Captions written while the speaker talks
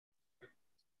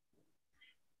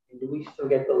And do we still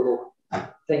get the little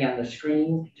thing on the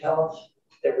screen to tell us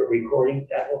that we're recording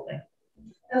that whole thing?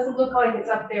 Doesn't look like it's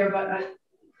up there, but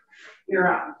you're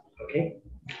up. Okay.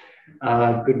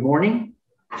 Good morning.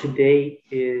 Today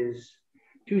is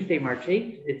Tuesday, March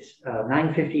 8th. It's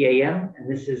 9:50 a.m. and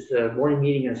this is the morning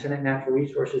meeting of Senate Natural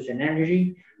Resources and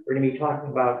Energy. We're going to be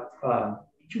talking about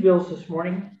two bills this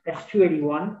morning.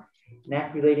 S-281, an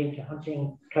act relating to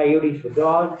hunting coyotes with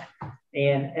dogs,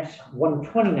 and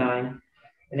S-129,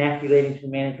 an act relating to the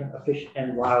management of fish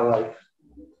and wildlife.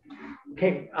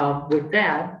 Okay, with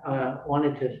that,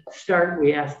 wanted to start.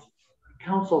 We asked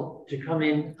council to come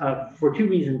in for two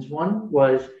reasons. One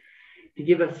was to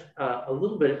give us a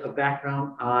little bit of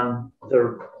background on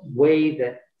the way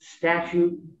that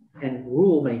statute and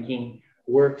rulemaking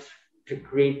works to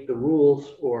create the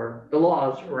rules or the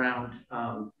laws around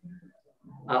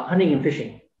hunting and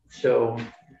fishing. So,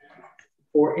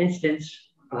 for instance,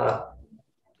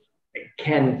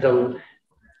 can the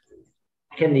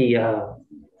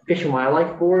Fish and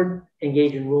Wildlife Board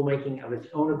engage in rulemaking of its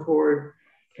own accord?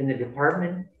 Can the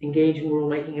department engage in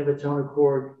rulemaking of its own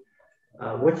accord?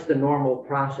 What's the normal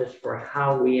process for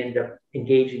how we end up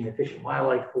engaging the Fish and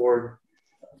Wildlife Board?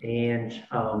 And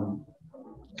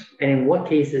in what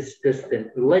cases does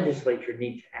the legislature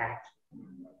need to act?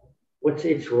 What's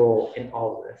its role in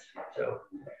all of this? So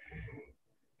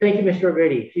thank you, Mr.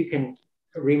 O'Grady. If you can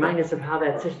remind us of how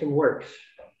that system works.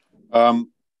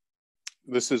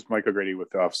 This is Mike O'Grady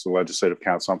with the Office of Legislative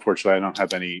Counsel. Unfortunately, I don't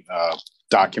have any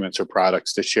documents or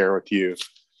products to share with you,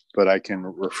 but I can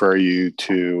refer you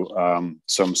to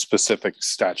some specific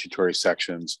statutory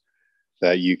sections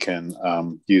that you can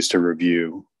use to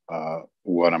review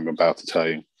what I'm about to tell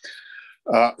you.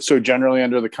 So generally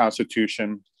under the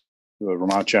Constitution, the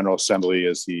Vermont General Assembly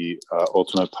is the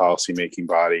ultimate policy-making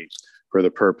body for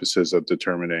the purposes of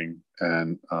determining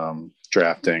and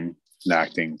drafting,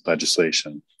 enacting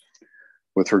legislation.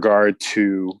 With regard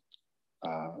to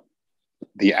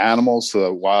the animals,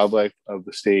 the wildlife of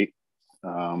the state,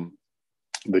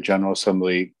 the General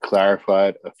Assembly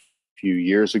clarified a few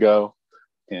years ago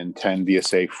in 10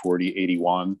 VSA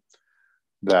 4081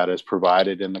 that is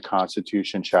provided in the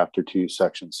Constitution, Chapter 2,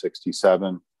 Section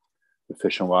 67. The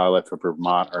fish and wildlife of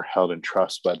Vermont are held in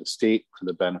trust by the state for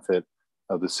the benefit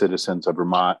of the citizens of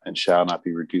Vermont and shall not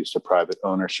be reduced to private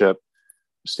ownership.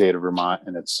 The state of Vermont,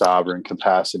 in its sovereign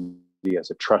capacity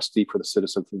as a trustee for the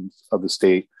citizens of the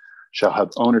state, shall have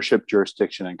ownership,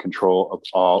 jurisdiction, and control of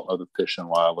all of the fish and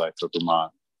wildlife of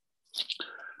Vermont.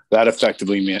 That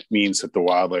effectively means that the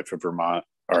wildlife of Vermont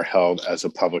are held as a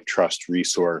public trust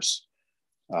resource.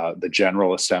 The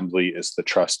General Assembly is the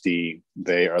trustee.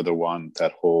 They are the one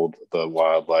that hold the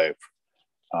wildlife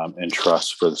in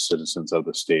trust for the citizens of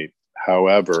the state.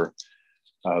 However,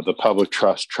 the public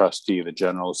trust trustee, the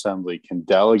General Assembly, can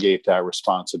delegate that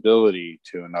responsibility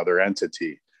to another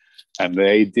entity. And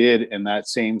they did in that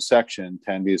same section,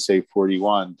 10 VSA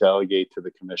 41, delegate to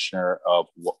the Commissioner of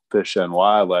Fish and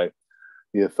Wildlife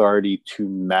the authority to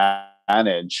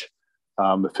manage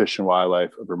the fish and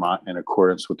wildlife of Vermont in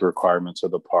accordance with the requirements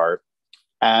of the part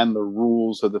and the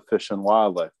rules of the Fish and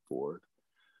Wildlife Board.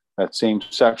 That same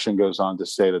section goes on to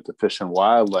say that the Fish and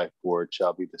Wildlife Board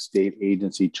shall be the state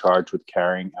agency charged with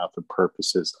carrying out the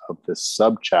purposes of this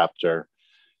subchapter.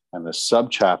 And the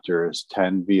subchapter is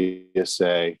 10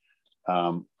 VSA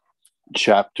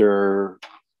chapter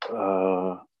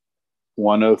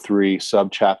 103,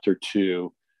 subchapter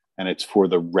 2, and it's for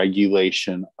the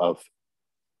regulation of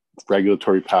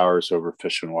regulatory powers over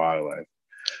fish and wildlife.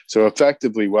 So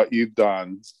effectively what you've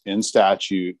done in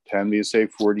statute 10 VSA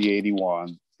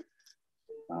 4081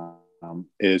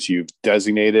 is you've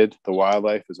designated the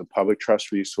wildlife as a public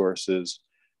trust resources.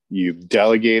 You've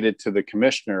delegated to the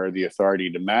commissioner the authority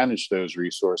to manage those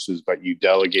resources, but you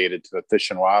delegated to the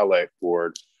Fish and Wildlife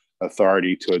Board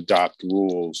authority to adopt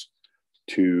rules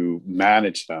to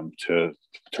manage them, to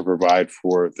provide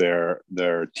for their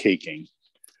taking.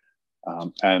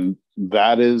 And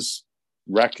that is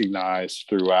recognized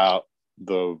throughout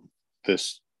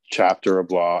this chapter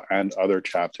of law and other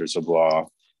chapters of law.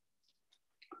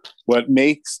 What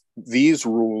makes these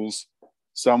rules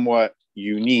somewhat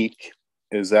unique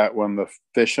is that when the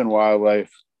fish and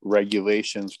wildlife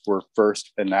regulations were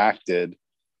first enacted,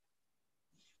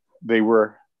 they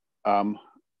were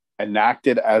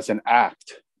enacted as an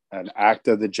act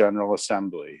of the General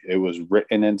Assembly. It was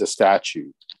written into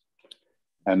statute.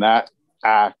 And that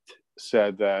act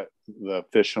said that the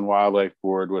Fish and Wildlife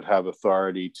Board would have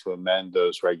authority to amend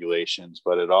those regulations,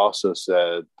 but it also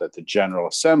said that the General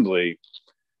Assembly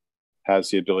has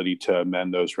the ability to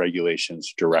amend those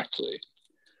regulations directly.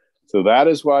 So that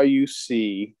is why you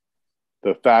see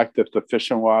the fact that the Fish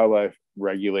and Wildlife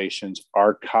regulations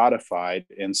are codified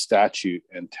in statute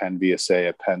in 10 VSA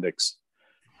Appendix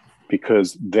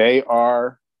because they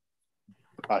are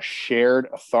a shared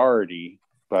authority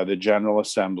by the General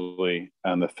Assembly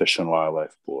and the Fish and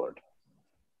Wildlife Board.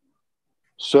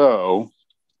 So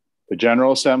the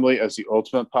General Assembly, as the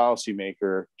ultimate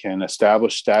policymaker, can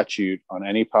establish statute on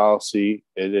any policy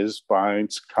it is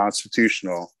finds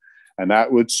constitutional, and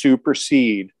that would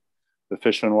supersede the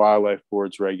Fish and Wildlife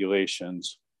Board's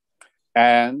regulations.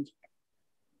 And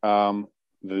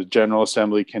the General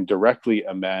Assembly can directly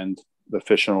amend the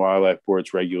Fish and Wildlife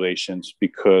Board's regulations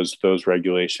because those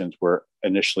regulations were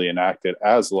initially enacted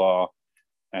as law,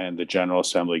 and the General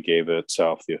Assembly gave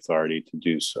itself the authority to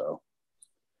do so.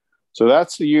 So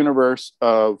that's the universe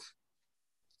for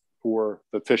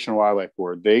the Fish and Wildlife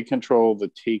Board. They control the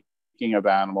taking of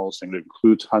animals, and it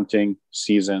includes hunting,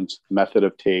 seasons, method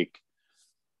of take.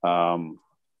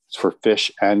 It's for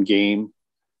fish and game.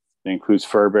 It includes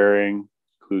fur bearing,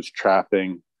 includes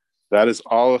trapping. That is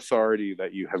all authority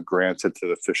that you have granted to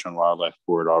the Fish and Wildlife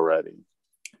Board already.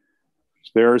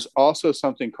 There's also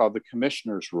something called the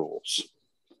Commissioner's Rules,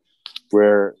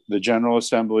 where the General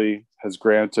Assembly has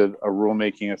granted a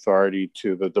rulemaking authority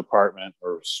to the department,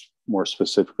 or more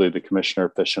specifically, the Commissioner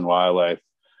of Fish and Wildlife,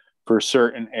 for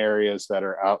certain areas that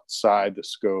are outside the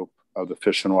scope of the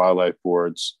Fish and Wildlife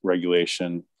Board's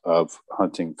regulation of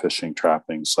hunting, fishing,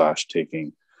 trapping /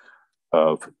 taking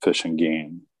of fish and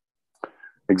game.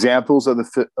 Examples of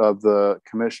the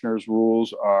Commissioner's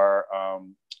rules are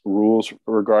rules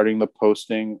regarding the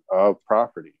posting of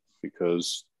property,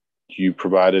 because you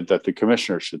provided that the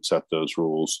commissioner should set those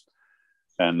rules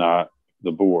and not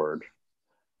the board.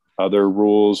 Other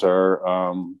rules are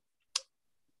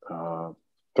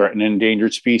threatened and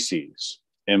endangered species,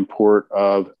 import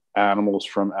of animals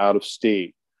from out of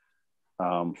state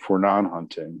for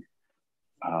non-hunting.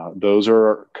 Those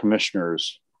are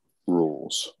commissioners'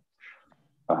 rules.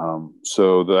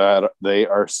 So that they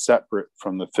are separate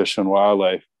from the Fish and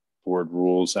Wildlife Board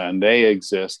rules, and they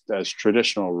exist as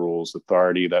traditional rules,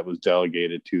 authority that was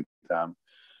delegated to them,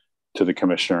 to the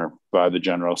commissioner by the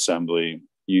General Assembly.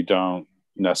 You don't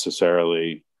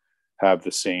necessarily have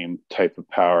the same type of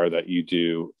power that you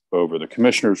do over the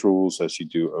commissioner's rules as you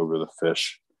do over the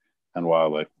Fish and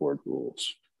Wildlife Board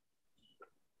rules.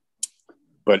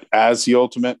 But as the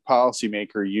ultimate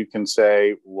policymaker, you can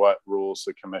say what rules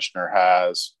the commissioner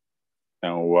has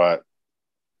and what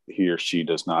he or she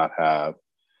does not have.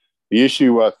 The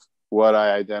issue with what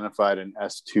I identified in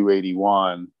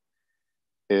S281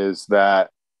 is that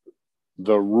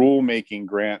the rulemaking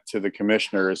grant to the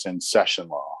commissioner is in session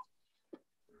law.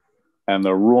 And the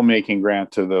rulemaking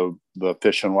grant to the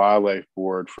Fish and Wildlife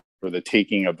Board for the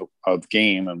taking of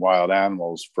game and wild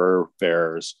animals, fur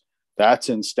bearers, that's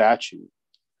in statute.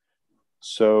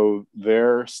 So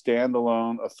their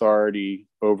standalone authority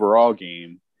over all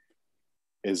game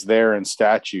is there in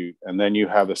statute. And then you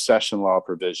have a session law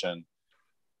provision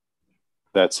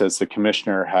that says the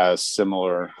commissioner has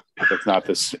similar, if not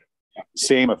the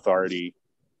same authority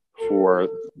for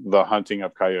the hunting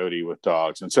of coyote with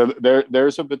dogs. And so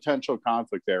there's a potential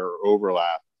conflict there, or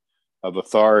overlap of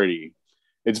authority.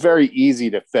 It's very easy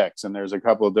to fix, and there's a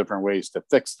couple of different ways to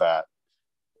fix that.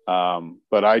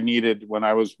 But I needed, when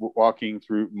I was walking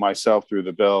through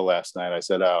the bill last night, I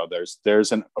said, oh,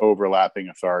 there's an overlapping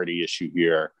authority issue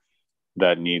here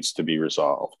that needs to be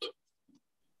resolved.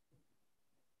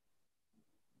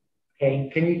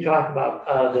 Okay, can you talk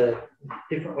about the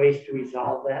different ways to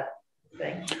resolve that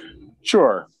thing?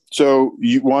 Sure. So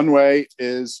one way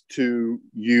is to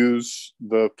use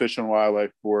the Fish and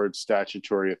Wildlife Board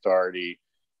statutory authority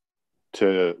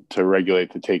to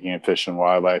regulate the taking of fish and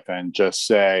wildlife, and just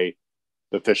say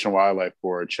the Fish and Wildlife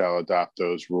Board shall adopt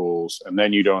those rules, and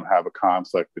then you don't have a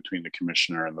conflict between the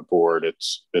commissioner and the board.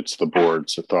 It's the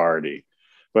board's authority.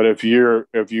 But if you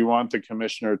want the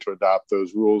commissioner to adopt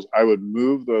those rules, I would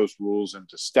move those rules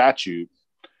into statute,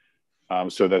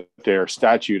 so that they're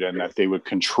statute and that they would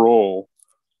control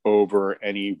over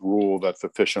any rule that the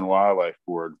Fish and Wildlife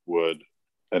Board would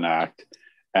enact.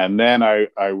 And then I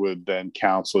would then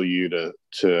counsel you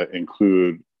to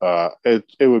include, it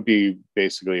would be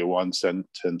basically a one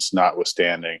sentence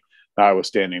notwithstanding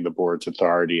the board's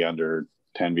authority under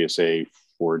 10 VSA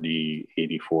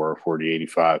 4084 or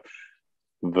 4085.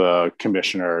 The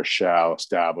commissioner shall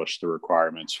establish the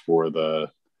requirements for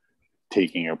the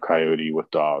taking of coyote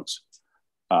with dogs,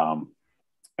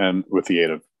 and with the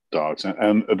aid of dogs.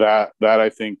 And that I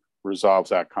think resolves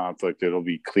that conflict. It'll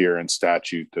be clear in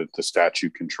statute that the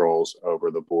statute controls over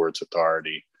the board's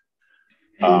authority.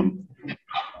 I'm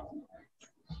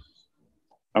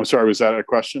sorry, was that a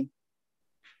question?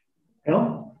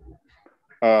 No.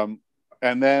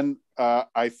 And then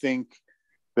I think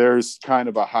there's kind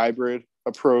of a hybrid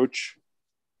approach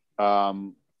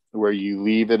where you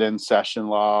leave it in session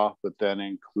law, but then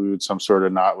include some sort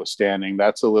of notwithstanding.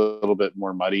 That's a little bit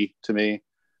more muddy to me.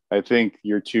 I think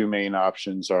your two main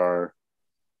options are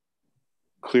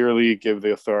clearly give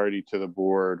the authority to the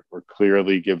board, or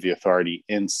clearly give the authority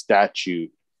in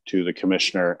statute to the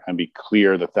commissioner, and be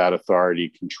clear that that authority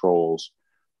controls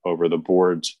over the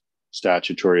board's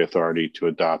statutory authority to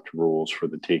adopt rules for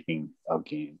the taking of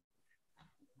game.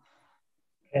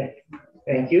 Okay,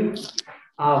 thank you.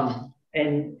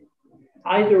 And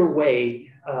either way,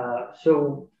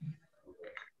 so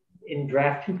in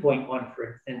draft 2.1,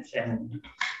 for instance, and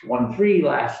 1.3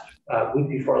 last week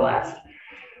before last,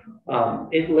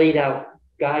 it laid out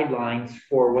guidelines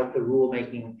for what the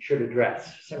rulemaking should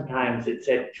address. Sometimes it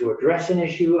said to address an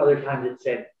issue, other times it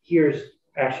said, here's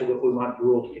actually what we want the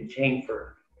rule to contain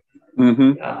for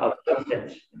of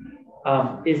substance.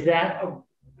 Does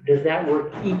that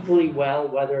work equally well,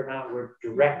 whether or not we're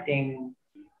directing,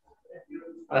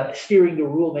 steering the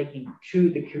rulemaking to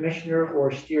the commissioner,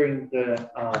 or steering the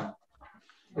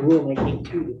rulemaking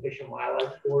to the Fish and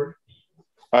Wildlife Board?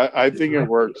 I think it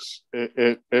works.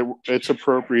 It's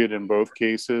appropriate in both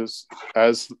cases.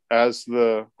 As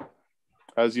the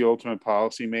ultimate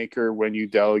policymaker, when you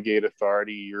delegate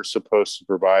authority, you're supposed to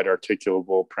provide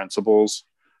articulable principles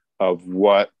of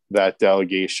what that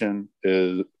delegation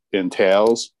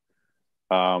entails.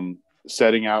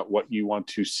 Setting out what you want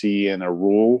to see in a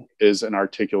rule is an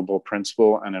articulable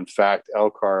principle. And in fact,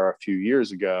 LCAR a few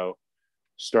years ago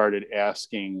started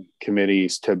asking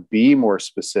committees to be more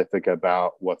specific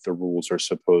about what the rules are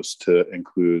supposed to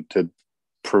include, to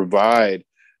provide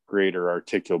greater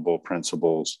articulable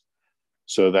principles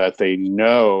so that they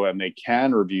know and they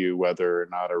can review whether or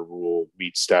not a rule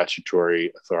meets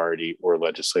statutory authority or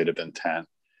legislative intent.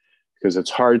 Because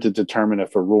it's hard to determine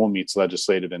if a rule meets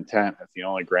legislative intent if the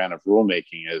only grant of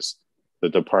rulemaking is the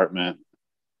department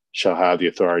shall have the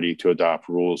authority to adopt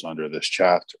rules under this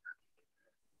chapter.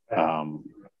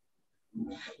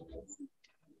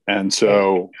 And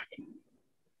so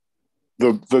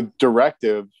the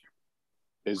directive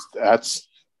is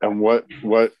what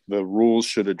the rules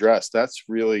should address. That's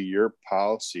really your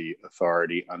policy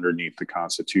authority underneath the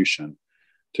Constitution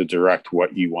to direct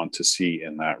what you want to see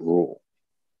in that rule.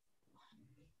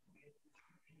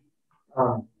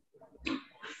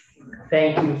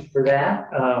 Thank you for that.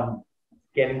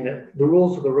 Getting the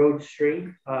rules of the road straight.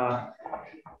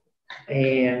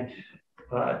 And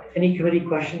any committee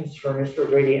questions for Mr.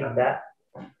 O'Grady on that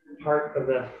part of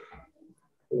the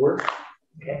work?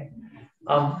 Okay.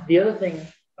 The other thing,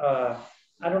 I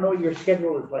don't know what your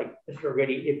schedule is like, Mr.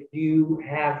 O'Grady. If you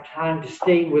have time to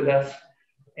stay with us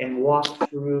and walk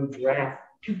through draft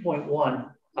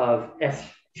 2.1 of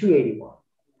S281.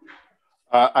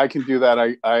 I can do that.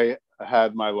 I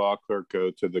had my law clerk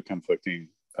go to the conflicting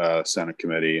Senate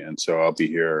committee, and so I'll be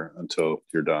here until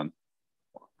you're done.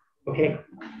 Okay.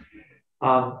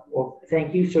 Well,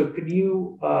 thank you. So could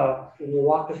you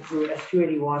walk us through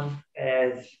S281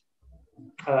 as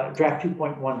draft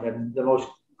 2.1, the most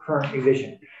current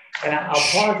revision? And I'll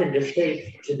pause and just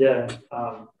say to the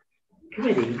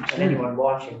committee and anyone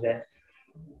watching that,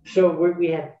 so we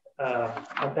had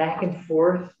a back and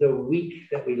forth the week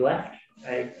that we left.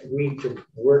 I agreed to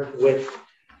work with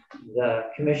the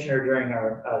commissioner during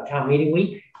our town meeting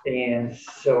week. And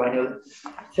so I know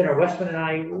Senator Westman and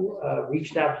I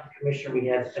reached out to the commissioner. We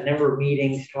had a number of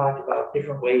meetings, talked about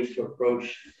different ways to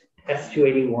approach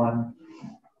S281.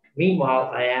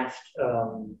 Meanwhile, I asked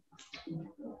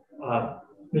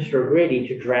Mr. O'Grady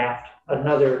to draft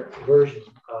another version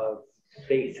of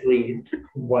basically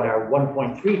what our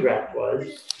 1.3 draft was.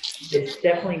 It's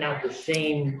definitely not the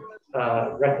same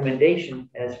recommendation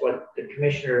as what the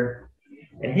commissioner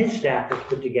and his staff has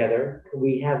put together.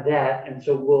 We have that, and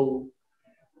so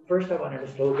first I want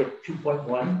us to look at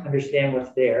 2.1, understand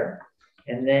what's there,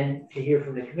 and then to hear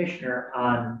from the commissioner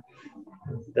on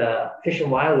the Fish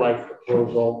and Wildlife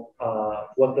proposal,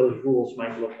 what those rules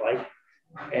might look like.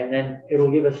 And then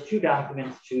it'll give us two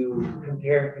documents to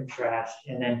compare and contrast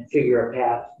and then figure a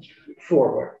path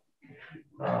forward.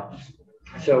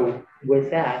 So with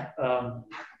that,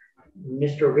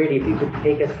 Mr. O'Grady, if you could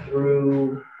take us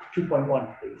through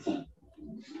 2.1, please.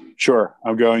 Sure.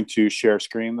 I'm going to share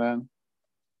screen then.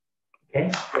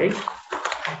 Okay, great.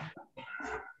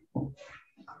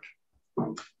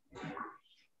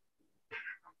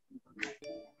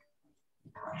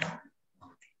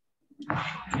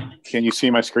 Can you see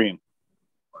my screen?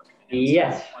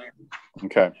 Yes.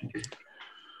 Okay.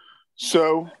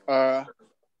 So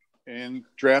in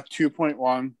draft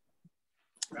 2.1,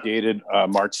 dated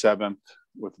March 7th,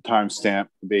 with the timestamp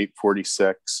of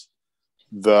 8:46.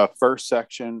 The first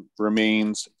section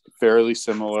remains fairly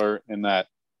similar in that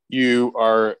you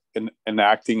are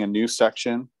enacting a new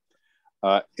section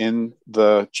in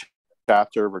the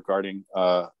chapter regarding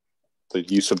the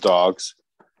use of dogs,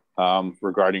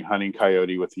 regarding hunting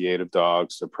coyote with the aid of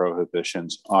dogs, the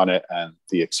prohibitions on it, and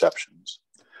the exceptions.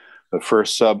 The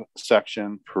first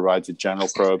subsection provides a general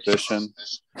prohibition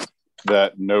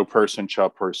that no person shall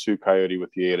pursue coyote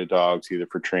with the aid of dogs, either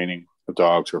for training of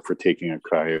dogs or for taking a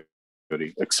coyote,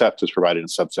 except as provided in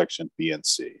subsection B and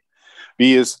C.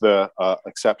 B is the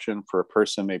exception for a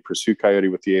person may pursue coyote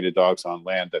with the aid of dogs on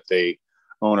land that they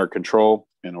own or control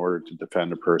in order to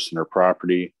defend a person or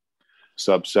property.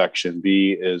 Subsection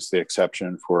B is the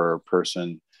exception for a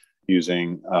person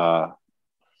using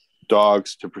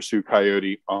dogs to pursue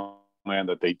coyote on land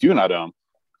that they do not own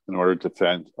in order to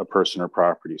defend a person or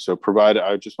property. So provided,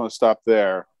 I just want to stop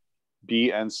there.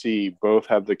 B and C both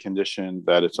have the condition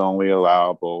that it's only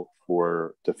allowable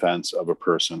for defense of a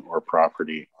person or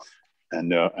property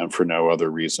and for no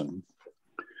other reason.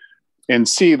 In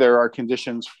C, there are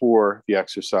conditions for the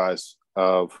exercise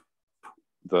of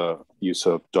the use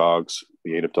of dogs,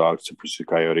 the aid of dogs to pursue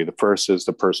coyote. The first is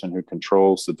the person who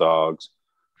controls the dogs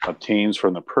obtains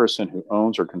from the person who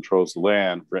owns or controls the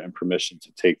land written permission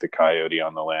to take the coyote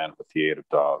on the land with the aid of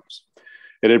dogs.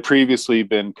 It had previously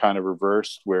been kind of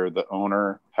reversed where the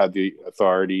owner had the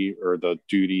authority or the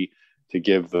duty to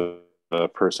give the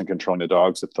person controlling the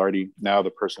dogs authority. Now the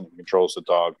person who controls the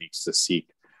dog needs to seek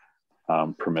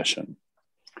permission.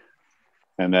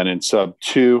 And then in sub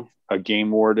 2, a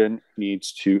game warden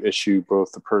needs to issue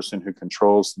both the person who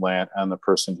controls the land and the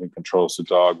person who controls the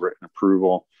dog written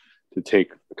approval to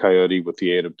take the coyote with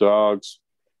the aid of dogs.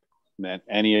 And then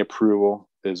any approval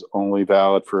is only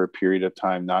valid for a period of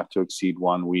time not to exceed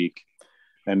 1 week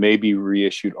and may be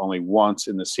reissued only once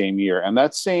in the same year. And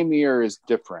that same year is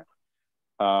different.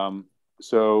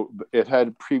 So it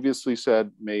had previously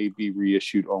said may be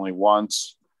reissued only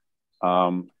once.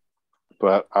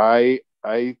 But I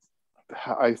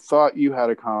thought you had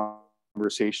a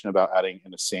conversation about adding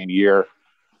in the same year.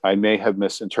 I may have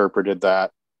misinterpreted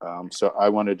that. So I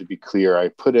wanted to be clear. I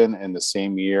put in the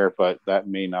same year, but that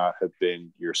may not have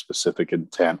been your specific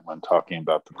intent when talking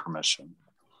about the permission.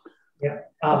 Yeah,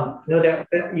 no,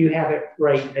 that you have it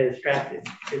right as drafted.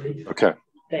 Okay.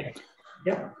 Thanks.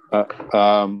 Yep.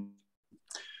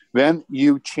 Then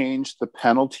you changed the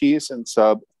penalties in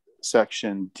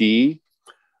subsection D.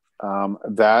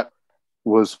 That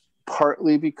was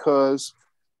partly because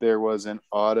there was an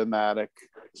automatic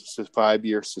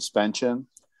 5-year suspension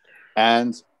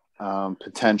and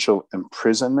potential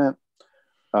imprisonment.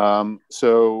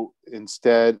 So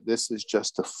instead, this is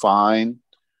just a fine.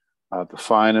 The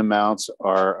fine amounts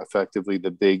are effectively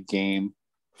the big game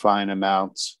fine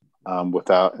amounts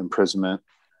without imprisonment.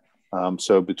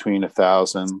 So between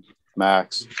 1,000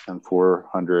 max and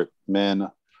 400 min,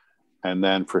 and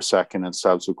then for second and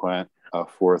subsequent,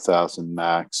 4,000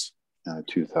 max and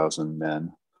 2,000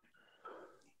 min.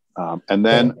 And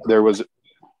then there was.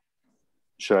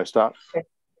 Should I stop?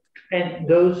 And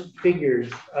those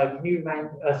figures, can you remind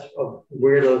us of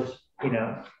where those,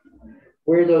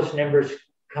 where those numbers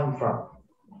come from?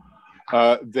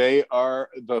 They are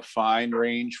the fine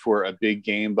range for a big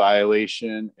game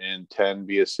violation in 10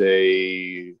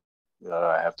 VSA.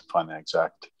 I have to find the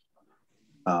exact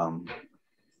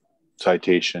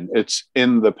citation. It's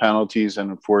in the penalties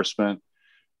and enforcement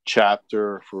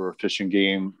chapter for fish and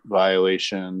game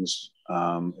violations.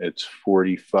 It's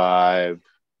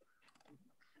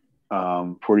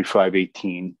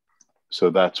 4518. So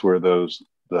that's where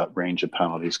that range of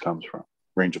penalties comes from,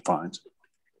 range of fines.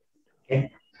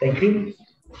 Okay, thank you.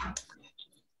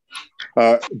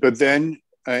 But then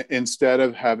instead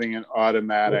of having an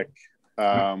automatic,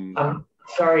 I'm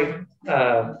sorry,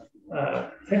 Senator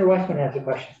Westman has a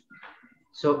question.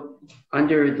 So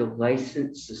under the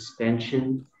license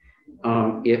suspension,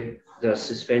 if the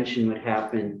suspension would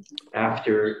happen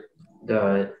after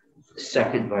the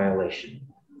second violation?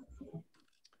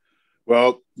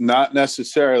 Well, not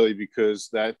necessarily, because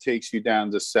that takes you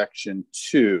down to section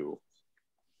 2.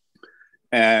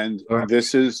 And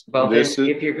this is...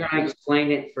 if you're going to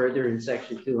explain it further in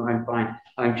section 2, I'm fine.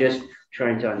 I'm just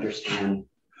trying to understand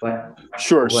what...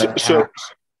 Sure.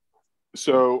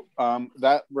 So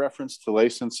that reference to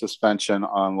license suspension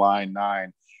on line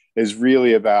 9 is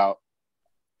really about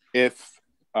if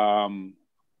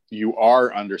you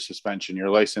are under suspension, your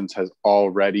license has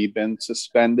already been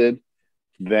suspended,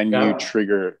 then you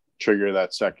trigger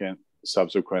that second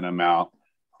subsequent amount.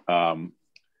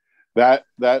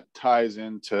 That ties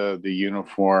into the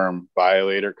Uniform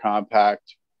Violator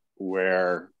Compact,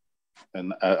 where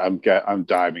and I'm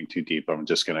diving too deep.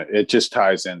 It just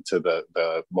ties into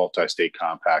the multi-state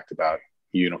compact about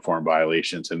uniform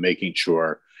violations and making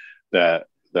sure that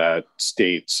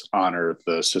states honor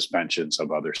the suspensions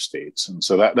of other states. And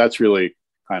so that's really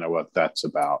kind of what that's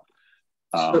about.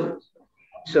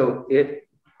 So it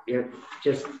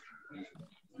just,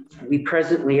 we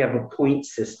presently have a point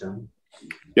system.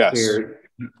 Yes. Where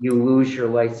you lose your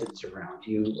license around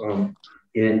you.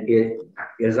 And it,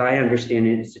 as I understand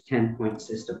it, it's a 10-point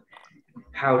system.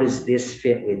 How does this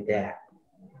fit with that?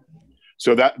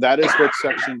 So that is what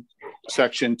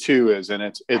section 2 is, and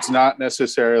it's not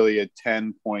necessarily a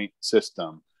 10-point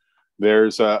system.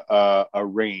 There's a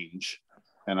range,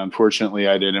 and unfortunately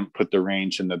I didn't put the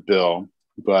range in the bill,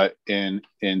 but in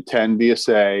 10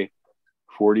 VSA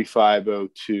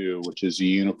 4502, which is a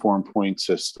uniform point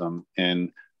system,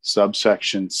 in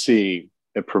subsection C,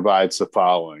 it provides the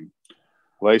following.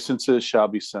 Licenses shall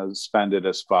be suspended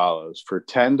as follows. For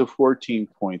 10 to 14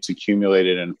 points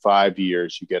accumulated in 5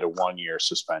 years, you get a 1-year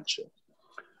suspension.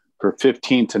 For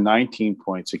 15 to 19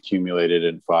 points accumulated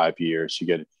in 5 years, you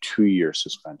get a 2-year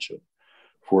suspension.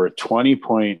 For a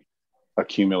 20-point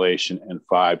accumulation in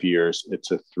 5 years,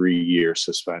 it's a 3-year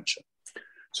suspension.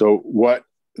 So what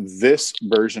this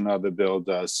version of the bill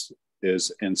does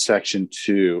is in section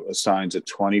 2 assigns a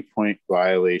 20-point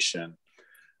violation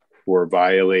for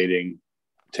violating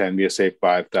 10 VSA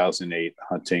 5008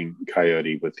 hunting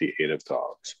coyote with the aid of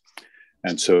dogs.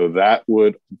 And so that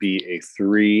would be a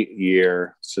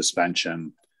 3-year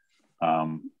suspension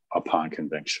upon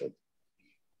conviction.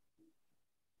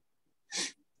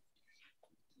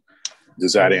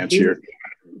 Does that answer your?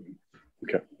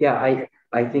 Okay. Yeah,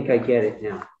 I think I get it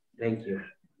now. Thank you.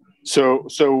 So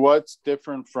what's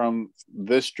different from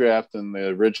this draft and the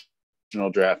original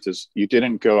draft is you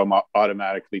didn't go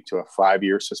automatically to a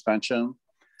 5-year suspension,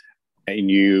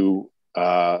 and you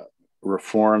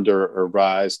reformed or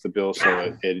revised the bill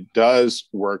so it does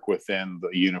work within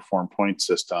the uniform point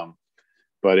system,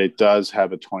 but it does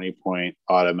have a 20-point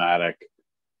automatic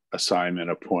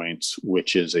assignment of points,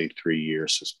 which is a 3-year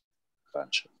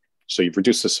suspension. So you've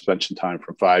reduced the suspension time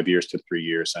from 5 years to 3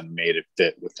 years and made it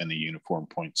fit within the uniform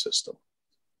point system.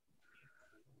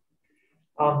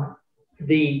 I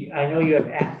know you have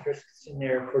asterisks in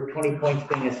there for 20 points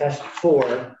being assessed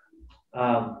for.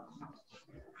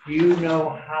 Do you know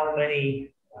how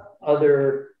many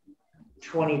other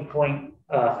 20-point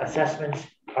assessments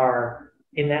are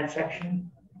in that section?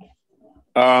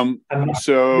 I'm just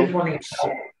wondering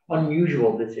how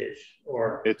unusual this is,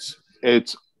 or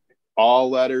it's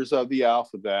all letters of the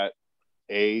alphabet,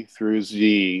 A through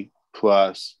Z,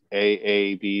 plus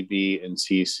AA, BB, and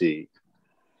CC.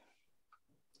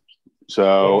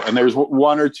 So, and there's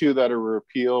 1 or 2 that are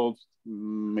repealed,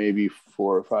 maybe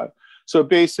 4 or 5. So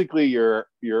basically, you're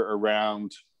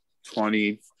around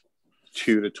 22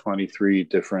 to 23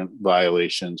 different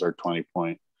violations or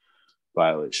 20-point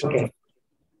violations. Okay.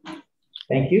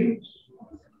 Thank you.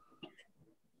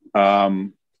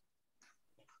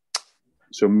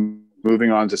 So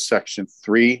moving on to section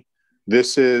 3,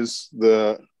 this is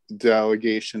the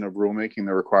delegation of rulemaking,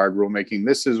 the required rulemaking.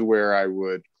 This is where I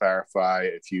would clarify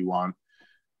if you want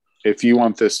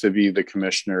this to be the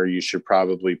commissioner, you should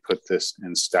probably put this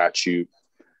in statute,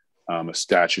 a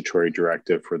statutory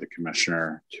directive for the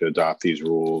commissioner to adopt these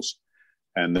rules,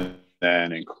 and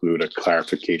then include a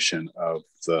clarification of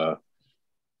the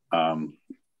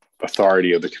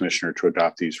authority of the commissioner to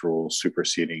adopt these rules,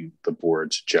 superseding the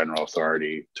board's general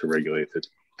authority to regulate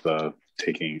the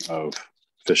taking of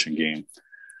fish and game.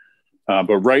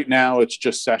 But right now it's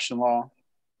just session law,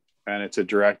 and it's a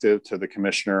directive to the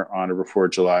commissioner on or before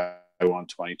July 1,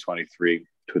 2023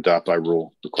 to adopt by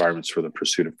rule requirements for the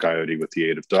pursuit of coyote with the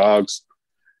aid of dogs,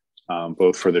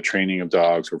 both for the training of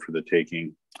dogs or for the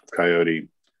taking of coyote.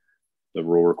 The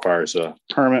rule requires a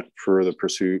permit for the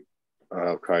pursuit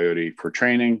of coyote for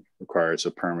training, requires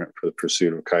a permit for the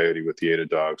pursuit of coyote with the aid of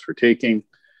dogs for taking.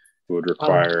 It would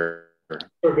require...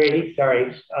 Brady,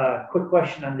 sorry, quick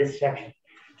question on this section.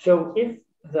 So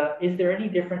is there any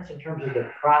difference in terms of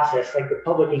the process, like the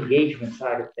public engagement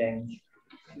side of things,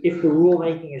 if the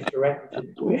rulemaking is directed to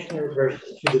the commissioner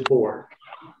versus to the board?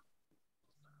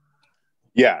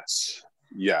 Yes.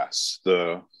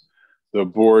 The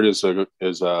board is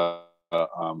a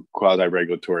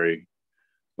quasi-regulatory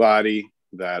body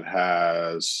that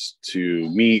has to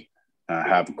meet,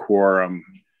 have a quorum,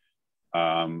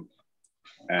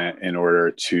 in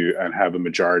order to, and have a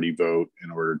majority vote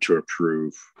in order to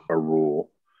approve a rule.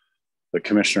 The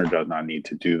commissioner does not need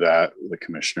to do that. The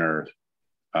commissioner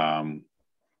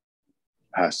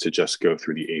has to just go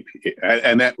through the APA,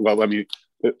 and then, well, the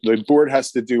board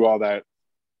has to do all that,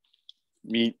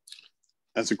 meet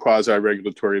as a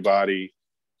quasi-regulatory body,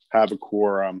 have a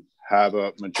quorum, have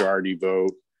a majority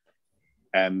vote,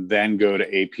 and then go to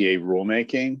APA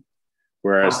rulemaking,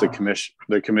 whereas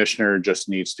the commissioner just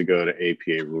needs to go to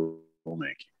APA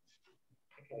rulemaking.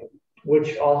 Okay.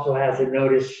 Which also has a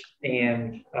notice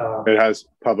and it has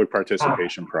public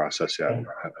participation process. Yeah.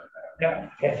 Yeah.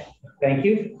 Okay. Thank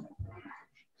you.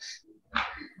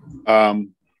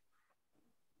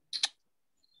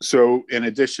 So in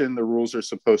addition, the rules are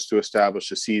supposed to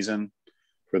establish a season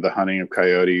for the hunting of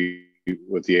coyote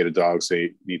with the aid of dogs.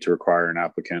 They need to require an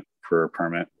applicant for a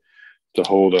permit to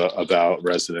hold a valid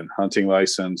resident hunting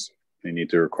license. They need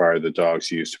to require the dogs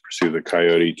used to pursue the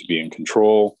coyote to be in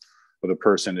control of the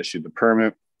person issued the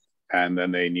permit. And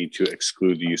then they need to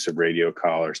exclude the use of radio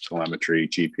collars, telemetry,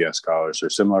 GPS collars, or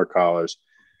similar collars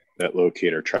that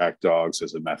locate or track dogs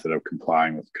as a method of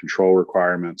complying with control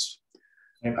requirements.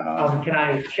 Can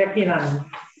I check in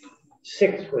on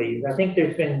 6, please? I think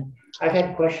I've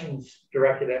had questions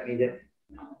directed at me that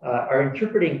are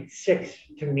interpreting 6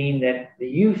 to mean that the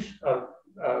use of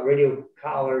radio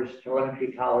collars,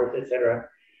 telemetry collars, etc.,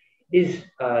 is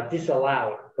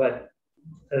disallowed. But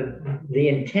the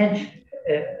intent,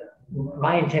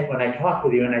 my intent when I talk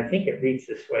with you, and I think it reads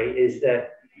this way, is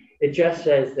that it just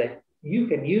says that you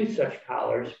can use such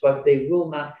collars, but they will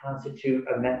not constitute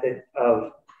a method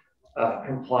of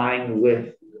complying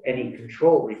with any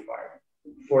control requirement,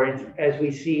 for instance, as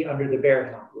we see under the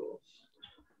bear hunt rules.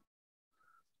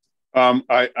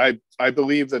 I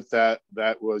believe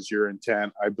that was your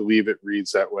intent. I believe it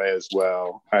reads that way as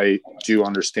well. I do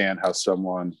understand how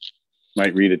someone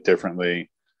might read it differently.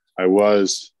 I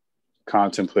was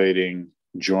contemplating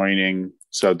joining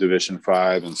subdivision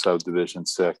 5 and subdivision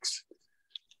 6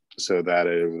 so that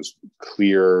it was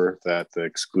clear that the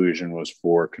exclusion was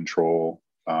for control.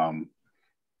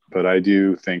 But I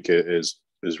do think it is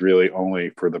really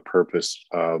only for the purpose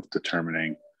of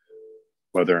determining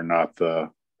whether or not the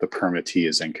permittee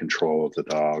is in control of the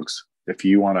dogs. If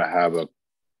you want to have a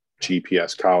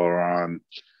GPS collar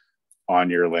on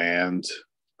your land,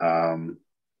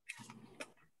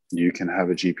 you can have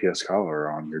a GPS collar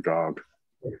on your dog.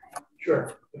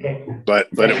 Sure. Okay. But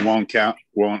it won't count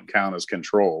as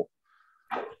control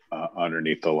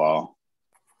underneath the law.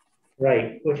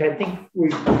 Right, which I think we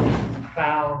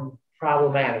found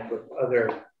problematic with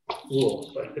other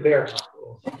rules, like the bear hunt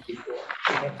rules before.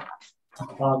 Okay.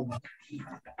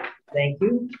 Thank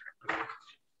you.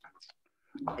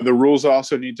 The rules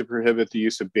also need to prohibit the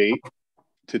use of bait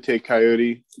to take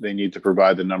coyote. They need to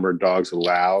provide the number of dogs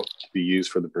allowed to be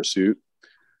used for the pursuit,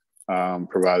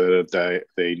 provided that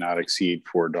they not exceed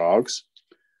 4 dogs.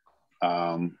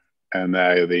 And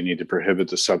that they need to prohibit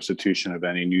the substitution of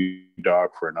any new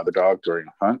dog for another dog during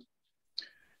a hunt.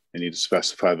 They need to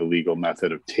specify the legal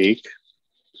method of take.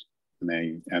 And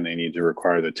they need to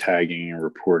require the tagging and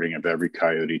reporting of every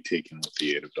coyote taken with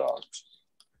the aid of dogs.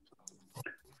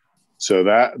 So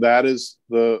that is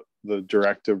the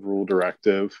rule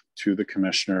directive to the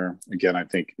commissioner. Again, I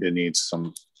think it needs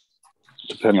some,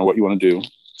 depending on what you want to do,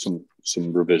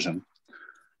 some revision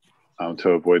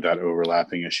to avoid that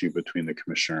overlapping issue between the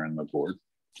commissioner and the board.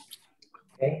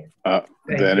 Okay.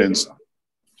 Then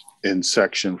in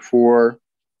section 4,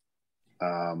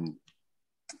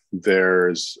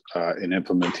 there's an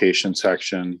implementation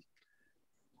section.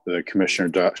 The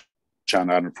commissioner shall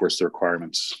not enforce the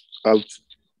requirements of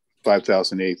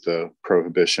 5008, the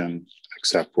prohibition,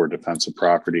 except for defense of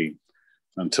property,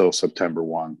 until September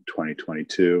 1,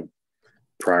 2022.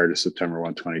 Prior to September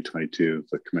 1, 2022,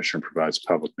 the commissioner provides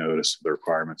public notice of the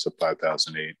requirements of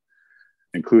 5008,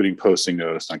 including posting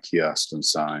notice on kiosks and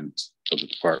signs of the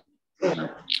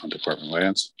department on department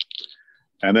lands.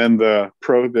 And then the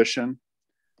prohibition,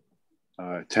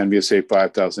 10 VSA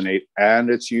 5008, and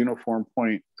its uniform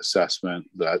point assessment,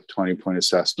 that 20-point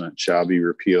assessment, shall be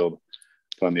repealed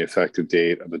upon the effective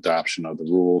date of adoption of the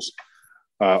rules.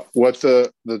 What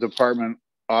the department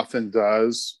often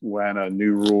does when a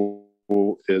new rule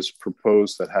is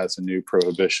proposed that has a new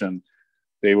prohibition,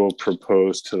 they will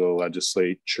propose to the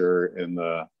legislature in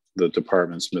the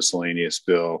department's miscellaneous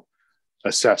bill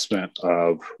assessment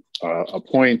of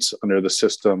points under the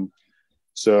system.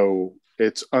 So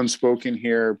it's unspoken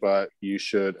here, but you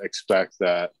should expect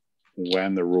that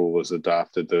when the rule is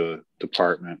adopted, the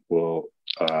department will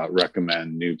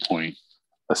recommend new point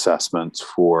assessments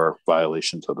for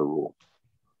violations of the rule.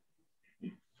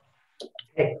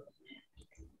 Okay.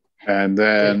 And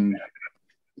then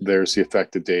there's the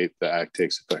effective date. The act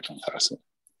takes effect on passing.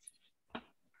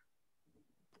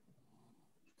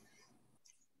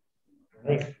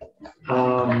 Right.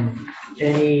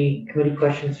 Any committee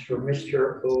questions for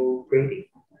Mr. O'Grady?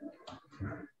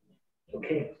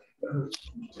 Okay.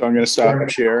 So I'm going to stop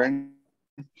sharing.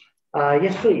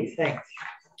 Yes, please, thanks.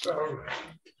 Um,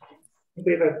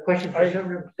 We have a question for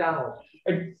Senator McDonald.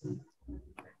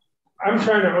 I'm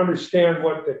trying to understand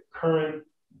what the current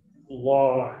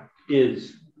law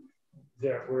is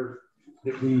that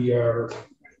we are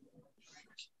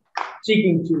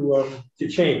seeking to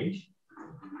change,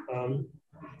 and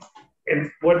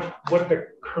what the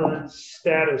current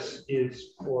status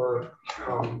is for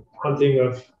hunting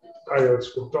of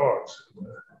coyotes with dogs.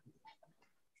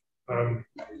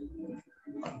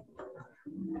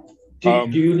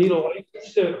 Do you need a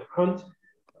license to hunt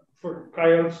for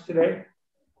coyotes today?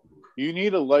 You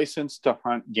need a license to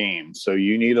hunt game, so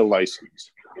you need a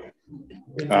license.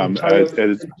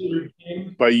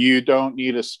 But you don't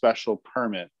need a special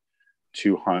permit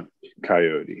to hunt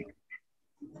coyote.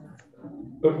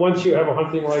 But once you have a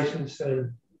hunting license,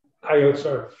 then coyotes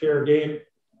are fair game?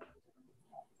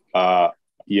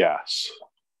 Yes.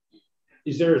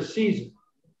 Is there a season?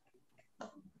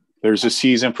 There's a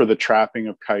season for the trapping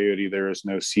of coyote. There is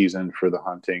no season for the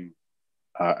hunting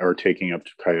or taking up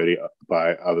coyote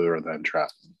by other than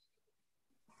trapping.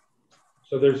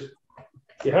 So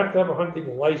you have to have a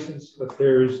hunting license, but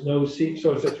there's no season.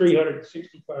 So it's a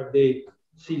 365-day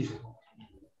season.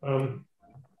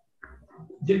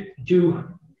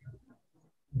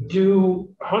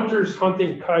 Do hunters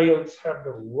hunting coyotes have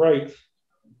the right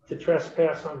to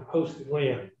trespass on posted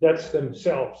land? That's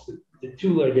themselves, the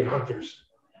two-legged hunters.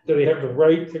 Do they have the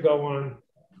right to go on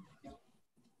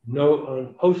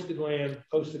posted land,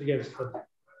 posted against hunting?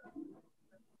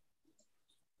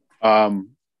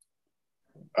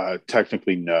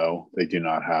 Technically, no, they do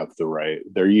not have the right.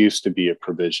 There used to be a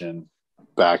provision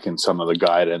back in some of the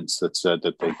guidance that said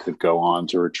that they could go on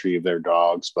to retrieve their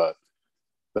dogs, but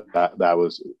that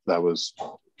was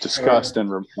discussed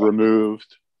and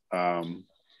removed.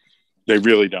 They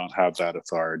really don't have that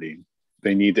authority.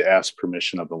 They need to ask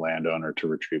permission of the landowner to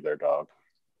retrieve their dog.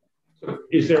 So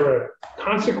is there a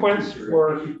consequence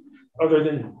for, other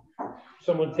than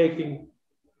someone taking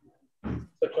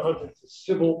such a hunt to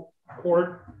civil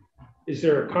court? Is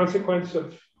there a consequence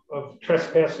of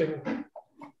trespassing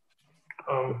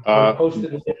on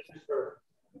posted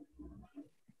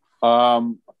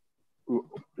land?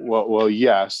 Well,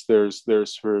 yes. There's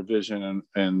provision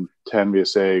in 10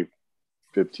 VSA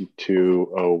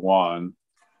 5201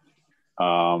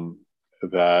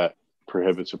 that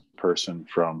prohibits a person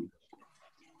from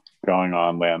going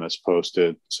on land that's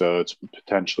posted. So it's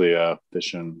potentially a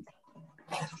fish and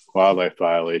wildlife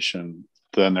violation.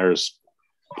 Then there's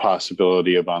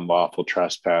possibility of unlawful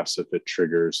trespass if it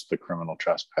triggers the criminal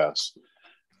trespass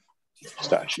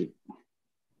statute.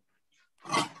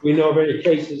 We know of any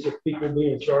cases of people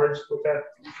being charged with that,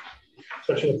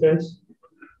 such an offense?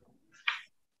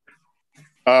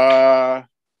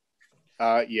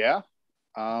 Yeah.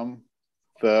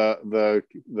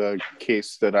 The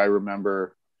case that I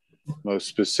remember most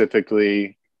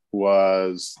specifically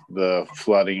was the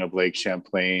flooding of Lake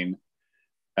Champlain,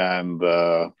 and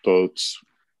the boats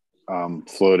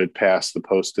floated past the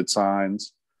posted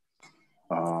signs.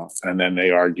 And then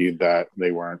they argued that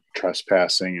they weren't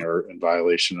trespassing or in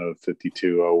violation of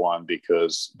 5201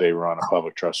 because they were on a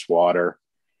public trust water.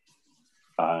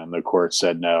 And the court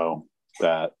said no,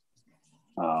 that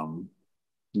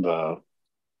the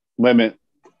limit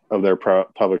of their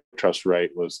public trust right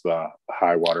was the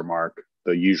high water mark,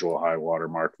 the usual high water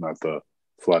mark, not the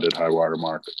flooded high water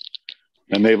mark.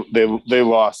 And they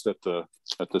lost at the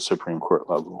Supreme Court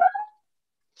level.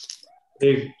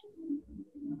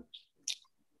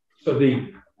 So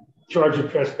the charge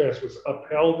of trespass was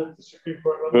upheld at the Supreme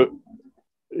Court level?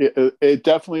 It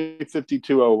definitely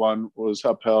 5201 was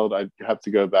upheld. I'd have to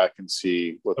go back and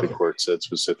see what the court said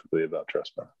specifically about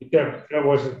trespass. That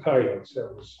wasn't coyotes,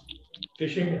 that was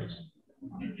fishing?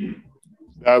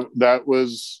 That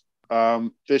was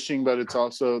fishing, but it's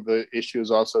also, the issue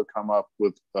has also come up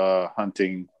with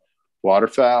hunting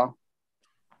waterfowl.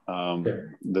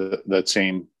 That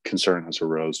same concern has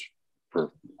arose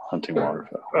for hunting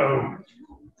waterfowl.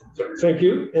 Thank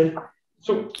you. And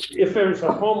so if there's a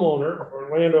homeowner or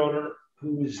landowner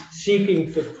who is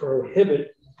seeking to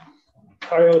prohibit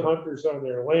coyote hunters on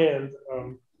their land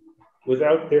who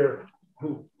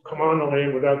come on the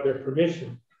land without their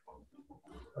permission,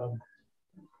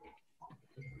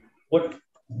 what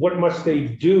must they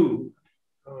do?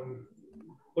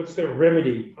 What's their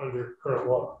remedy under current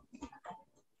law?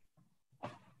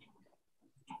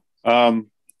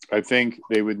 I think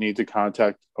they would need to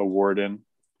contact a warden.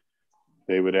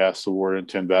 They would ask the warden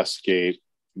to investigate.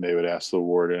 They would ask the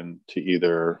warden to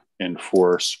either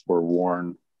enforce or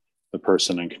warn the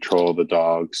person in control of the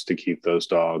dogs to keep those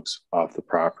dogs off the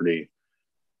property.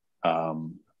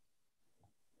 And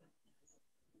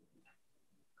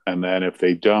then if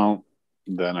they don't,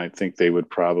 then I think they would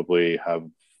probably have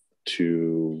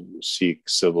to seek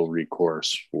civil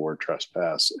recourse for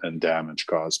trespass and damage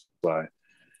caused by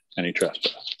any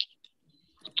trespass.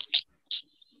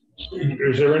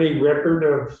 Is there any record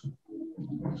of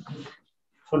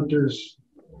hunters,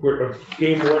 of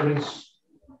game wardens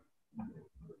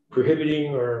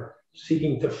prohibiting or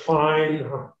seeking to fine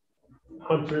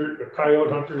coyote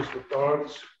hunters with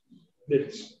dogs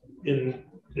that's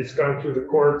gone through the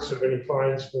courts? Have any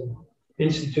fines been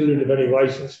instituted? Have any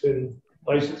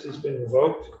licenses been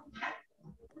revoked?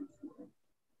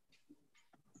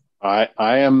 I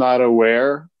am not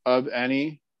aware of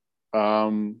any.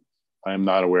 I am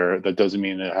not aware. That doesn't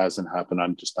mean it hasn't happened.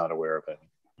 I'm just not aware of it.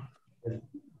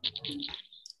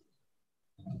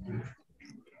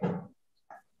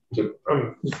 So,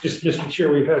 just Mr.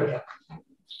 Chair, we've had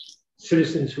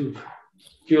citizens who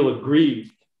feel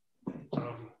aggrieved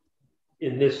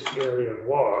in this area of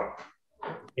law,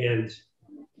 and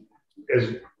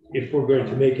if we're going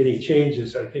to make any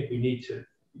changes, I think we need to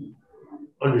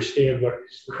understand what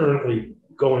is currently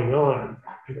going on,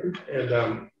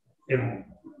 and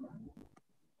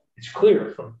it's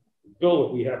clear from the bill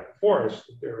that we have before us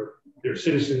that there are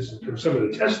citizens, and from some of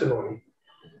the testimony,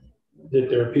 that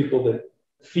there are people that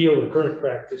feel the current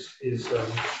practice isn't,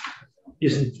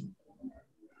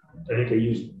 I think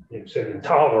they said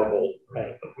intolerable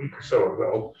a week or so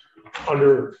ago,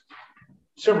 under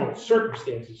several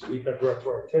circumstances we've had brought to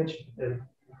our attention, and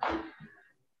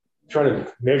trying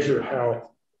to measure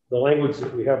how the language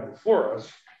that we have before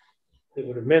us that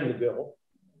would amend the bill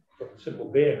from a simple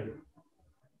ban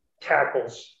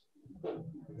tackles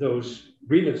those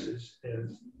grievances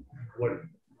and what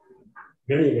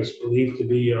many of us believe to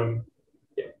be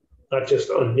not just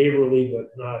unneighborly,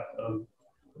 but not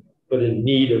but in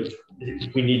need of,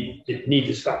 it need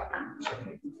to stop.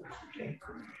 Okay.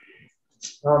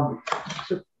 So,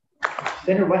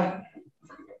 Senator West.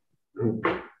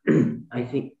 I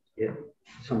think at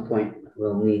some point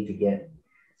we'll need to get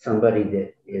somebody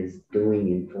that is doing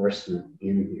enforcement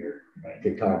in here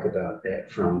to talk about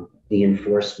that from the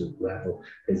enforcement level,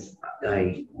 because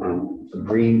I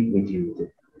agree with you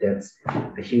that that's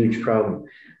a huge problem.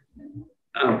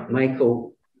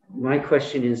 Michael, my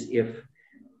question is, if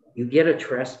you get a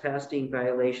trespassing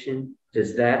violation,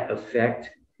 does that affect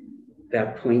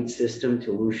that point system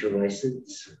to lose your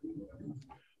license?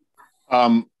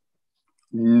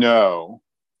 No.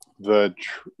 The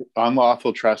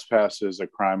unlawful trespass is a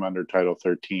crime under Title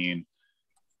 13.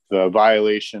 The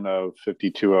violation of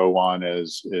 5201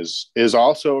 is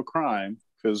also a crime,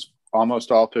 because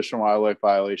almost all Fish and Wildlife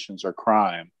violations are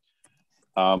crime,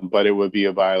 but it would be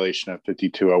a violation of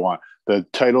 5201. The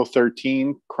Title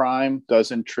 13 crime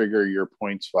doesn't trigger your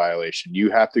points violation.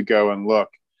 You have to go and look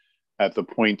at the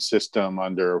point system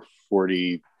under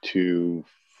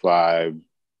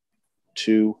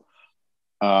 4252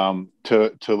 to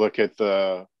look at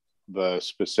the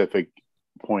specific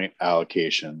point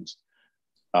allocations,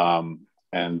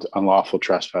 and unlawful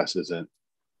trespass isn't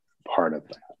part of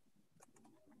that.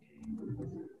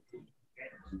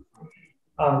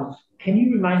 Can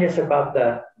you remind us about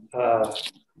the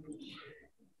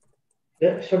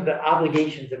sort of the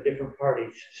obligations of different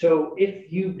parties? So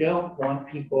if you don't want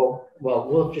people, well,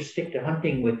 we'll just stick to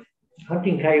hunting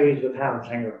coyotes with hounds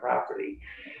on your property.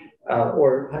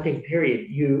 Or hunting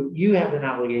period, you have an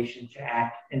obligation to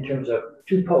act in terms of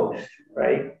to post,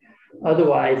 right?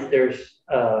 Otherwise, there's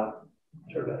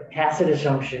sort of a tacit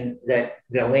assumption that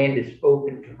the land is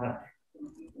open to hunt.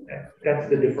 That's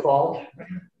the default.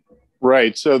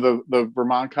 Right. So the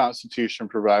Vermont Constitution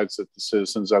provides that the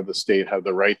citizens of the state have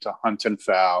the right to hunt and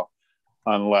fowl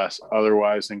unless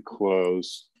otherwise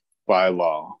enclosed by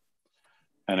law.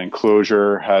 And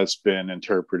enclosure has been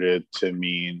interpreted to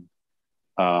mean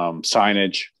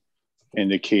signage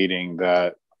indicating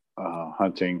that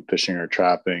hunting, fishing, or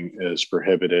trapping is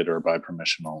prohibited or by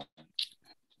permission only.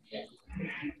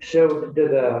 So do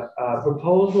the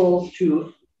proposals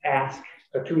to ask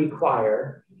or to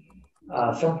require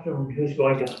someone who's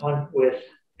going to hunt with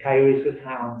coyotes with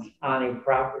hounds on a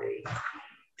property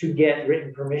to get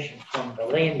written permission from the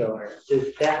landowner,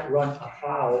 does that run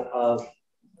afoul of,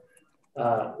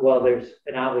 well, there's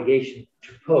an obligation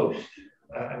to post?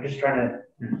 I'm just trying to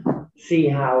see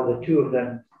how the two of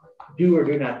them do or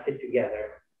do not fit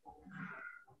together.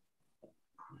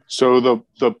 So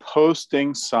the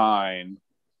posting sign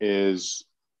is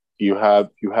you have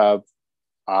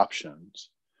options.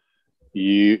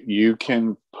 You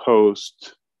can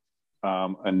post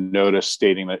a notice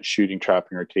stating that shooting,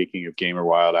 trapping, or taking of game or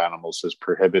wild animals is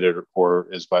prohibited or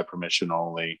is by permission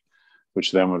only.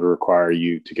 which then would require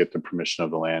you to get the permission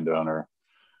of the landowner.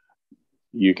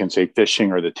 You can say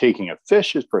fishing or the taking of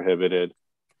fish is prohibited.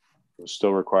 It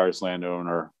still requires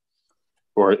landowner,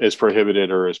 or is prohibited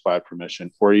or is by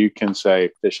permission. Or you can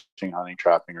say fishing, hunting,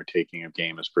 trapping, or taking of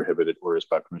game is prohibited or is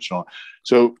by permission.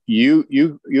 So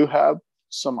you have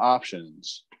some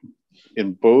options.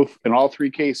 In all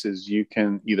three cases, you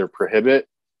can either prohibit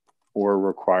or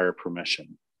require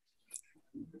permission.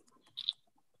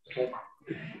 Okay.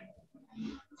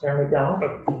 Sarah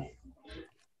McDonald?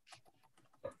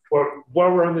 Well,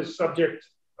 while we're on this subject,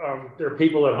 there are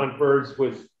people that hunt birds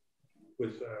with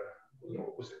was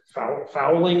it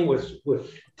fowling with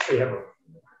they have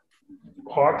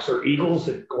hawks or eagles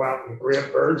that go out and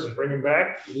grab birds and bring them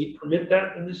back. Do we permit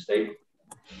that in this state?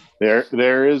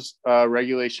 There is a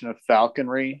regulation of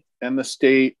falconry in the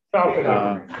state.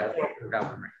 Falconry.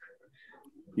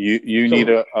 You need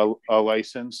a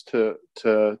license to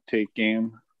take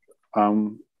game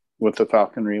with the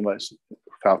falconry license.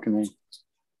 Falconry.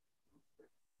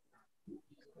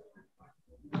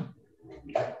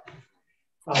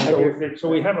 So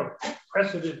we have a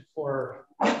precedent for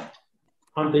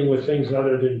hunting with things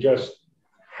other than just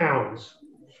hounds.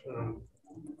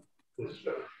 With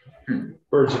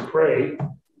birds of prey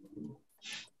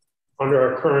under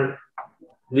our current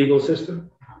legal system.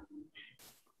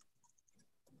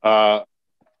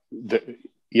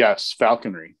 Yes,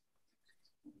 falconry.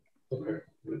 Okay.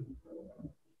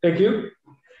 Thank you.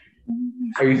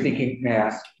 Are you thinking, may I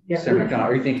ask, Senator McDonald,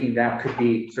 are you thinking that could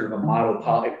be sort of a model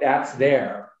policy? If that's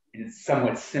there and it's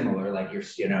somewhat similar, like you're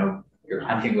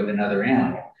hunting with another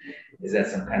animal, is that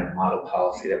some kind of model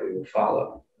policy that we would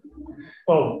follow?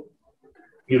 Well,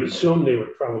 you'd assume they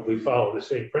would probably follow the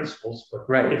same principles, but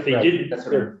right, if they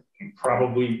didn't,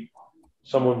 probably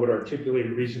someone would articulate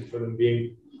a reason for them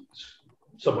being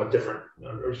somewhat different.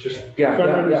 It was just yeah.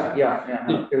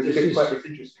 No, it was a good question. It's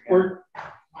interesting.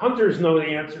 Hunters know the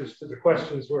answers to the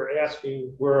questions we're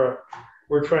asking. We're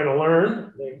trying to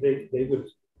learn. They would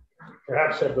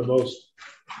perhaps have the most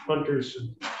hunters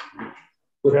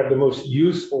would have the most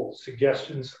useful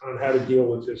suggestions on how to deal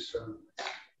with this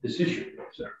issue.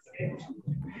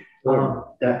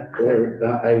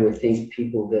 I would think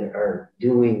people that are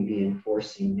doing the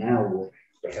enforcing now would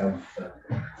have,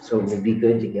 so it would be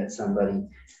good to get somebody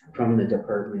from the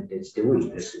department that's doing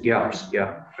this. Yeah.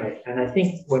 Right. And I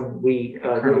think when we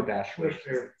Colonel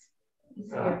Commissioner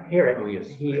Herrick,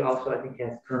 he also, I think,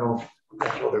 has Colonel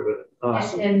Batchelder with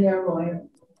us. And their lawyer.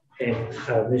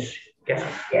 And Ms.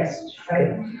 Yes.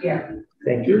 Yeah.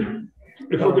 Thank you.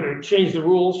 If we're going to change the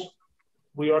rules,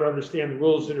 we ought to understand the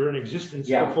rules that are in existence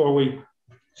before we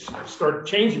start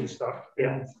changing stuff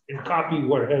and copy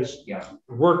what has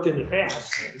worked in the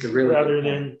past, rather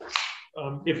than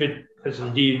if it has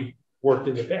indeed worked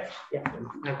in the past. Yeah,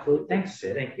 absolutely. Thanks,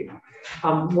 Sid. Thank you.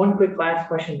 One quick last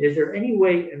question. Is there any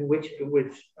way in which it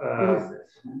would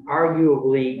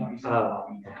arguably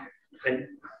an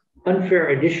unfair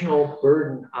additional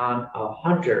burden on a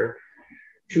hunter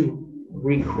to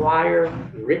require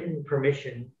written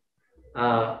permission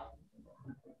to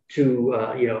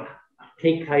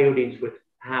take coyotes with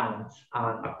hounds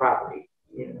on a property?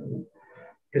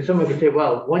 Because someone could say,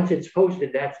 well, once it's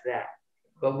posted, that's that.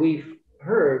 But we've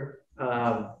heard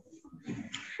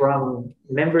from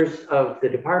members of the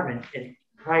department in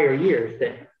prior years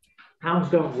that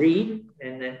hounds don't read,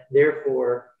 and that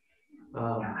therefore,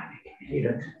 so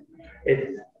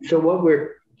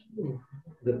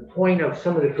the point of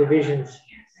some of the provisions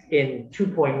in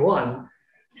 2.1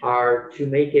 are to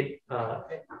make it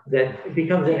that it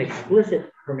becomes an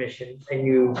explicit permission,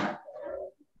 and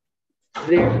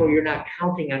therefore you're not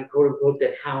counting on quote unquote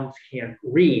that hounds can't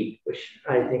read, which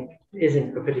I think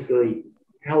isn't a particularly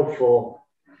helpful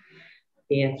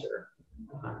answer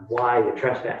on why the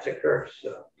trespass occurs.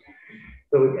 So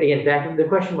again, the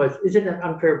question was, is it an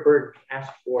unfair burden to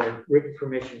ask for written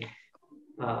permission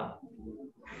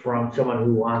from someone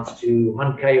who wants to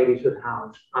hunt coyotes with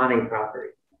hounds on a property?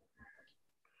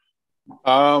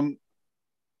 Well,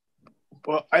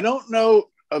 I don't know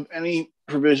of any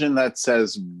provision that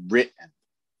says written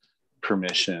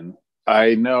permission.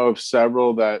 I know of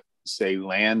several that say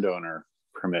landowner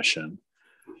permission.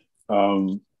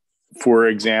 For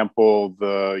example,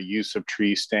 the use of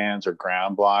tree stands or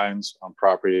ground blinds on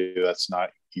property that's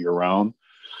not your own,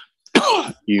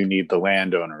 you need the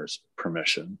landowner's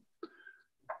permission.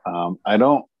 I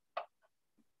don't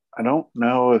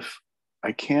know if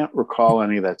I can't recall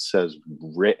any that says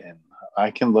written.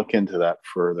 I can look into that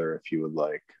further if you would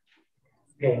like.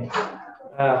 Okay.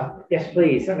 Yes,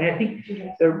 please. I mean, I think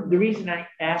the reason I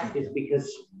ask is because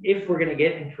if we're going to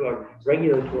get into a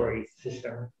regulatory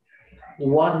system,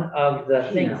 one of the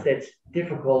things that's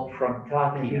difficult from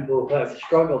talking to people who have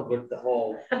struggled with the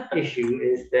whole issue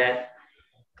is that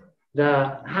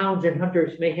the hounds and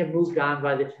hunters may have moved on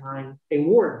by the time a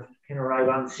warden can arrive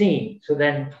on scene. So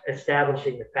then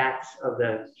establishing the facts of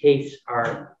the case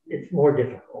it's more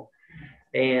difficult.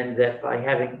 And that by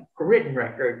having a written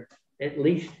record, at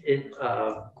least it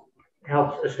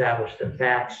helps establish the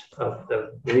facts of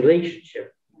the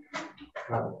relationship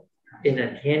in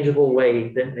a tangible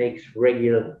way that makes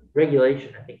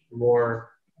regulation, I think,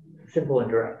 more simple and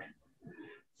direct.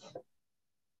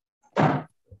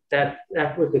 That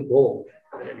was the goal,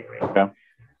 at any rate. Yeah.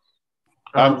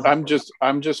 I'm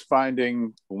just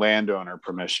finding landowner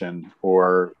permission,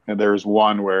 and there's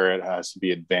one where it has to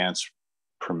be advanced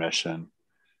permission,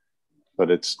 but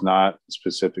it's not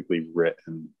specifically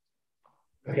written.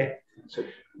 Okay.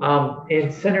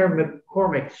 And Senator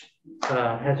McCormick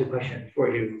has a question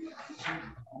for you.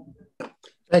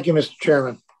 Thank you, Mr.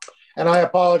 Chairman. And I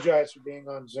apologize for being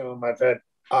on Zoom. I've had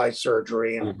eye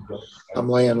surgery and I'm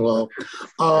laying low.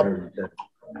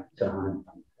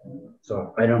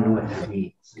 So I don't know what that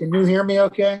means. Can you hear me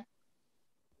okay?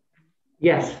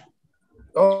 Yes.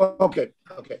 Oh, okay.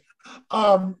 Okay.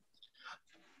 I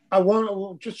want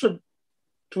to just to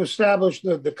establish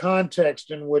the context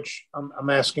in which I'm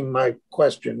asking my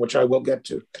question, which I will get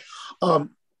to.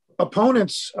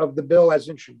 Opponents of the bill as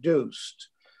introduced,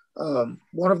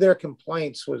 one of their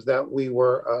complaints was that we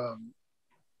were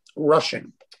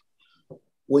rushing,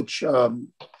 which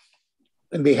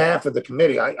in behalf of the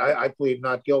committee, I plead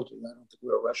not guilty. I don't think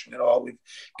we were rushing at all. We've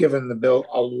given the bill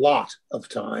a lot of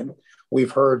time.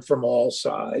 We've heard from all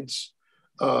sides.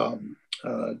 But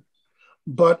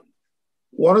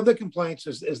one of the complaints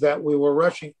is that we were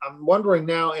rushing. I'm wondering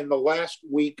now, in the last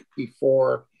week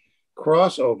before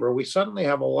crossover, we suddenly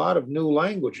have a lot of new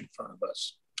language in front of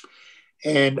us.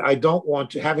 And I don't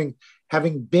want to, having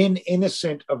been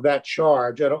innocent of that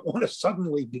charge, I don't want to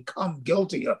suddenly become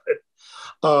guilty of it.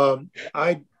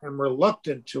 I am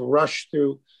reluctant to rush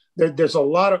through. There's a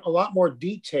lot more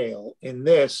detail in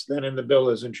this than in the bill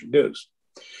as introduced.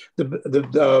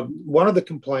 One of the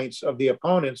complaints of the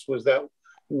opponents was that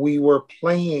we were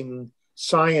playing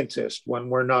scientist when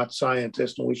we're not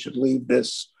scientists, and we should leave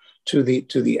this to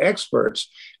the experts.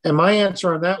 And my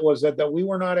answer on that was that we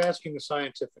were not asking a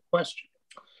scientific question.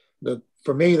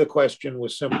 For me, the question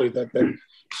was simply that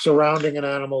surrounding an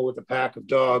animal with a pack of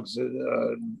dogs,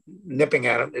 nipping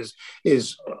at him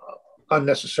is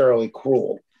unnecessarily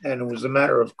cruel. And it was a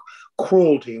matter of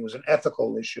cruelty. It was an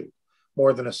ethical issue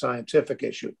more than a scientific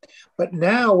issue. But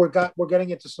now we're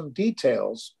getting into some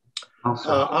details.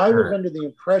 I was under the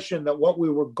impression that what we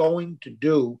were going to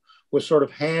do was sort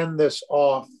of hand this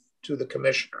off to the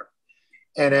commissioner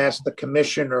and ask the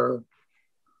commissioner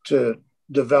to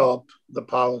develop the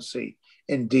policy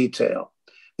in detail.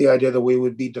 The idea that we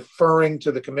would be deferring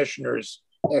to the commissioner's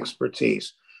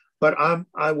expertise. But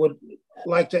I would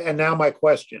like to, and now my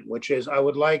question, which is, I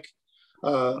would like,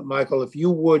 Michael, if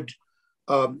you would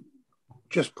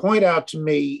just point out to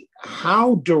me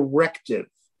how directive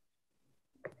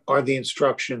are the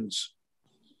instructions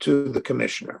to the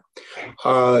commissioner.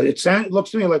 It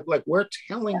looks to me like we're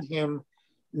telling him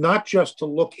not just to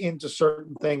look into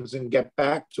certain things and get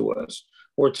back to us.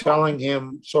 We're telling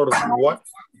him sort of what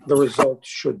the results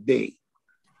should be.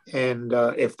 And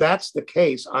if that's the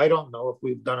case, I don't know if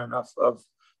we've done enough of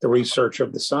the research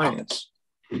of the science.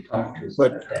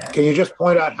 But can you just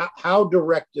point out how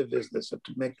directive is this, to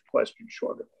make the question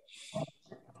shorter?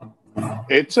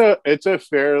 It's a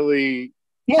fairly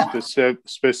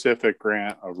specific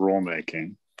grant of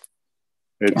rulemaking.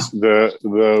 It's the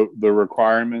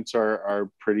requirements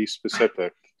are pretty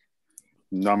specific.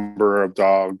 Number of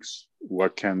dogs,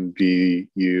 what can be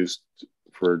used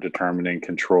for determining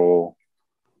control.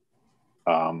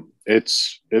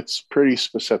 It's pretty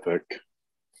specific.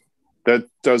 That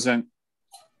doesn't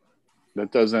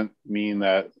mean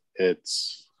that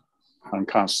it's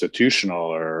unconstitutional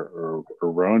or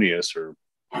erroneous or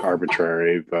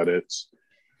arbitrary, but it's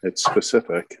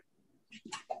specific.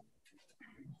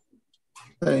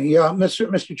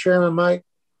 Mr. Chairman, my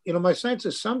sense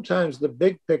is sometimes the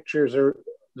big picture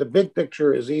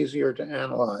is easier to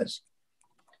analyze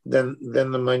than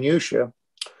the minutia.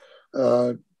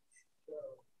 I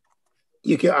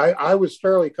was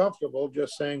fairly comfortable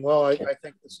just saying, well, I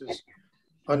think this is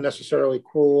unnecessarily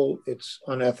cruel. It's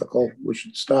unethical. We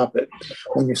should stop it.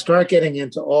 When you start getting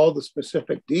into all the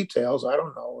specific details, I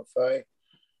don't know if I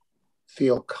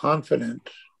feel confident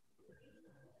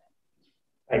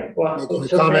making a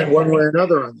comment one way or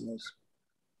another on this.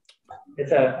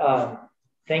 It's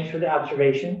thanks for the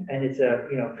observation, and it's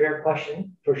a fair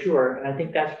question for sure. And I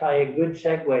think that's probably a good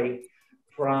segue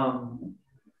from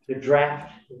the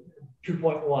draft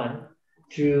 2.1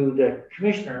 to the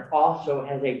commissioner also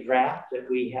has a draft that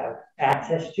we have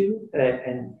access to.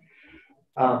 And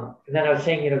then I was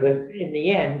saying, that in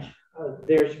the end,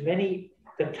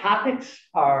 the topics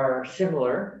are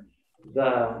similar.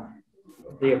 The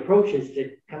approaches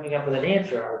to coming up with an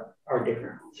answer are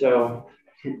different. So,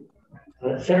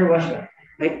 Senator Westman.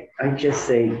 I just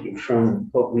say from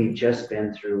what we've just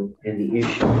been through and the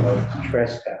issue of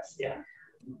trespass,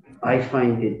 I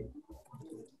find it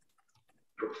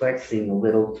perplexing a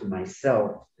little to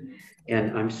myself.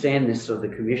 And I'm saying this so the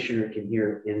commissioner can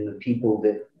hear in the people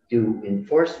that do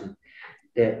enforcement,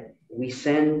 that we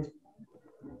send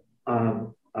a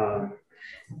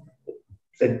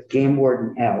game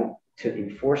warden out to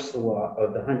enforce the law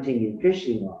of the hunting and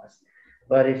fishing laws.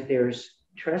 But if there's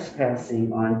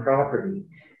trespassing on property,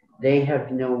 they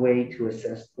have no way to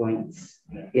assess points.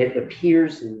 It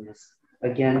appears in this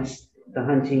against the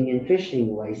hunting and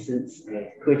fishing license,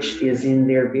 which is in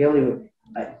their bailiwick.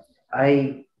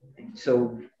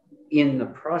 So in the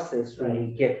process, when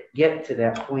we get to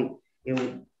that point,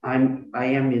 I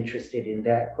am interested in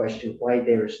that question, why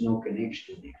there is no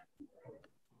connection there.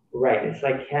 Right, it's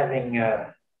like having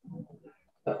a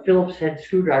Phillips head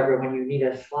screwdriver when you need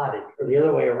a slotted, or the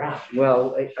other way around.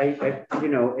 Well,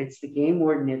 it's the game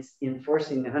warden, it's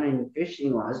enforcing the hunting and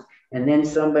fishing laws, and then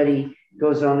somebody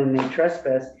goes on and they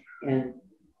trespass, and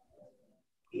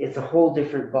it's a whole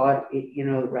different body.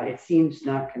 It seems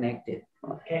not connected.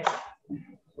 Okay,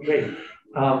 great.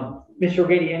 Mr.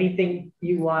 O'Grady, anything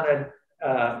you want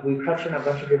to, we've touched on a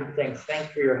bunch of different things.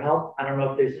 Thanks for your help. I don't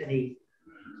know if there's anything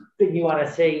you want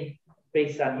to say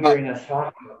based on hearing us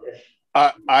talk about this.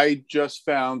 I just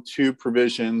found two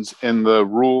provisions in the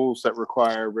rules that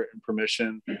require written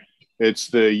permission. It's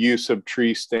the use of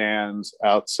tree stands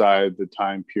outside the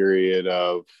time period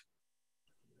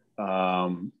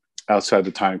from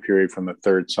the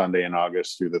third Sunday in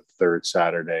August through the third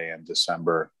Saturday in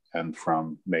December, and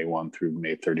from May 1 through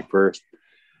May 31st.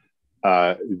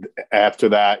 After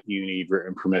that, you need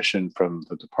written permission from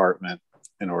the department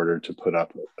in order to put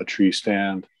up a tree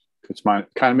stand. It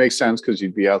kind of makes sense because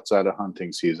you'd be outside of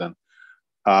hunting season.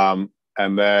 And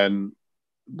then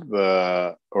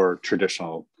or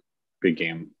traditional big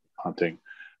game hunting.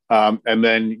 And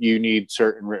then you need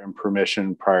certain written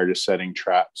permission prior to setting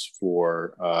traps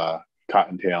for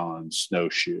cottontail and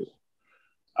snowshoe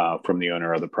from the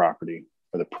owner of the property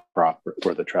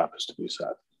where the trap is to be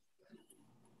set.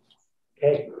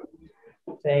 Okay,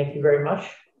 thank you very much.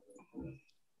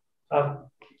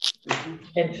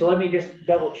 And so let me just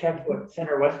double check what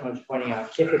Senator Westman was pointing out.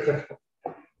 If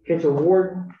it's a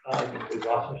warden, I think we've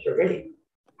lost Mr. O'Grady.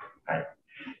 All right.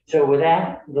 So with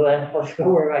that, let's go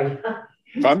where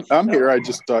I'm here. I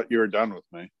just thought you were done with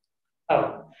me.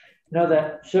 Oh,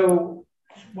 no, so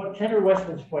what Senator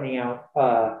Westman's pointing out,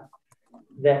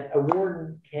 that a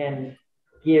warden can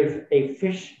give a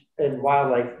fish and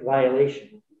wildlife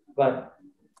violation, but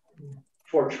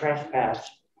for trespass,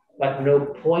 but no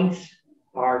points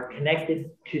are connected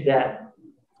to that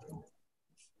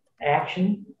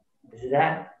action. Is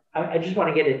that, I just want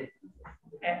to get it,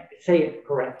 say it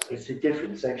correctly. It's a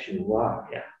different section of law.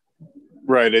 Yeah.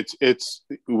 Right. It's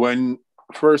when,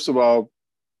 first of all,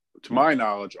 to my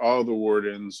knowledge, all the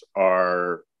wardens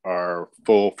are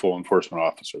full enforcement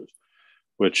officers,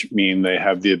 which mean they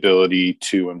have the ability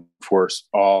to enforce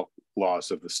all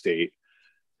laws of the state,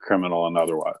 criminal and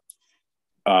otherwise,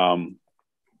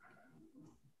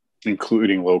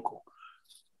 including local.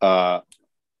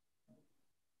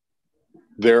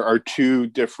 There are two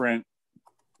different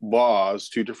laws,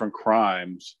 two different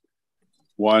crimes.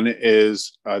 One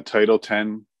is a Title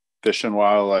 10 fish and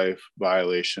wildlife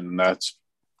violation, and that's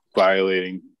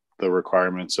violating the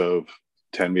requirements of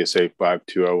 10 VSA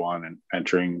 5201 and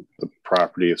entering the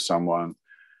property of someone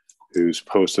who's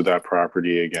posted that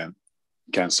property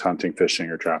against hunting, fishing,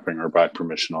 or trapping, or by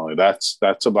permission only. That's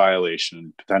a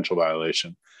violation, potential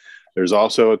violation. There's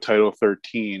also a Title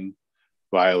 13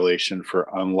 violation for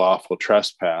unlawful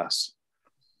trespass.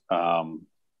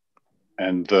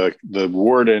 And the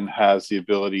warden has the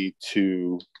ability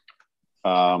to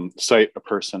cite a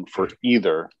person for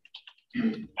either.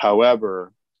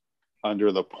 However,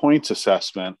 under the points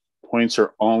assessment, points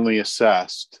are only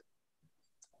assessed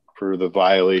for the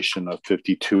violation of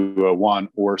 5201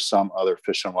 or some other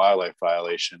fish and wildlife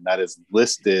violation that is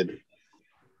listed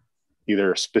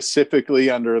either specifically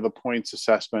under the points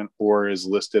assessment or is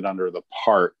listed under the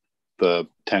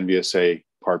 10 VSA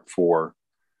Part 4,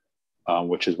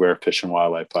 which is where fish and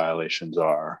wildlife violations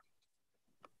are.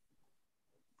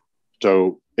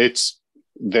 So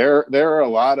there are a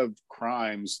lot of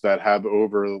crimes that have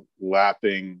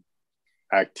overlapping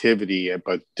activity,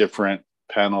 but different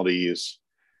penalties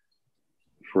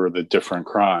for the different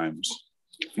crimes.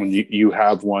 When you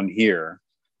have one here,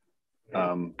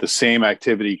 the same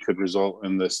activity could result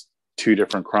in this 2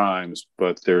 different crimes,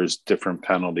 but there's different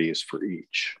penalties for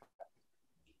each.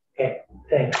 Okay,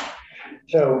 thanks.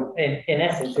 So in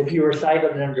essence, if you were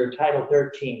cited under Title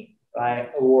 13 by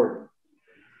a warden,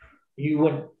 you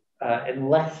would,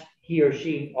 unless he or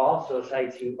she also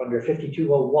cites you under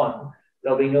 5201,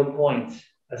 there'll be no points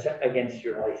against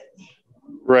your license.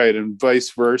 Right, and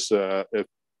vice versa. If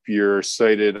you're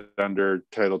cited under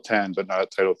Title 10 but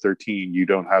not Title 13, you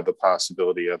don't have the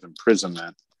possibility of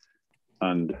imprisonment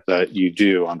and that you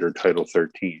do under Title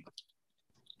 13.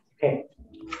 Okay,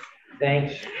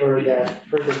 thanks for that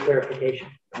further clarification.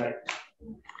 All right.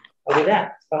 With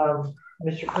that,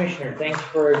 Mr. Commissioner, thanks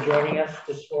for joining us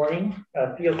this morning.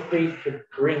 Feel free to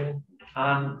bring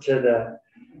on to the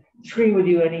screen with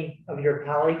you any of your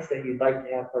colleagues that you'd like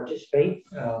to have participate.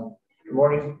 Good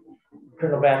morning,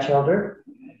 Colonel Batchelder.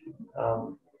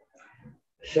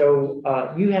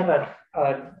 You have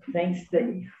thanks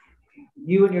that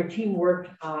you and your team worked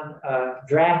on a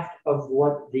draft of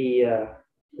what the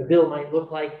bill might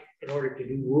look like in order to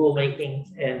do rulemaking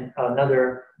and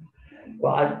another,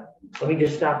 let me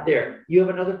just stop there. You have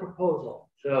another proposal.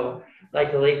 So I'd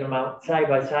like to lay them out side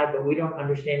by side, but we don't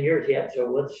understand yours yet. So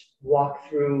let's walk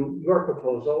through your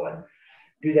proposal and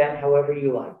do that however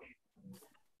you like.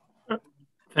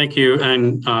 Thank you,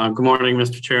 and good morning,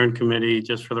 Mr. Chair and committee.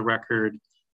 Just for the record,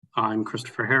 I'm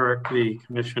Christopher Herrick, the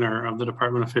Commissioner of the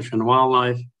Department of Fish and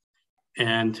Wildlife,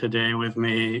 and today with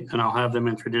me, and I'll have them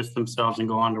introduce themselves and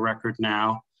go on to record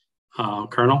now.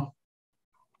 Colonel.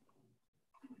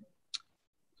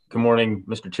 Good morning,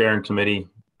 Mr. Chair and committee.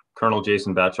 Colonel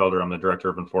Jason Batchelder, I'm the Director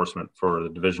of Enforcement for the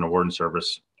Division of Warden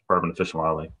Service, Department of Fish and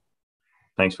Wildlife.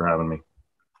 Thanks for having me.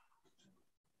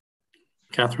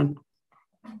 Catherine.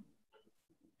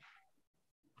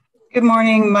 Good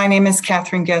morning. My name is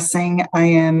Catherine Gessing. I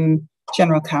am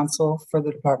General Counsel for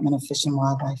the Department of Fish and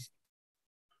Wildlife.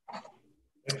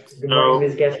 Good morning,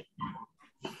 Ms. Gessing.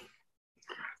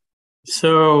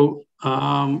 So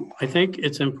I think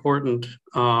it's important.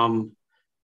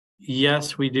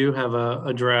 Yes, we do have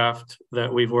a draft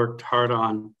that we've worked hard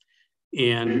on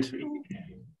and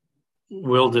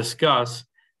we'll discuss,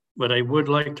 but I would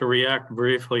like to react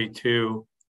briefly to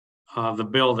the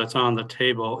bill that's on the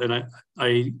table. And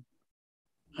I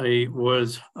agree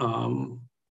with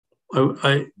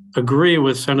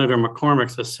Senator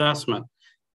McCormick's assessment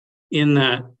in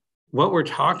that what we're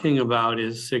talking about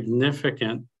is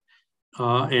significant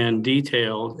and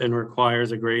detailed and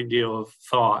requires a great deal of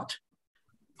thought.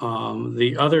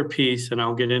 The other piece, and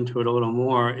I'll get into it a little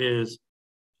more, is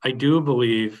I do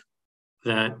believe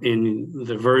that in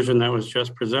the version that was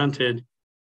just presented,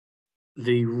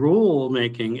 the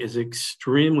rulemaking is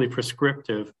extremely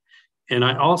prescriptive. And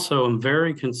I also am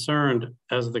very concerned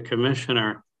as the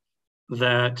commissioner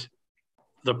that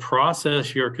the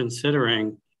process you're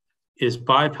considering is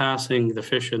bypassing the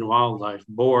Fish and Wildlife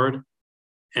Board.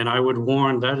 And I would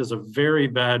warn that is a very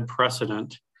bad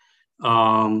precedent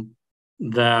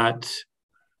that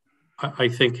I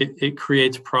think it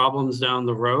creates problems down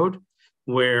the road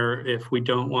where if we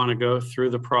don't want to go through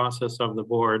the process of the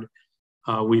board,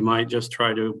 we might just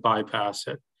try to bypass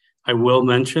it. I will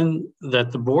mention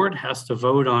that the board has to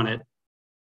vote on it,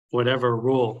 whatever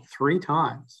rule, 3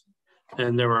 times.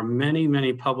 And there are many,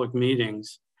 many public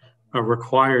meetings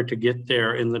required to get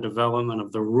there in the development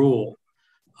of the rule.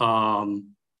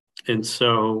 And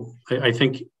so I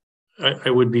think I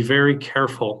would be very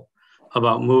careful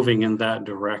about moving in that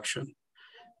direction.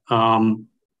 And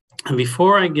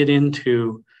before I get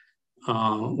into,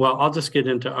 well, I'll just get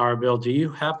into our bill. Do you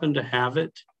happen to have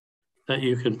it that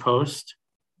you can post?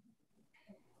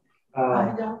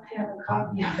 I don't have a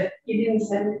copy of it. You didn't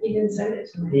send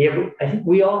it to me. Yeah, I think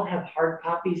we all have hard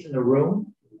copies in the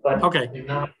room, but okay.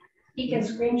 He can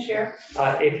screen share.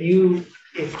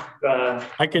 If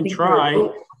I can try.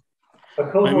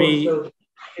 Let me, so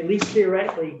at least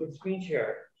theoretically, you can screen share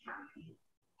it.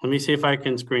 Let me see if I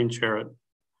can screen share it.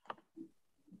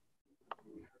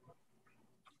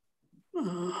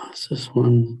 Is this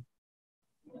one?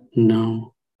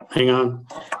 No. Hang on.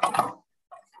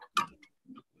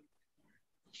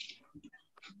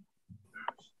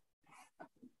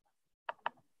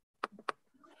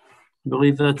 I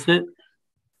believe that's it.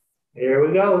 Here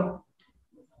we go.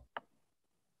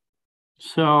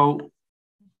 So,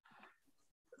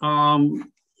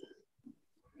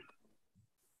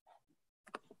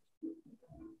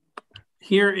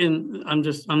 here I'm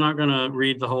not going to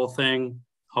read the whole thing.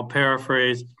 I'll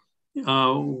paraphrase.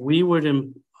 We would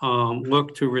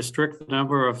look to restrict the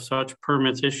number of such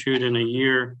permits issued in a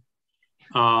year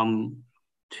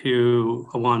to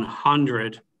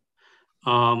 100,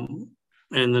 and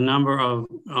the number of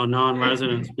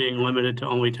non-residents being limited to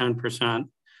only 10%.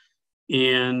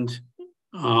 And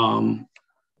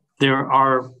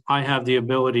I have the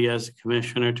ability as a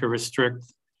commissioner to restrict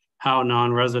how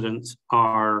non-residents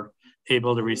are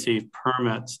able to receive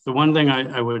permits. The one thing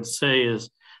I would say is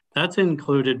that's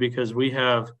included because we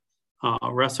have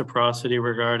reciprocity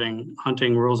regarding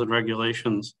hunting rules and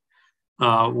regulations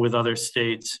with other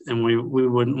states, and we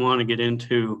wouldn't want to get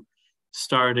into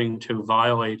starting to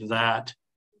violate that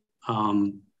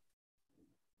and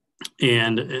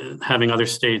having other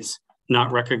states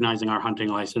not recognizing our hunting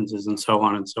licenses and so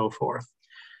on and so forth.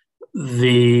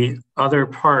 The other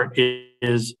part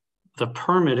is the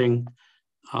permitting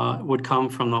would come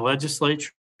from the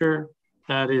legislature.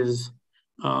 That is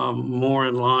more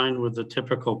in line with the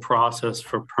typical process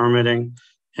for permitting,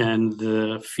 and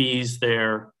the fees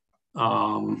there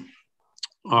are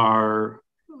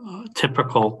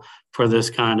typical for this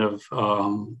kind of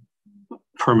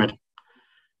permitting.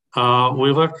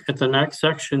 We look at the next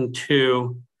section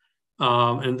 2,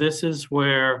 and this is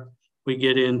where we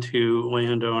get into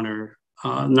landowner.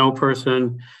 No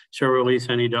person shall release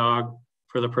any dog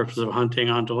for the purpose of hunting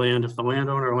onto land if the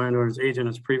landowner or landowner's agent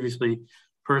has previously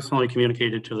personally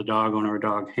communicated to the dog owner or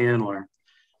dog handler.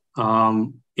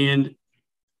 And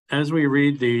as we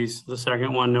read these, the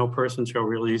second one, no person shall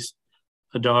release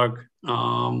a dog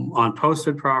on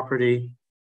posted property,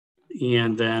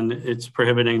 and then it's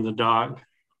prohibiting the dog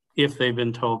if they've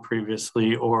been told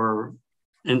previously,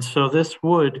 and so this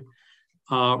would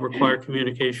require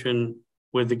communication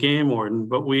with the game warden,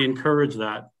 but we encourage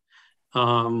that.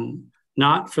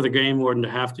 Not for the game warden to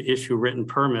have to issue written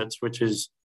permits, which is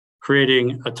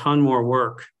creating a ton more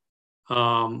work,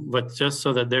 but just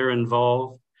so that they're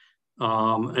involved.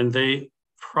 And they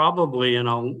probably, and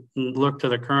I'll look to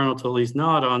the colonel to at least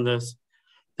nod on this,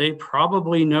 they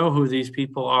probably know who these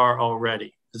people are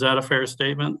already. Is that a fair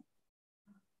statement?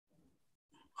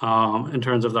 In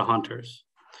terms of the hunters.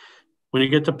 When you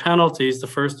get to penalties, the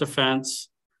first offense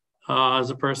as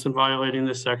a person violating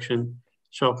this section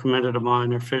shall have committed a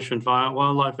minor fish and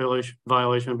wildlife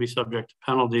violation and be subject to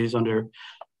penalties under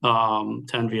 10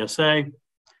 VSA.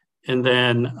 And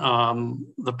then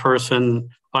the person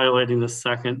violating the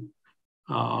second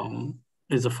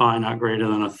is a fine not greater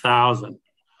than 1,000.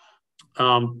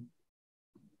 I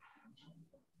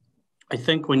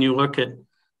think when you look at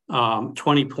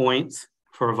 20 points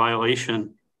for a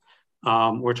violation,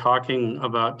 we're talking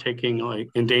about taking like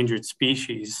endangered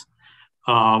species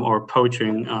or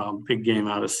poaching big game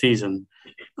out of season.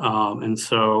 And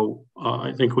so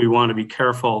I think we want to be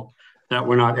careful that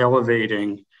we're not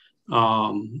elevating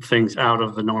things out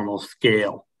of the normal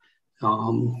scale.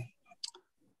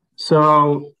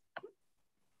 So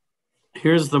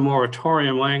here's the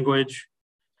moratorium language.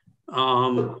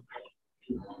 And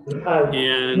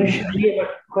Commissioner, we have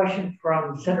a question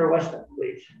from Senator Weston,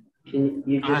 please. Can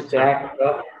you just back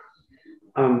up?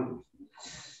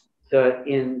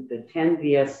 In the 10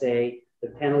 VSA, the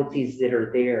penalties that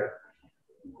are there,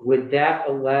 would that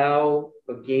allow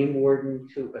a game warden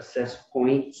to assess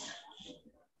points?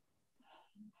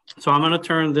 So I'm going to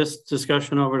turn this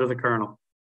discussion over to the colonel.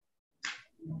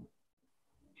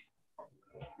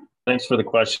 Thanks for the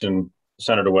question,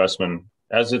 Senator Westman.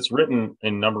 As it's written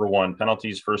in number 1,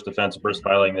 penalties, first offense, first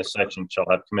violating this section shall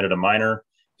have committed a minor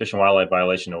fish and wildlife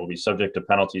violation that will be subject to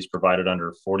penalties provided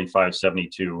under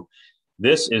 4572.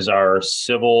 This is our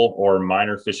civil or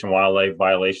minor fish and wildlife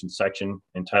violation section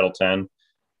in Title 10.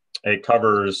 It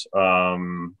covers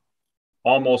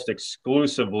almost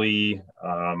exclusively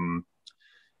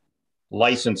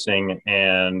licensing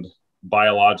and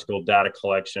biological data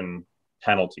collection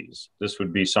penalties. This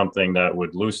would be something that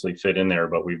would loosely fit in there,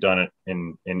 but we've done it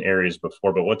in areas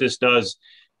before. But what this does,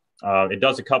 it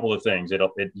does a couple of things.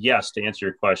 Yes, to answer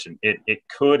your question, it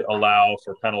could allow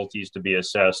for penalties to be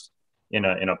assessed in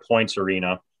a points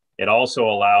arena. It also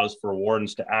allows for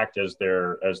wardens to act as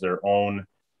their own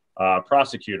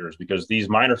prosecutors, because these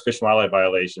minor fish and wildlife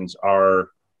violations are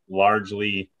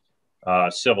largely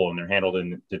civil, and they're handled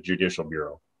in the Judicial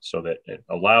Bureau, so that it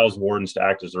allows wardens to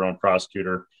act as their own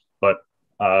prosecutor. But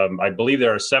I believe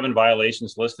there are 7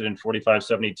 violations listed in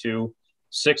 4572.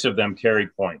 6 of them carry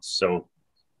points. So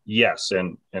yes,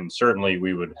 and certainly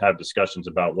we would have discussions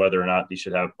about whether or not these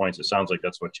should have points. It sounds like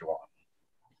that's what you want.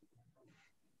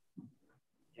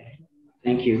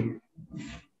 Thank you.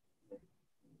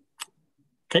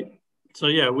 Okay, so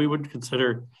yeah, we would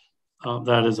consider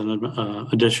that as an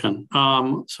addition.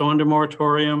 So under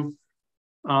moratorium,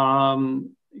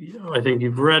 I think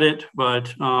you've read it,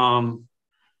 but a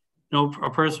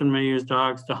person may use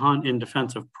dogs to hunt in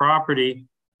defense of property,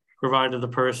 provided the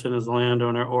person is the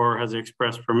landowner or has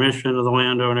expressed permission of the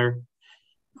landowner.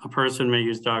 A person may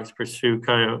use dogs to pursue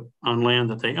coyote on land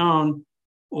that they own,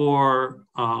 or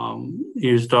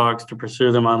use dogs to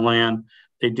pursue them on land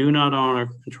they do not own or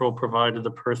control, provided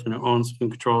the person who owns and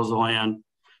controls the land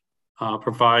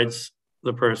provides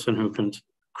the person who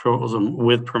controls them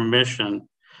with permission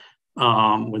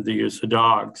with the use of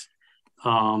dogs.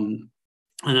 And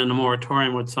then the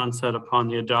moratorium would sunset upon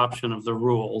the adoption of the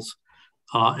rules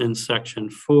in Section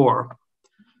 4.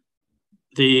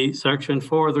 The Section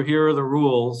 4, here are the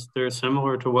rules. They're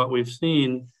similar to what we've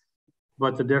seen,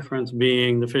 but the difference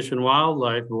being the Fish and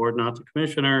Wildlife Board, not the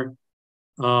commissioner,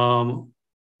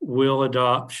 shall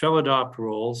adopt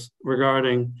rules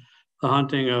regarding the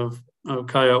hunting of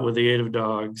coyote with the aid of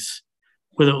dogs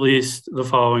with at least the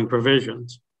following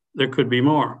provisions. There could be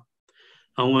more.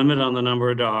 A limit on the number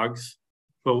of dogs,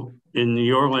 but in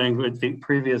your language, the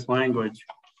previous language,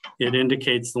 it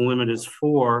indicates the limit is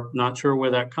 4. Not sure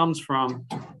where that comes from.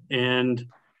 And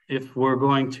if we're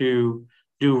going to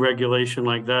do regulation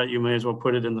like that, you may as well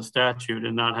put it in the statute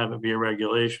and not have it be a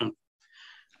regulation.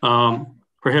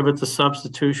 Prohibit the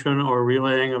substitution or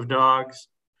relaying of dogs.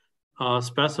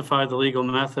 Specify the legal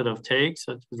method of take,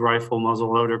 such as rifle,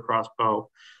 muzzleloader, crossbow,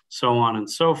 so on and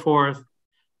so forth.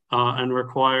 And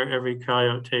require every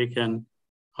coyote taken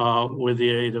with the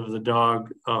aid of the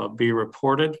dog be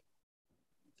reported.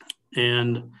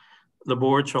 And the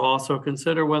board shall also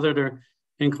consider whether to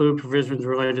include provisions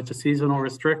related to seasonal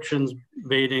restrictions,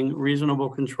 baiting, reasonable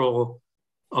control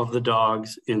of the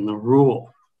dogs in the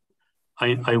rule.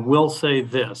 I will say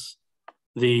this,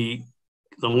 the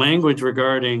language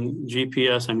regarding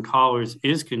GPS and collars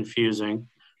is confusing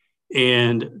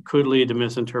and could lead to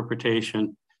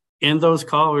misinterpretation. And those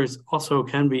collars also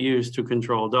can be used to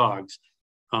control dogs.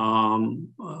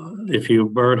 If you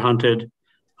bird hunted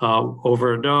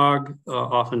over a dog,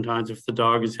 oftentimes if the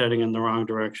dog is heading in the wrong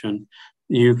direction,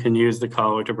 you can use the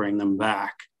collar to bring them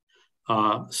back.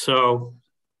 So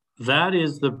that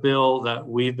is the bill that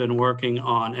we've been working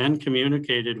on and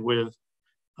communicated with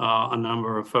a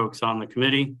number of folks on the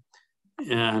committee,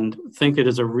 and think it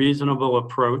is a reasonable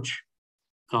approach.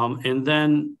 And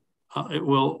then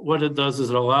what it does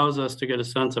is it allows us to get a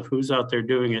sense of who's out there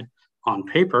doing it on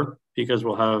paper, because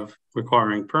we'll have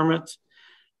requiring permits.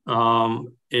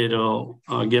 It'll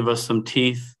give us some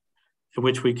teeth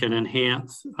which we can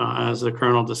enhance as the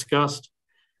Colonel discussed.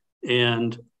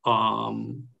 And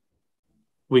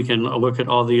we can look at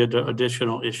all the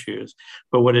additional issues.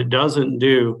 But what it doesn't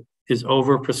do is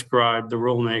over-prescribe the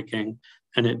rulemaking,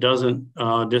 and it doesn't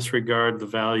disregard the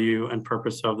value and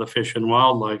purpose of the Fish and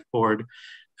Wildlife Board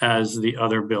as the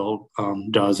other bill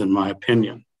does, in my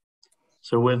opinion.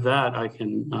 So with that, I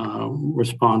can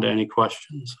respond to any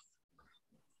questions.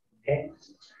 Okay,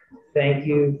 thank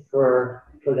you for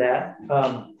that.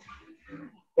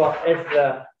 Well, as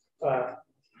the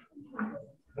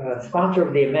sponsor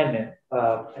of the amendment,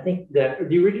 I think the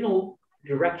original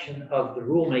direction of the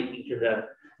rulemaking to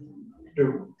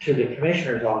the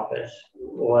commissioner's office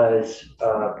was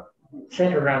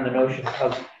centered around the notion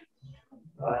of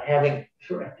having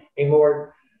a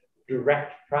more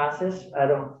direct process. I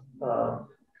don't,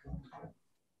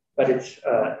 but it's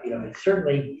it's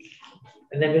certainly.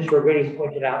 And then Mr. O'Grady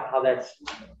pointed out how that's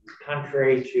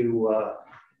contrary to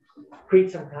create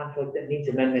some conflict that needs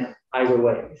amendment either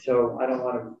way. So I don't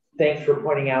want to. Thanks for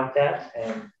pointing out that,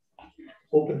 and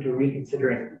open to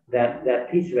reconsidering that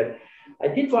piece of it. I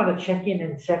did want to check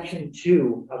in section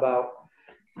 2 about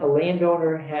a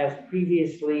landowner has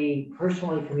previously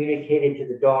personally communicated to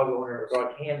the dog owner or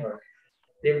dog handler.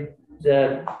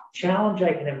 The challenge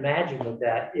I can imagine with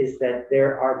that is that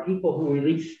there are people who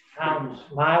release hounds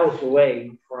miles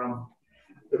away from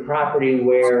the property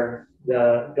where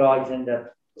the dogs end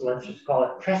up, let's just call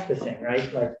it trespassing,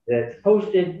 right? Like that's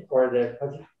posted or the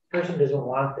person doesn't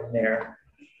want them there.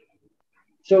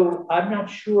 So I'm not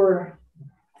sure,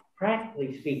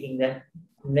 practically speaking, that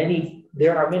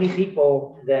there are many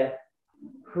people that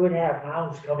could have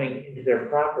hounds coming into their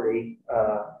property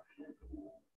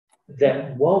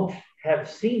that won't have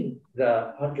seen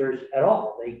the hunters at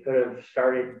all. They could have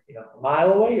started, a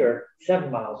mile away or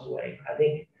 7 miles away. I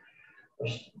think I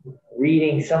was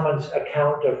reading someone's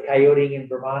account of coyoting in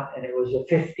Vermont, and it was a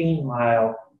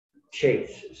 15-mile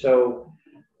chase. So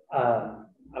I'm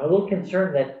a little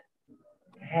concerned that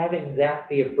having that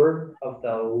be a burden of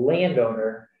the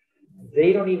landowner,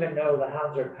 they don't even know the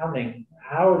hounds are coming.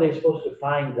 How are they supposed to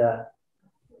find the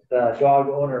dog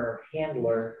owner or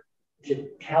handler to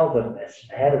tell them this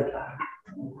ahead of time?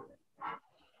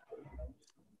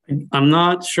 I'm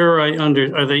not sure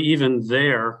are they even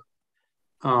there?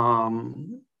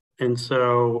 And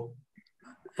so,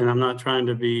 and I'm not trying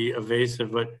to be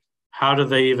evasive, but how do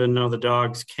they even know the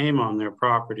dogs came on their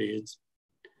property?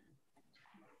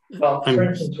 Well, for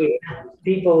instance, we have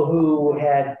people who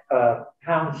had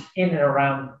hounds in and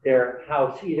around their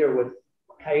house, either with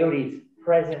coyotes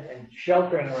present and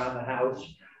sheltering around the house,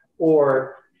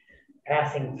 or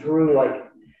passing through like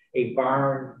a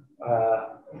barn,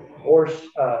 horse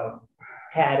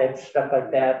paddock, stuff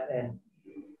like that, and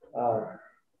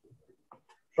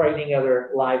frightening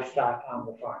other livestock on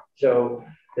the farm. So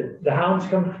the hounds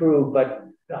come through, but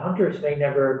the hunters may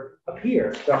never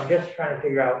appear. So I'm just trying to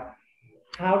figure out,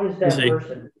 how does that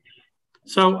person?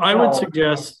 So I would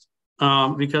suggest,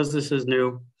 because this is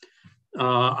new,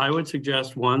 I would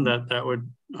suggest one that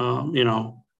would, you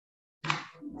know,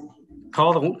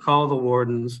 call the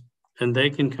wardens, and they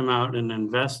can come out and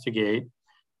investigate.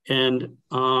 And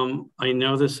I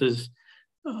know this is,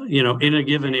 you know, in a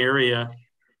given area,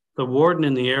 the warden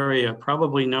in the area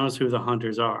probably knows who the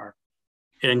hunters are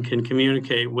and can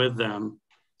communicate with them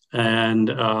and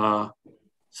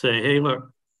say, hey, look,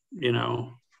 you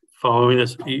know, following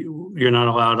this, you're not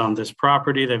allowed on this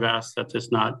property. They've asked that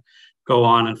this not go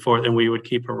on and forth, and we would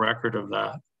keep a record of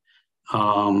that.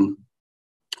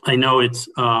 I know it's,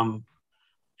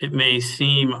 it may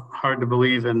seem hard to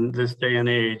believe in this day and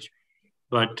age,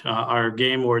 but our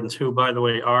game wardens, who, by the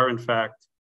way, are in fact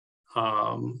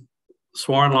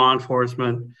sworn law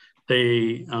enforcement,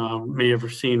 they may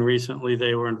have seen recently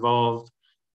they were involved.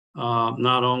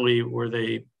 Not only were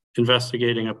they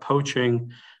investigating a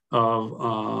poaching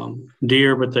of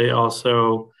deer, but they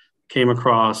also came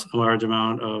across a large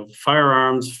amount of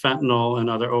firearms, fentanyl, and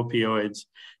other opioids,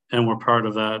 and were part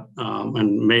of that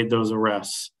and made those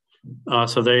arrests.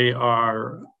 So they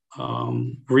are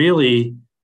really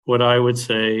what I would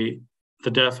say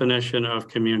the definition of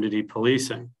community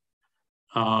policing.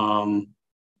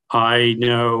 I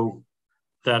know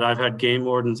that I've had game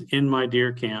wardens in my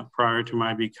deer camp prior to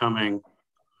my becoming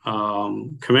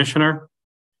commissioner,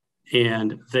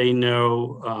 and they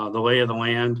know the lay of the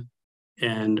land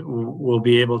and will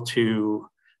be able to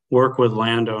work with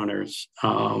landowners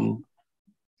to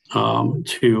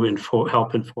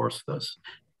help enforce this.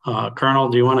 Colonel,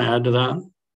 do you want to add to that?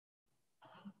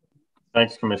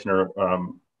 Thanks, Commissioner.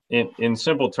 In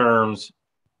simple terms,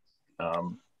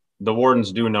 the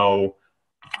wardens do know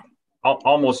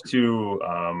almost to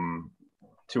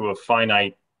a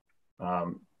finite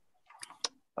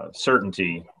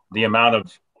certainty the amount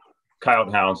of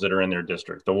coyote hounds that are in their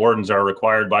district. The wardens are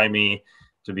required by me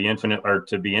to be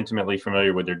intimately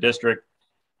familiar with their district,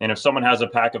 and if someone has a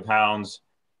pack of hounds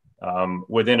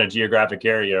within a geographic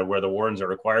area where the wardens are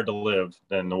required to live,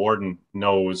 then the warden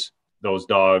knows those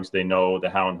dogs. They know the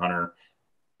hound hunter.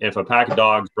 If a pack of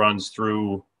dogs runs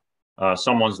through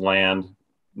someone's land,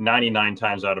 99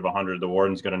 times out of 100, the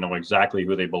warden's going to know exactly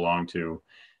who they belong to.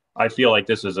 I feel like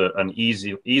this is an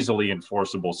easily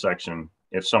enforceable section.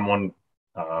 If someone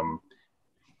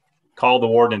called the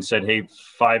warden and said, hey,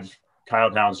 5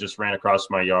 coyote hounds just ran across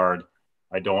my yard,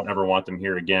 I don't ever want them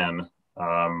here again,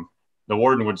 the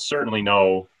warden would certainly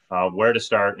know where to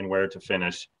start and where to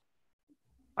finish.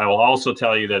 I will also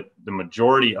tell you that the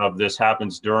majority of this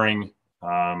happens during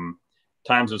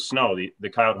times of snow. The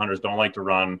coyote hunters don't like to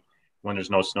run when there's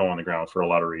no snow on the ground for a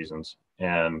lot of reasons.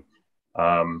 And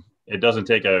it doesn't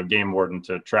take a game warden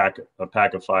to track a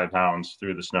pack of 5 hounds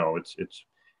through the snow. It's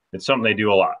something they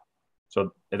do a lot.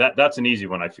 So that's an easy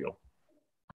one, I feel.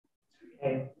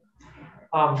 Okay.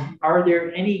 Are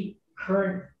there any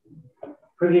current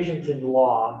provisions in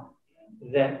law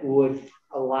that would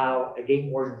allow a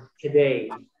game warden today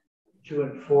to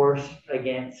enforce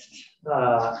against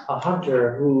a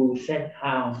hunter who sent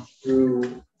hounds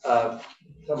through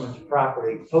someone's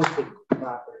property, posted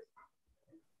property,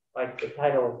 like the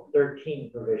Title 13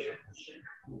 provisions?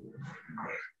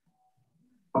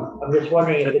 I'm just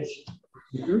wondering if it's,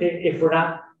 if we're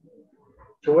not,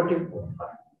 so what do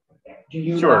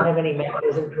you not have any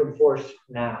mechanism to enforce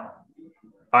now?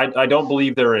 I don't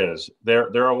believe there is.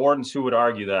 There are wardens who would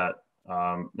argue that,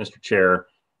 Mr. Chair.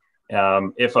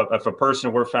 If a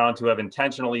person were found to have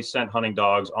intentionally sent hunting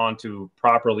dogs onto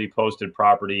properly posted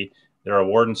property, there are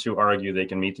wardens who argue they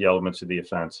can meet the elements of the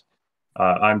offense.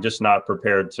 I'm just not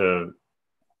prepared to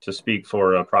speak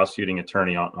for a prosecuting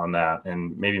attorney on that,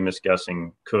 and maybe Ms.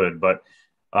 Gessing could, but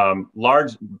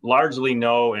largely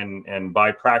no, and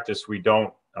by practice we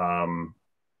don't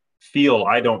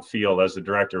I don't feel as the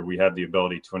director we have the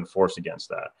ability to enforce against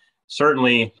that.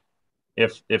 Certainly,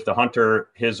 if the hunter,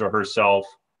 his or herself,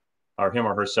 or him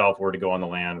or herself were to go on the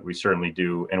land, we certainly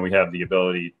do. And we have the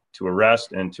ability to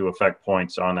arrest and to affect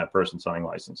points on that person's hunting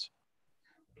license.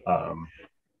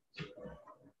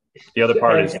 The other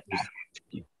part is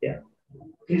yeah,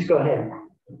 please go ahead.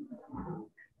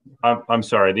 I'm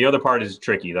sorry. The other part is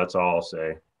tricky. That's all I'll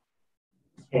say.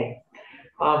 Okay.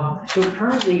 So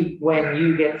currently, when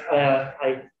you get,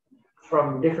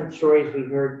 from different stories we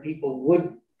heard,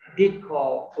 people did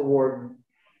call the warden,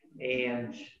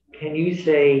 and can you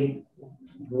say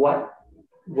what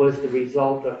was the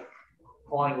result of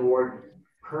calling the warden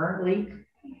currently?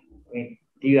 I mean,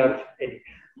 do you have?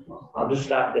 I'll just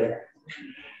stop there.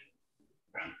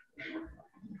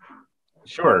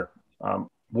 Sure.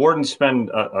 Wardens spend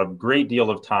a great deal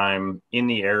of time in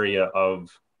the area of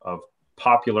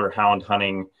popular hound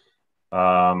hunting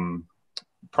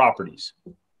properties.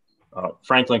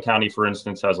 Franklin County, for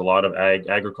instance, has a lot of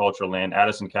agricultural land.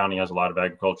 Addison County has a lot of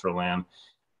agricultural land.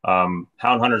 Hound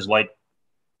hunters like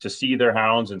to see their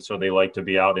hounds, and so they like to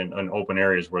be out in open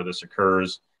areas where this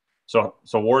occurs. So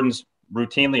wardens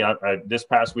routinely, this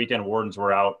past weekend, wardens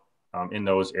were out in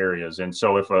those areas. And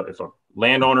so if a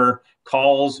landowner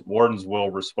calls, wardens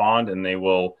will respond and they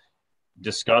will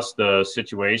discuss the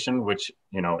situation, which,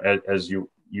 you know, as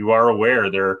you are aware,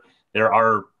 there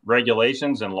are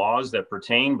regulations and laws that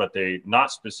pertain, but they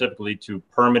not specifically to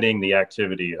permitting the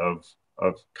activity of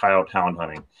coyote hound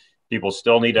hunting. People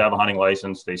still need to have a hunting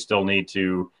license. They still need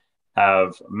to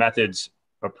have methods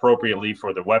appropriately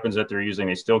for the weapons that they're using.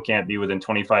 They still can't be within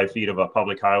 25 feet of a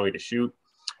public highway to shoot.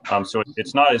 So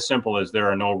it's not as simple as there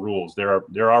are no rules.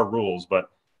 There are rules, but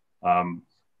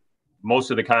most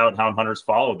of the coyote hound hunters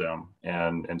follow them.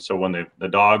 And so when the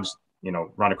dogs, you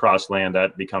know, run across land,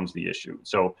 that becomes the issue.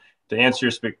 So to answer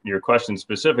your question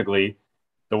specifically,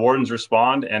 the wardens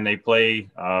respond and they play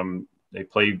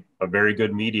a very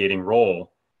good mediating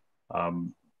role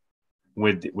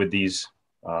with these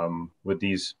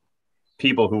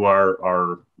people who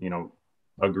are you know,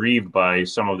 aggrieved by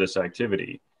some of this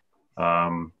activity.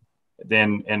 And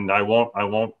I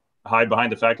won't hide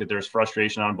behind the fact that there's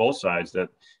frustration on both sides, that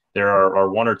there are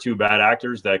one or two bad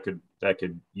actors that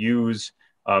could use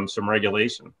some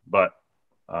regulation, but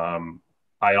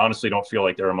I honestly don't feel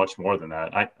like there are much more than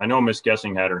that. I know Ms.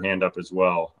 Gessing had her hand up as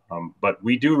well, but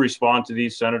we do respond to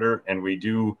these, Senator, and we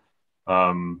do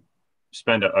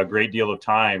spend a great deal of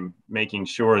time making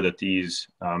sure that these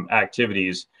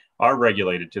activities are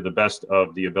regulated to the best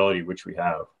of the ability which we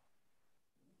have.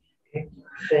 Okay.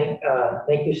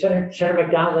 Thank you, Senator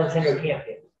McDonald and Senator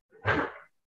Campion.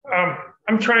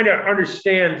 I'm trying to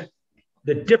understand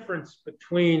the difference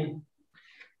between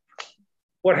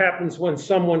what happens when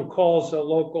someone calls a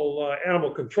local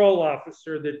animal control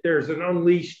officer that there's an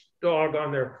unleashed dog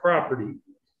on their property,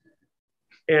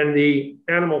 and the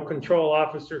animal control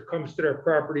officer comes to their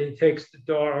property and takes the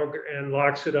dog and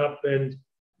locks it up, and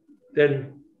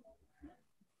then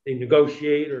they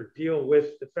negotiate or deal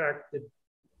with the fact that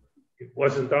it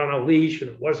wasn't on a leash and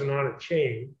it wasn't on a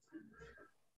chain.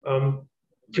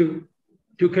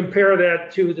 To compare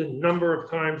that to the number of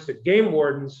times that game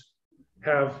wardens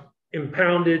have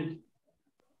impounded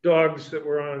dogs that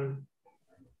were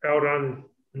out on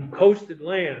coasted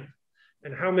land,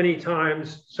 and how many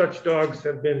times such dogs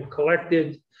have been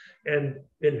collected and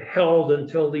been held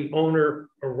until the owner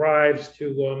arrives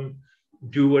to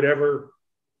do whatever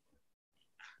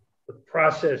the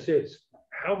process is.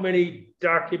 How many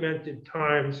documented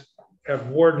times have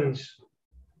wardens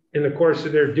in the course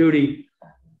of their duty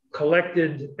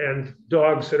collected and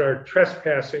dogs that are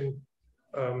trespassing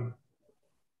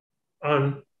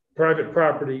on private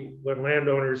property when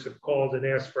landowners have called and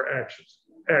asked for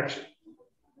action?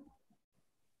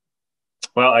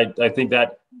 Well, I think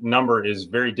that number is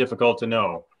very difficult to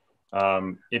know.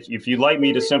 If you'd like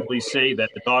me to simply say that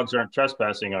the dogs aren't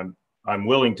trespassing, I'm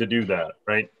willing to do that,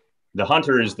 right? The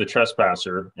hunter is the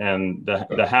trespasser, and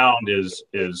the hound is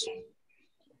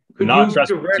not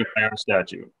trespassing by our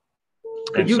statute.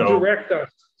 Could you direct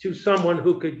us to someone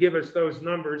who could give us those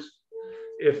numbers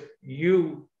if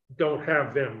you don't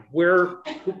have them? Where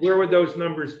would those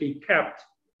numbers be kept,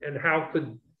 and how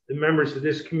could the members of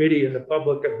this committee and the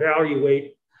public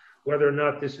evaluate whether or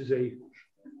not this is a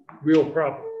real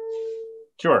problem?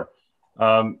 Sure.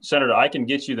 Senator, I can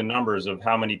get you the numbers of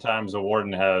how many times a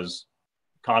warden has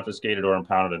confiscated or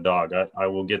impounded a dog. I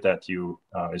will get that to you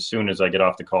as soon as I get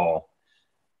off the call.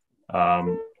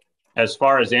 As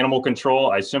far as animal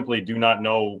control, I simply do not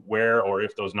know where or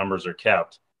if those numbers are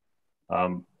kept.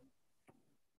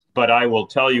 But I will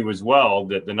tell you as well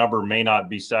that the number may not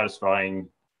be satisfying,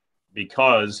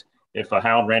 because if a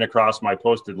hound ran across my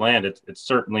posted land, it's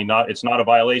certainly not, it's not a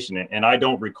violation. And I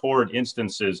don't record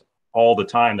instances all the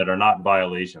time that are not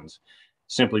violations,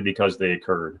 simply because they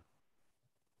occurred.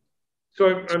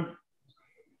 So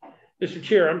Mr.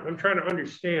 Chair, I'm trying to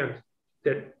understand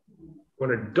that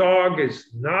when a dog is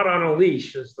not on a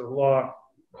leash, as the law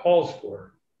calls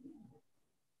for,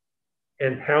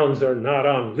 and hounds are not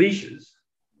on leashes,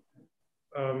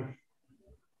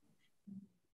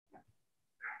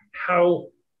 how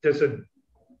does a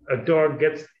dog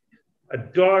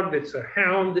that's a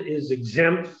hound is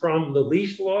exempt from the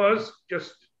leash laws?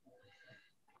 Just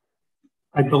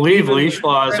I believe leash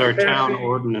laws are town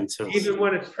ordinances. Even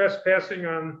when it's trespassing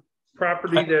on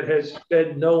property that has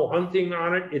said no hunting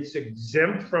on it, it's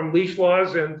exempt from leash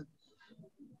laws. And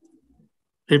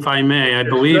if I may, I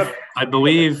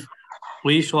believe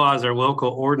leash laws are local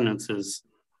ordinances,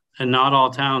 and not all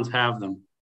towns have them.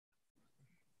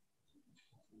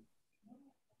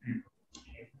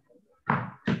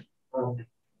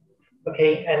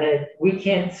 Okay, and we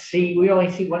can't see, we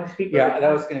only see one speaker. Yeah,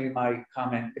 that was going to be my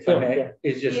comment, if I may. Yeah.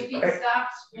 It's just. If you stop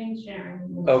screen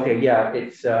sharing. Okay, yeah,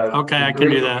 it's. Okay, I can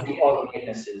do that. All the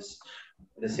witnesses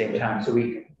at the same time, so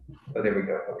oh, there we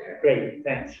go, okay. Great,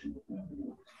 thanks.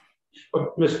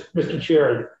 Mr.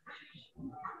 Chair,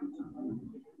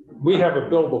 we have a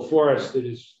bill before us that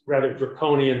is rather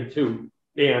draconian to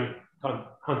ban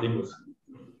hunting with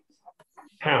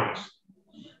hounds.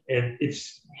 And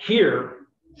it's here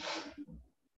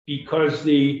because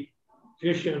the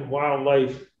Fish and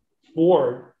Wildlife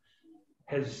Board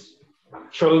has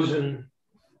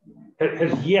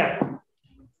yet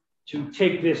to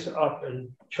take this up and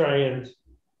try and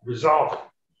resolve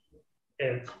it.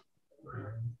 And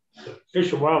the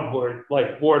Fish and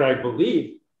Wildlife Board, I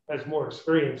believe, has more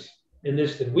experience in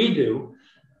this than we do,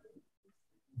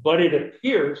 but it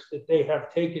appears that they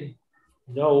have taken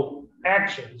no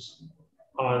actions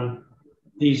on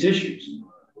these issues.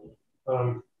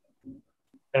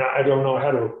 And I don't know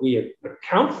how we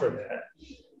account for that,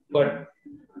 but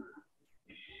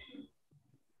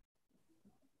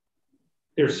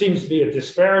there seems to be a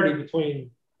disparity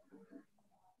between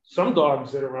some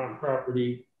dogs that are on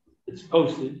property that's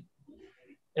posted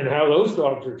and how those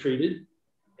dogs are treated,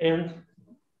 and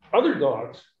other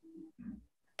dogs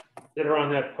that are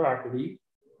on that property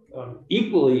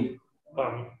equally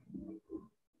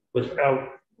without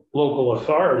local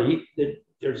authority, that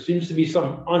there seems to be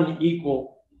some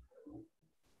unequal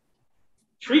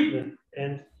treatment.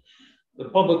 And the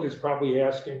public is probably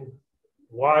asking,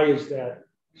 why is that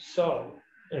so?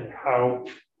 And how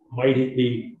might it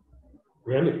be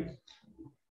remedied?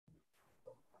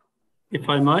 If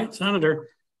I might, Senator,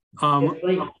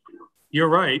 you're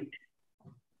right.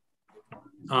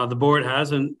 The board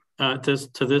hasn't,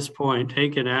 to this point,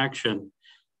 taken action.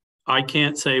 I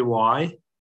can't say why,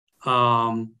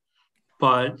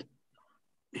 but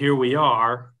here we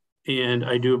are, and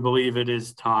I do believe it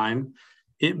is time.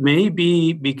 It may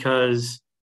be because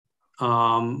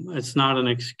it's not an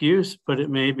excuse, but it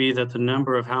may be that the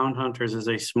number of hound hunters is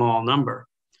a small number,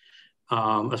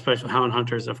 especially hound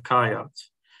hunters of coyotes.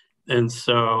 And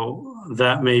so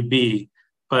that may be,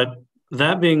 but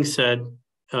that being said,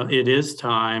 it is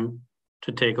time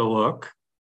to take a look.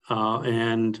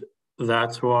 And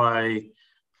that's why,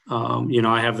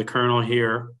 I have the Colonel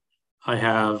here, I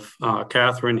have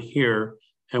Catherine here,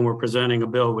 and we're presenting a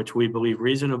bill which we believe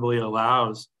reasonably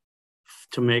allows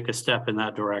to make a step in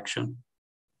that direction.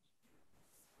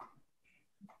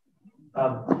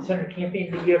 Senator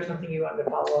Campion, did you have something you wanted to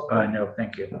follow up on? No,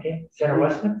 thank you. Okay, Senator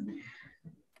Westman?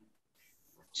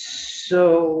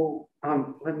 So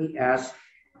let me ask,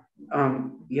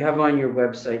 you have on your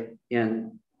website,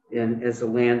 and as a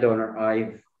landowner,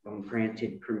 I've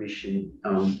granted permission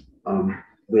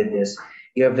with this.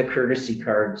 You have the courtesy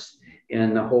cards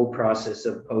and the whole process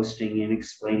of posting and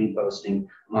explaining posting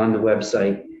on the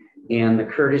website and the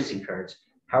courtesy cards.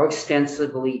 How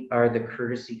extensively are the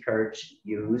courtesy cards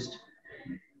used?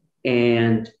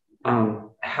 And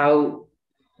how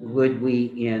would we,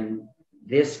 in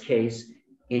this case,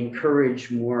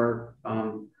 encourage more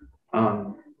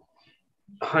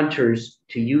hunters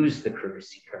to use the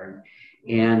courtesy card?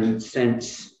 And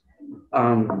since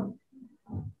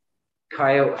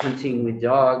coyote hunting with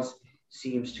dogs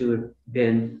seems to have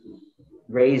been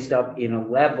raised up in a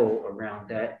level around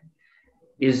that,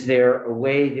 is there a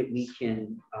way that we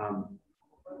can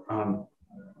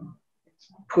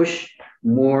push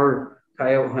more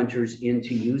coyote hunters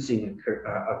into using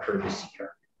a courtesy card?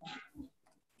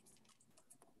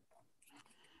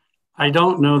 I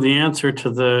don't know the answer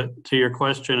to your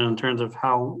question in terms of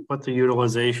what the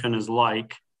utilization is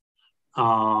like.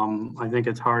 I think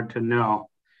it's hard to know.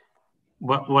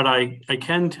 What I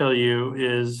can tell you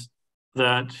is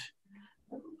that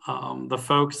the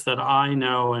folks that I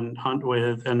know and hunt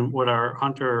with, and what our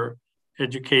hunter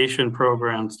education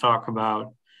programs talk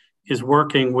about, is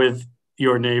working with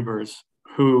your neighbors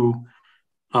who,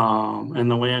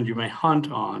 and the land you may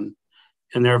hunt on.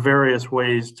 And there are various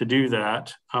ways to do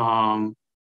that.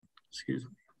 Excuse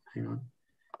me, hang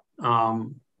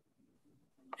on.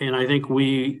 And I think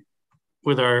we,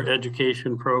 with our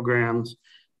education programs,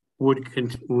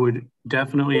 would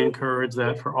definitely encourage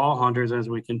that for all hunters, as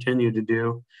we continue to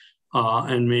do,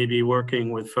 and maybe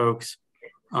working with folks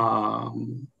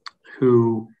who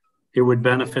it would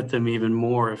benefit them even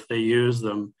more if they use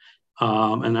them.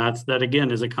 And that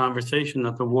again is a conversation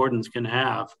that the wardens can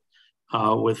have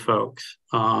with folks.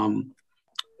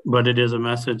 But it is a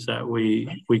message that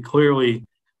we clearly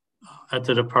at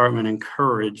the department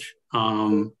encourage.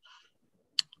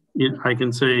 I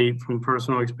can say from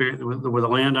personal experience with the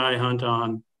land I hunt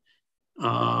on,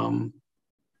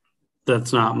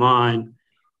 that's not mine.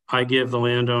 I give the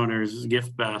landowners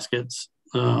gift baskets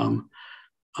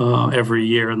every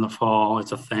year in the fall.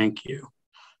 It's a thank you.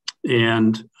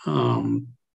 And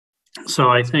so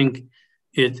I think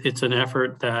it's an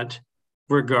effort that,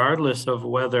 regardless of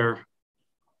whether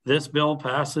this bill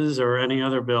passes or any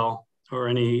other bill or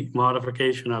any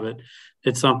modification of it,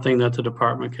 it's something that the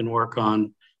department can work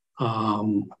on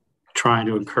trying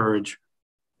to encourage.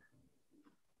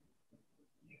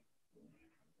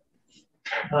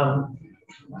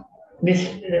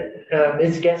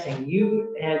 Ms. Gessing,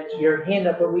 you had your hand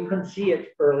up, but we couldn't see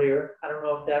it earlier. I don't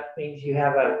know if that means you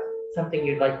have something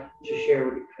you'd like to share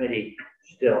with the committee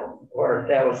still, or if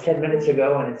that was 10 minutes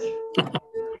ago and it's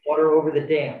water over the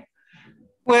dam.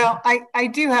 Well, I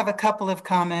do have a couple of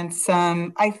comments.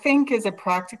 I think as a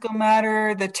practical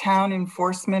matter, the town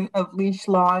enforcement of leash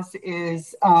laws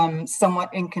is somewhat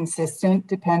inconsistent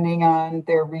depending on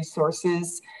their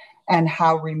resources and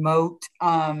how remote,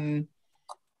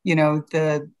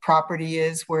 the property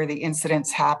is where the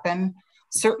incidents happen.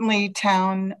 Certainly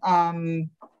town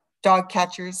dog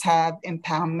catchers have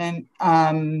impoundment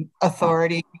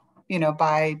authority,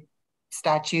 by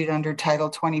statute under Title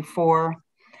 24.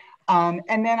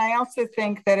 And then I also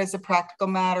think that as a practical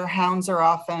matter, hounds are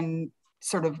often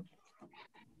sort of,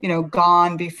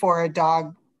 gone before a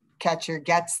dog catcher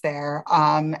gets there.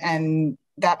 And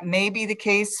that may be the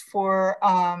case for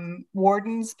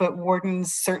wardens, but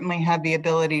wardens certainly have the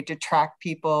ability to track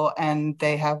people, and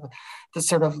they have the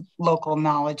sort of local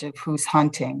knowledge of who's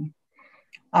hunting.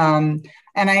 And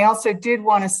I also did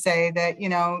want to say that,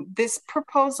 this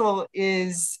proposal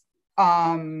is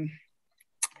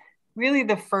really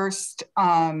the first,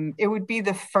 it would be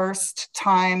the first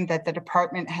time that the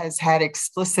department has had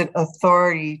explicit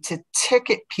authority to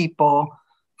ticket people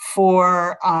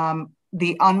for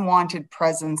the unwanted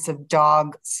presence of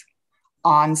dogs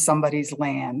on somebody's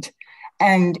land.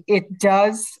 And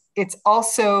it's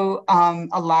also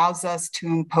allows us to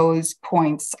impose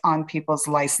points on people's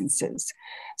licenses.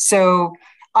 So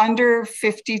under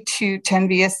 10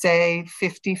 VSA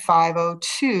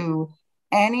 5502,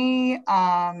 any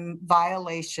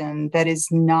violation that is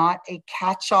not a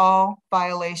catch-all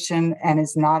violation and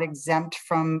is not exempt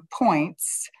from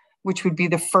points, which would be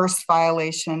the first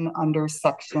violation under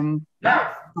section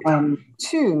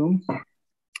 2,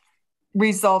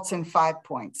 results in 5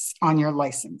 points on your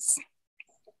license.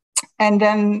 And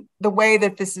then the way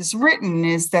that this is written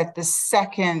is that the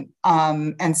second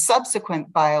and subsequent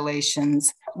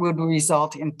violations would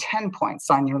result in 10 points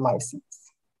on your license.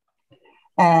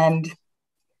 And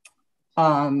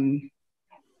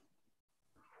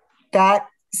that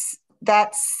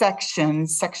section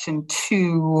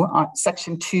 2,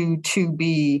 section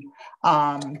 2B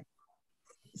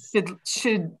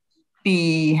should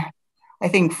be, I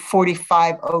think,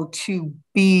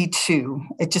 4502B2.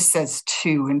 It just says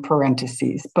 2 in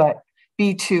parentheses, but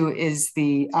B2 is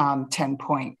the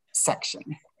 10-point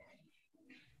section.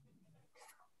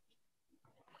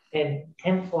 And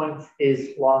 10 points is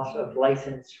loss of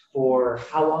license for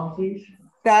how long, please?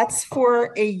 That's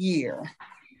for a year.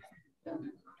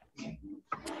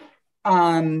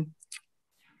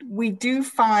 We do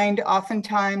find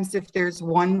oftentimes if there's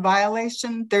one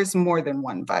violation, there's more than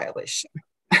one violation.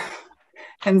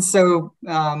 And so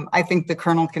I think the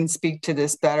Colonel can speak to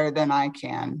this better than I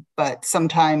can, but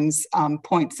sometimes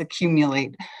points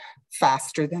accumulate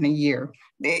faster than a year.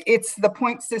 The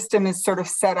point system is sort of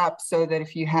set up so that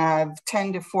if you have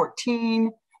 10 to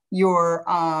 14, your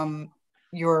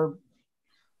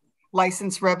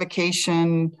license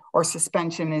revocation or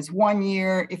suspension is 1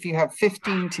 year. If you have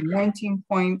 15 to 19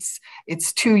 points,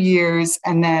 it's 2 years.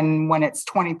 And then when it's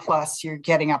 20 plus, you're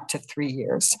getting up to 3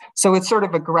 years. So it's sort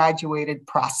of a graduated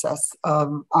process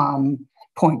of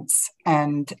points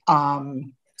and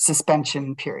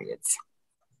suspension periods.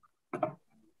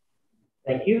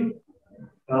 Thank you.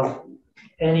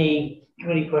 Any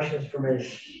committee questions for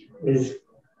Ms.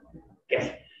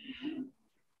 Yes.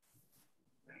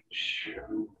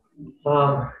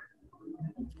 All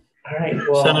right.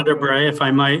 Well, Senator Bray, if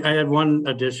I might, I had one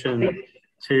addition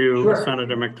to Sure.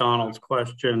 Senator McDonald's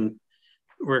question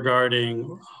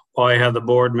regarding why the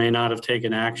board may not have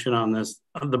taken action on this.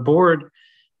 The board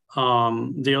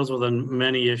deals with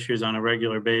many issues on a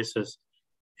regular basis,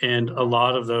 and a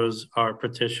lot of those are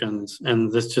petitions,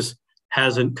 and this just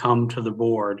hasn't come to the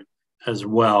board as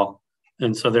well.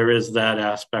 And so there is that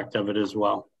aspect of it as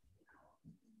well.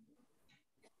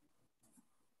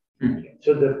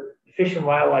 So the Fish and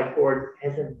Wildlife Board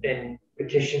hasn't been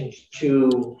petitioned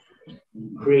to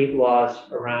create laws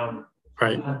around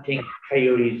hunting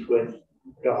coyotes with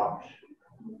dogs.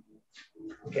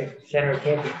 Okay, Senator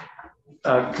Campion.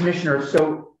 Commissioner,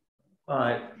 so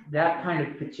that kind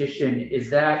of petition,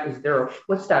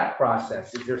 what's that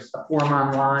process? Is there a form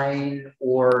online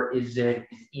or is it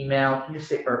email? Can you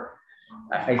say, or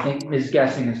I think Ms.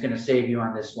 Guessing is going to save you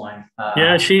on this one.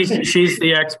 Yeah, she's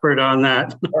the expert on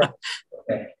that.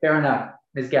 Okay, fair enough.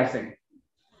 Ms. Guessing.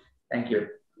 Thank you.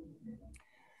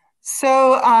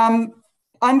 So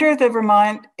under the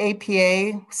Vermont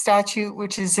APA statute,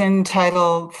 which is in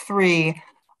Title III,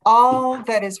 all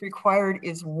that is required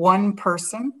is one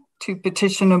person to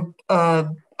petition a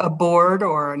board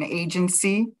or an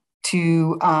agency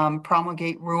to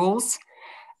promulgate rules.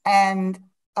 And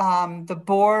the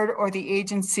board or the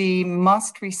agency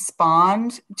must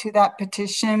respond to that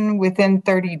petition within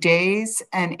 30 days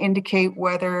and indicate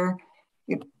whether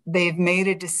they've made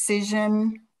a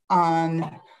decision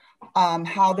on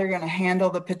how they're going to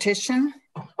handle the petition.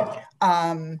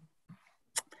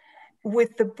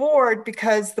 With the board,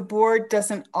 because the board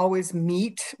doesn't always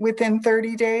meet within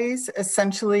 30 days,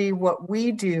 essentially what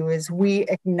we do is we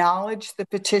acknowledge the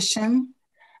petition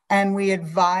and we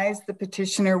advise the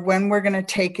petitioner when we're going to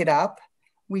take it up.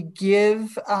 We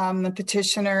give the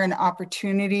petitioner an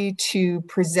opportunity to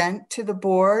present to the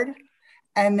board.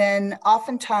 And then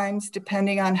oftentimes,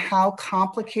 depending on how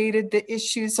complicated the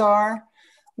issues are,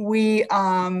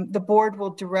 the board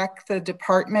will direct the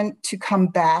department to come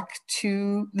back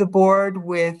to the board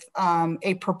with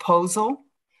a proposal.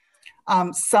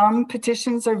 Some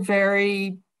petitions are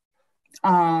very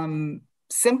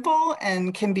simple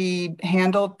and can be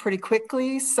handled pretty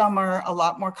quickly. Some are a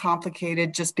lot more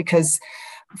complicated just because,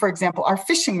 for example, our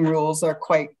fishing rules are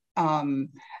quite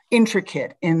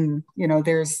intricate in,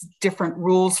 there's different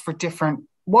rules for different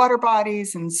water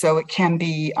bodies, and so it can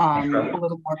be a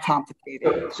little more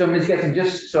complicated. So Ms. Getson,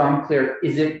 just so I'm clear,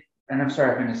 is it, and I'm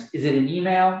sorry if I missed, is it an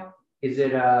email? Is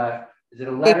it a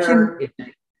letter?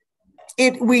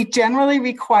 We generally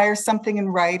require something in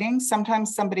writing.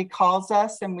 Sometimes somebody calls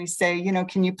us and we say,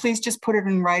 can you please just put it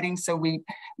in writing so we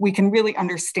can really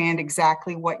understand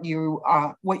exactly what you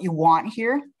want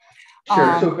here.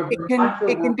 Sure. So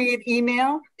it can be an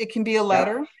email. It can be a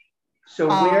letter. So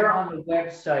where on the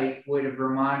website would a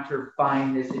Vermonter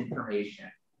find this information?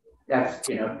 That's,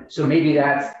 so maybe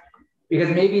that's, because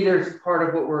maybe there's part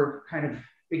of what we're kind of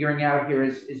figuring out here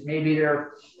is maybe there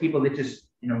are people that just,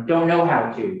 don't know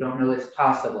how to, don't know it's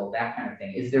possible, that kind of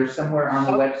thing. Is there somewhere on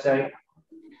the website?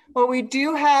 Well, we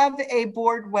do have a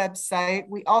board website.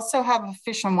 We also have a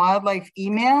Fish and Wildlife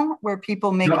email where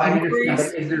people make inquiries.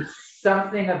 But is there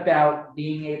something about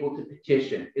being able to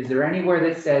petition? Is there anywhere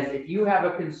that says if you have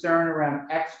a concern around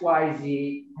X, Y,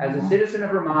 Z, as a citizen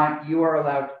of Vermont, you are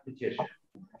allowed to petition?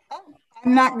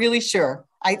 I'm not really sure.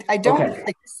 I don't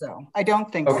think so. I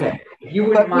don't think so. If you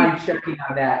wouldn't mind checking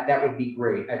on that, that would be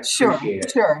great. I appreciate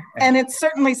it. Sure. And it's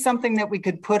certainly something that we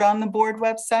could put on the board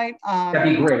website.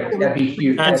 That'd be great. That'd be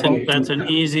huge. That's an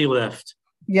easy lift.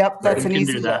 Yep, that's an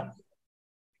easy lift.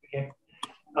 Okay.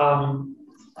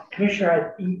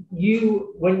 Commissioner,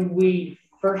 when we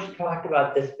first talked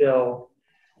about this bill,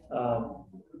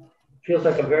 feels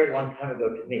like a very long time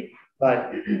ago to me,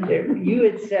 but you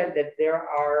had said that there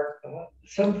are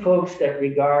some folks that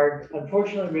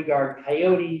unfortunately regard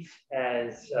coyotes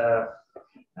as,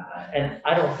 and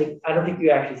I don't think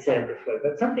you actually said it this way,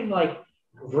 but something like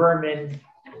vermin,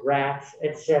 rats,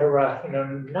 etc.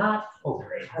 Not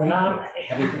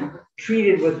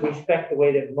treated with respect the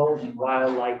way that most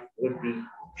wildlife would be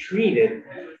treated.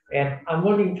 And I'm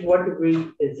wondering to what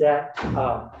degree is that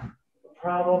a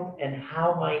problem, and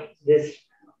how might this,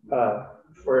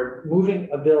 for moving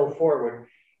a bill forward,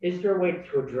 is there a way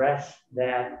to address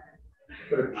that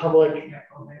sort of public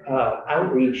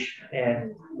outreach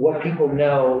and what people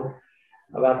know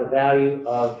about the value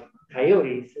of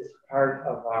coyotes as part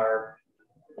of our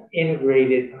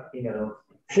integrated,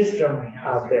 system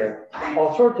out there,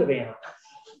 all sorts of animals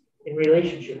in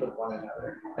relationship with one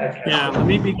another. Yeah, let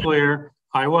me be clear.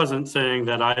 I wasn't saying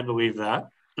that I believe that.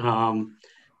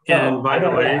 And by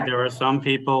the way, there are some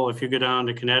people, if you go down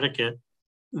to Connecticut,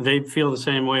 they feel the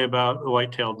same way about the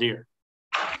white-tailed deer,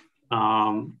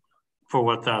 for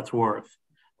what that's worth.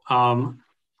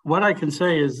 What I can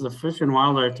say is the Fish and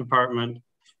Wildlife Department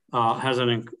has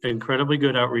an incredibly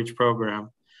good outreach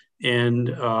program. And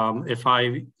if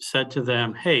I said to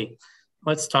them, hey,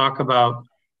 let's talk about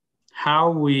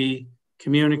how we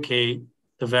communicate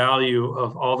the value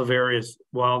of all the various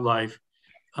wildlife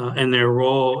and their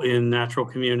role in natural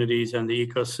communities and the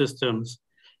ecosystems,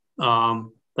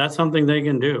 that's something they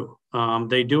can do.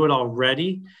 They do it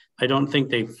already. I don't think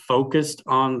they focused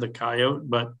on the coyote,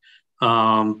 but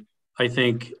I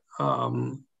think,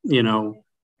 you know,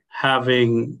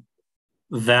 having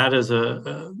that as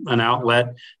an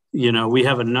outlet, you know, we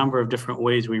have a number of different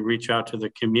ways we reach out to the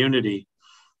community.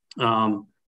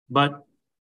 But,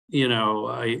 you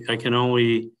know, you can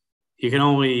only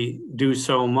do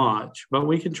so much, but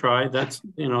we can try. That's,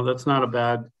 you know, that's not a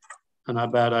bad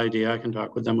idea. I can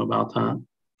talk with them about that.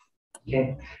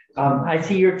 Okay. I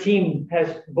see your team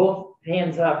has both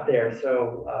hands up there.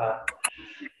 So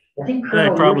I think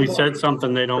Colonel, I probably said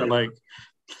something they don't like.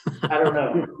 I don't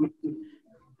know.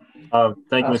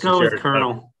 Thank you, Mr. Chair.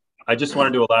 Colonel. I just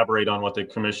wanted to elaborate on what the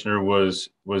commissioner was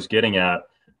getting at.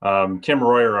 Kim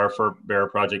Royer, our Fur Bear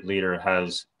project leader,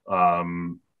 has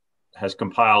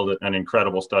compiled an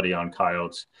incredible study on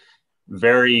coyotes.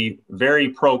 Very, very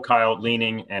pro coyote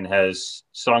leaning, and has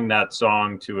sung that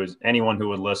song to anyone who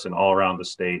would listen all around the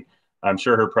state. I'm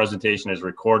sure her presentation is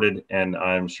recorded, and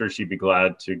I'm sure she'd be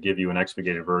glad to give you an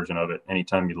expurgated version of it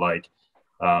anytime you'd like.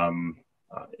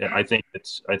 I think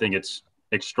it's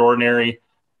extraordinary,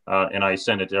 and I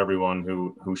send it to everyone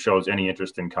who shows any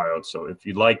interest in coyotes. So if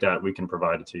you'd like that, we can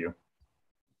provide it to you.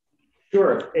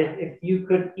 Sure. If you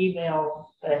could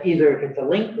email either if it's a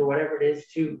link or whatever it is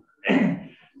to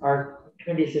our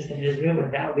committee assistant, Ms.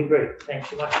 Newman, that would be great. Thanks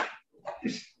so much.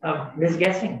 Ms.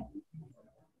 Gessing.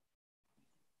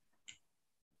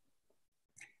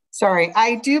 Sorry,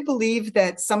 I do believe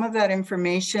that some of that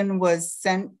information was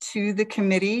sent to the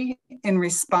committee in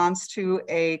response to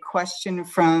a question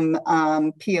from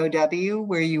POW,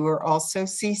 where you were also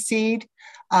CC'd.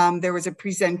 There was a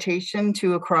presentation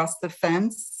to Across the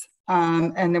Fence,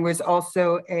 and there was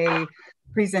also a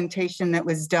presentation that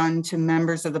was done to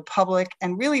members of the public.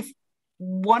 And really,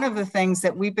 one of the things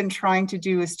that we've been trying to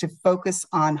do is to focus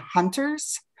on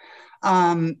hunters.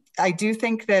 I do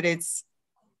think that it's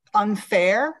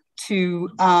unfair to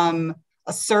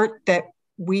assert that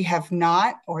we have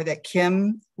not, or that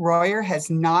Kim Royer has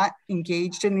not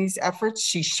engaged in these efforts.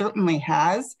 She certainly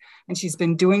has, and she's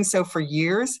been doing so for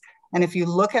years. And if you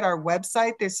look at our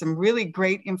website, there's some really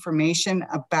great information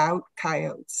about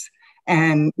coyotes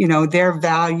and, you know, their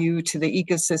value to the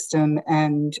ecosystem,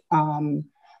 and,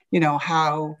 you know,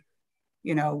 how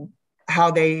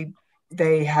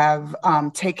they have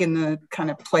taken the kind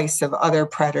of place of other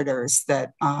predators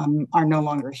that are no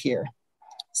longer here.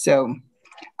 So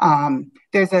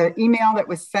there's an email that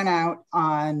was sent out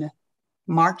on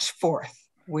March 4th,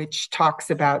 which talks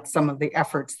about some of the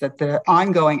efforts that the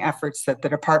ongoing efforts that the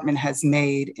department has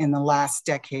made in the last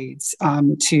decades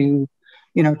to,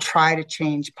 you know, try to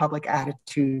change public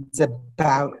attitudes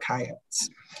about coyotes.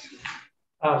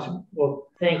 Awesome. Well,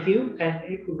 thank you. And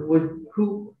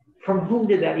from whom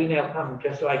did that email come,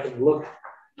 just so I can look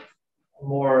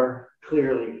more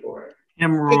clearly for it?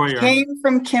 Kim Royer. It came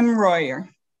from Kim Royer.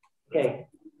 Okay,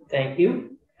 thank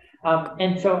you.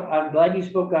 And so I'm glad you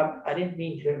spoke up. I didn't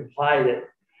mean to imply that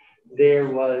there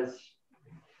was,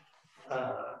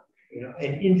 you know,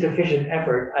 an insufficient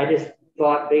effort. I just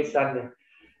thought, based on the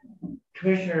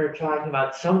commissioner talking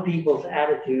about some people's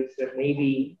attitudes, that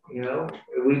maybe, you know,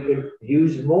 we could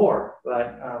use more,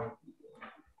 but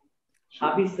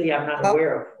obviously I'm not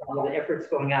aware of all the efforts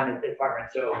going on in the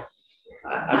department. So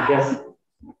I just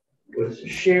was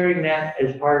sharing that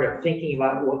as part of thinking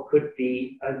about what could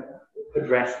be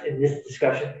addressed in this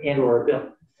discussion and or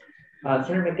bill.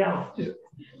 Senator McDowell.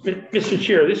 Mr.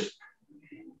 Chair,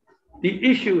 the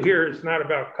issue here is not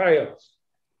about coyotes.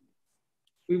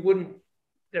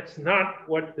 That's not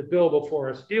what the bill before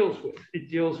us deals with. It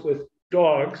deals with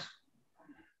dogs,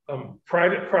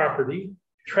 private property,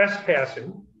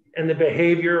 trespassing, and the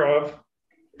behavior of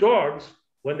dogs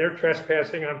when they're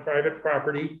trespassing on private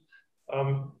property,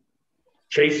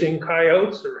 chasing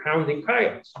coyotes or hounding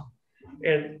coyotes.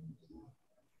 And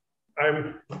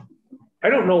I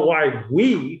don't know why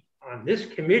we on this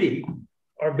committee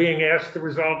are being asked to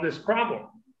resolve this problem.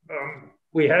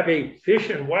 We have a Fish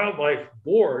and Wildlife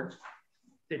Board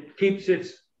that keeps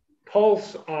its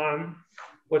pulse on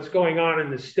what's going on in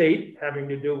the state having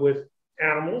to do with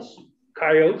animals,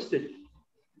 coyotes. That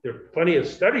there are plenty of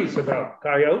studies about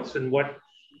coyotes and what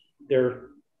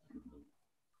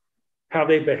how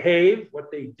they behave,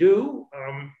 what they do,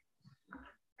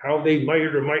 how they might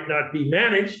or might not be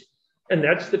managed. And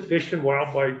that's the Fish and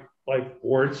Wildlife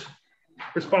Board's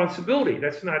responsibility.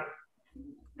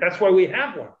 That's why we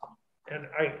have one. And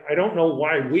I don't know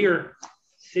why we're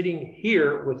sitting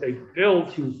here with a bill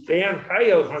to ban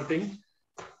coyote hunting.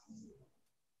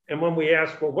 And when we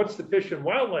ask, well, what's the Fish and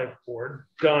Wildlife Board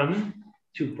done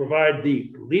to provide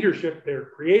the leadership they're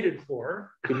created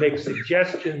for, to make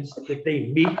suggestions that they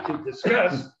meet to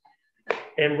discuss?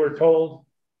 And we're told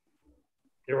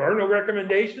there are no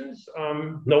recommendations.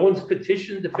 No one's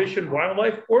petitioned the Fish and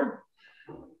Wildlife Board.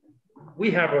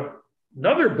 We have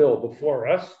another bill before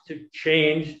us to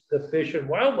change the Fish and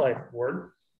Wildlife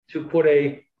Board to put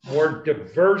a more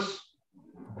diverse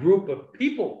group of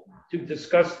people to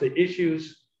discuss the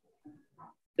issues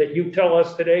that you tell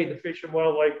us today the Fish and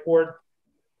Wildlife Board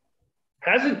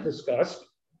hasn't discussed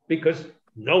because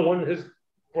no one has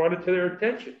brought it to their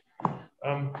attention.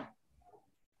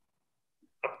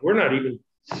 We're not even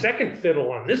second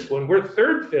fiddle on this one, we're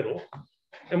third fiddle,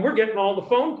 and we're getting all the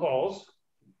phone calls.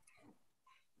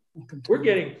 We're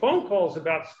getting phone calls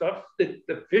about stuff that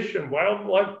the Fish and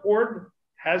Wildlife Board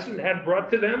hasn't had brought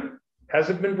to them,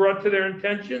 hasn't been brought to their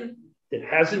attention, that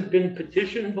hasn't been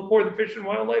petitioned before the Fish and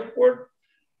Wildlife Board.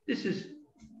 This is,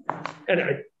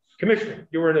 and Commissioner,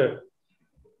 you were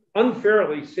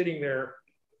unfairly sitting there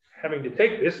having to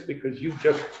take this because you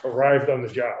just arrived on the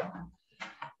job.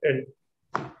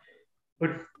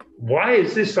 But why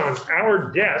is this on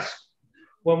our desk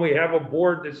when we have a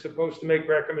board that's supposed to make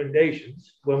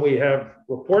recommendations, when we have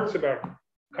reports about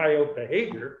coyote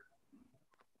behavior?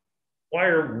 Why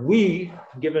are we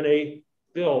given a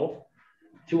bill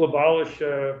to abolish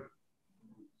coyote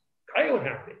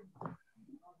hunting?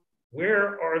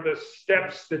 Where are the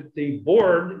steps that the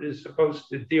board is supposed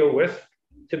to deal with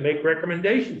to make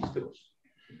recommendations to us?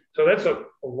 So that's a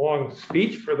long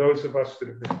speech for those of us that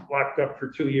have been locked up for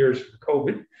 2 years for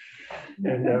COVID,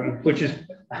 and which has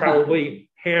probably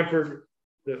hampered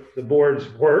the board's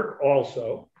work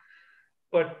also.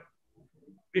 But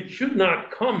it should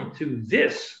not come to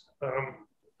this.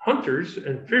 Hunters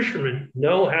and fishermen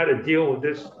know how to deal with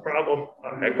this problem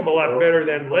a heck of a lot better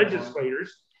than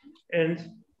legislators, and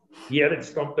yet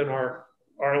it's something our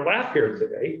lap here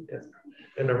today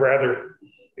in a rather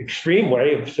extreme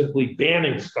way of simply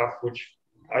banning stuff, which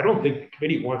I don't think the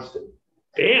committee wants to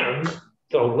ban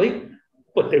totally,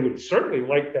 but they would certainly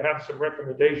like to have some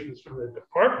recommendations from the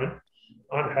department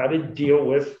on how to deal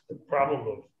with the problem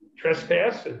of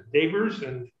trespass and neighbors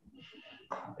and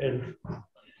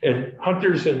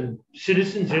hunters and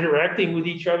citizens interacting with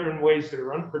each other in ways that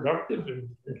are unproductive and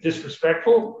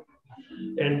disrespectful.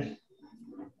 And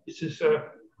this is,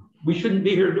 we shouldn't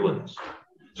be here doing this.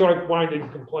 So I whined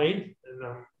and complained,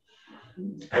 and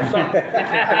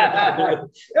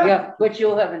yeah, but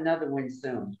you'll have another one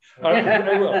soon.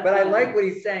 I will. But I like what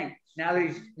he's saying. Now that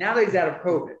he's out of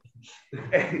COVID,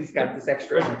 he's got this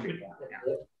extra energy.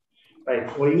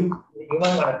 Right. Well, you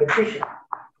might want to petition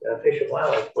Fish and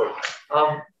Wildlife Board.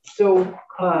 So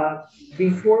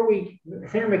before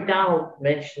Senator McDonald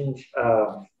mentioned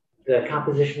the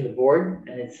composition of the board,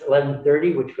 and it's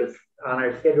 11:30, which was on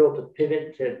our schedule to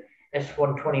pivot to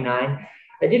S129.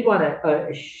 I did want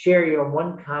to share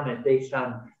one comment based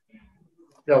on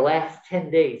the last 10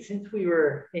 days since we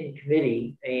were in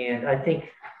committee, and I think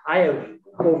I have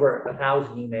over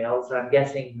 1,000 emails. I'm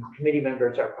guessing committee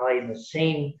members are probably in the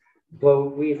same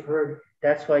boat. We've heard.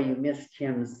 That's why you missed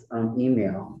Kim's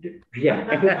email.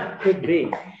 Yeah, could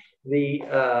be. The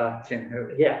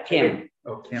Kim.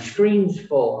 Screens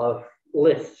full of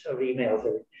lists of emails.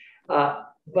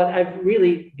 But I've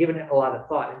really given it a lot of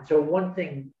thought. And so one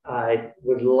thing I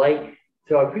would like,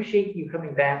 so I appreciate you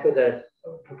coming back with a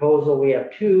proposal. We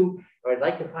have two, or I'd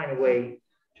like to find a way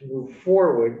to move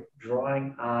forward,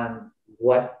 drawing on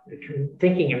what the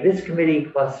thinking of this committee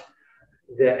plus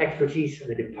the expertise of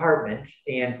the department,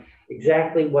 and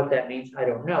exactly what that means, I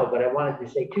don't know. But I wanted to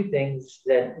say two things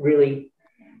that really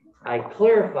I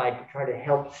clarified to try to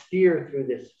help steer through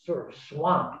this sort of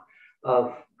swamp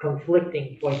of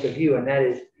conflicting points of view. And that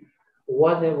is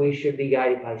one, that we should be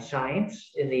guided by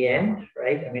science in the end,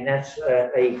 right? I mean, that's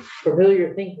a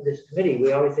familiar thing for this committee.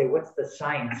 We always say, what's the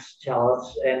science tell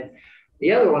us? And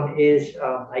the other one is,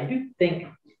 I do think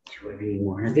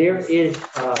there is,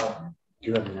 do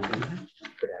you have another one?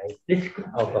 This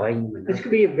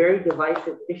could be a very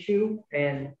divisive issue,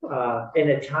 and in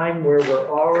a time where we're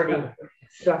already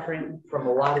suffering from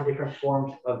a lot of different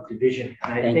forms of division.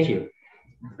 And I Thank think you.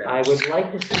 I would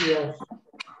like to see us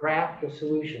craft a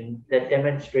solution that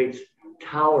demonstrates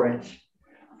tolerance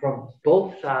from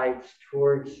both sides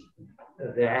towards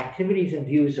the activities and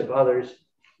views of others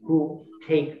who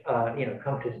take,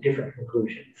 come to different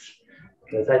conclusions.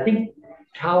 Because I think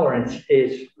tolerance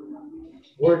is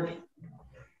worth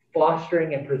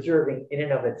fostering and preserving in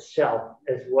and of itself,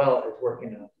 as well as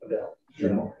working on a bill.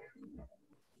 So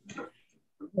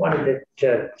wanted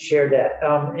to share that.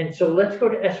 And so let's go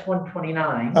to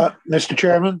S129. Mr.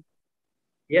 Chairman?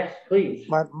 Yes, please.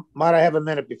 Might I have a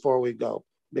minute before we go?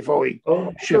 Before we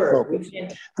sure.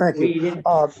 Thank you. We didn't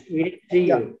see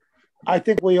you. I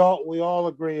think we all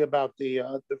agree about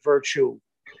the virtue.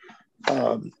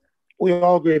 We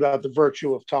all agree about the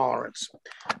virtue of tolerance.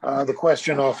 The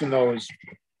question often, though, is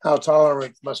how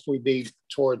tolerant must we be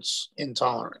towards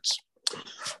intolerance?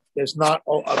 There's not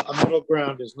a middle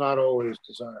ground is not always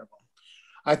desirable.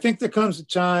 I think there comes a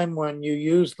time when you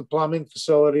use the plumbing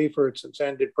facility for its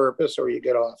intended purpose, or you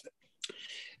get off it.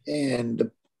 And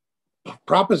the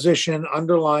proposition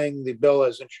underlying the bill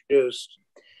as introduced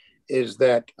is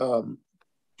that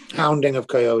hounding of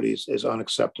coyotes is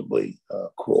unacceptably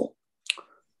cruel.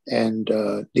 And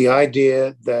the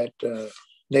idea that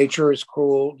nature is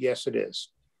cruel, yes, it is.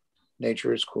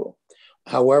 Nature is cruel.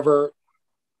 However,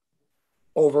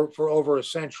 for over a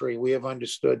century, we have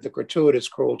understood that gratuitous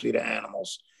cruelty to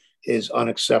animals is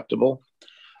unacceptable.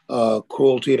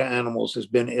 Cruelty to animals has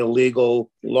been illegal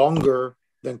longer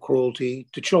than cruelty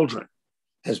to children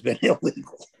has been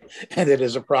illegal, and it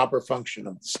is a proper function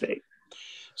of the state.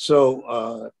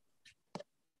 So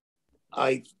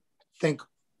I think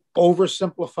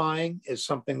oversimplifying is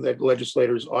something that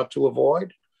legislators ought to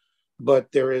avoid,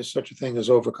 but there is such a thing as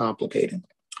overcomplicating.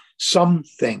 Some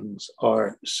things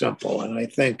are simple, and I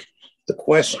think the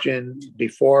question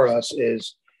before us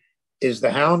is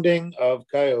the hounding of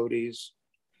coyotes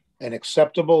an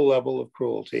acceptable level of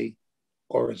cruelty,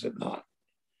 or is it not?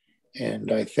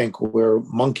 And I think we're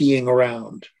monkeying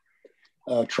around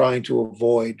trying to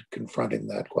avoid confronting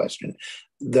that question.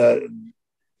 The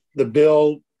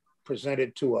bill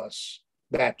presented to us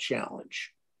that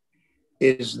challenge.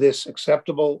 Is this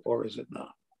acceptable or is it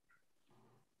not?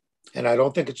 And I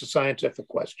don't think it's a scientific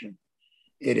question.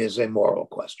 It is a moral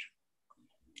question.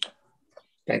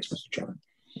 Thanks, Mr. Chairman.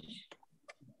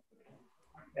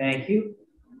 Thank you.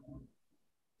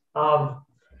 So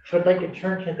I'd like to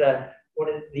turn to one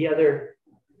of the other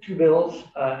two bills,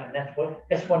 and that's what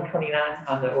S129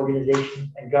 on the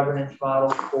organization and governance model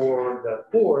for the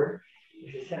board,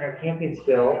 which is Senator Campion's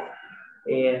bill,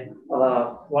 and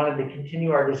wanted to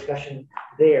continue our discussion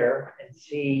there and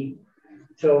see.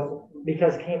 So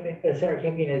because Senator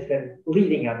Campion has been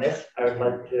leading on this, I would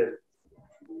like to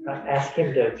ask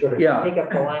him to sort of take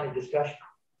up the line of discussion.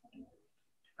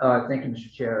 Thank you,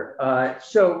 Mr. Chair.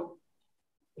 So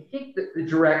I think that the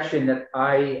direction that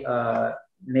I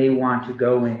may want to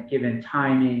go in, given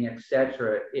timing, et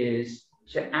cetera, is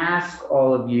to ask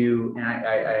all of you, and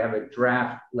I have a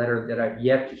draft letter that I've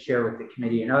yet to share with the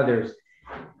committee and others,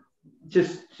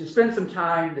 just to spend some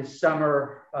time this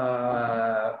summer,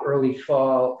 early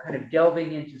fall, kind of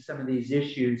delving into some of these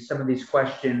issues, some of these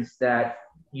questions that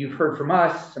you've heard from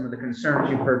us, some of the concerns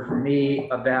you've heard from me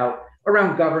about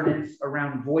around governance,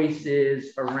 around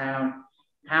voices, around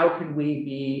how can we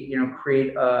be,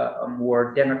 create a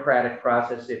more democratic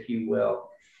process, if you will.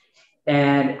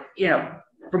 And,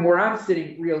 from where I'm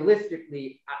sitting,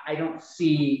 realistically, I don't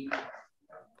see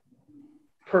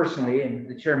personally, and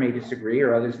the chair may disagree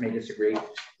or others may disagree,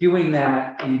 doing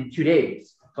that in 2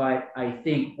 days. But I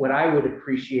think what I would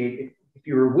appreciate if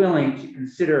you were willing to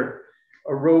consider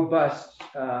a robust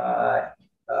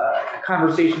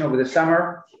conversation over the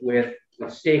summer with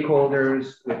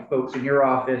stakeholders, with folks in your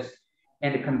office,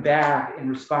 and to come back and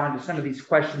respond to some of these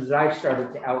questions that I've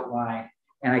started to outline.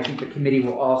 And I think the committee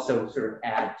will also sort of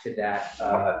add to that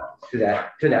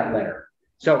letter.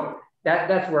 So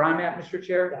that's where I'm at, Mr.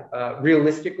 Chair,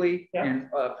 realistically and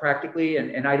practically.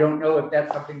 And I don't know if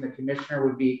that's something the commissioner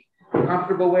would be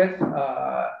comfortable with,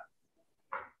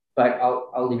 but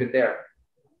I'll leave it there.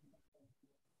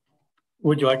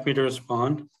 Would you like me to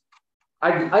respond?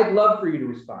 I'd love for you to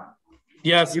respond.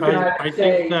 Yes, I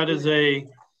think that is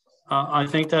I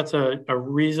think that's a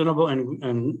reasonable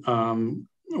and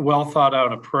well thought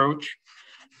out approach.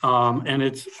 And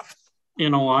it's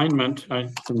in alignment. I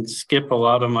can skip a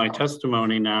lot of my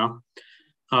testimony now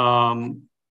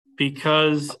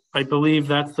because I believe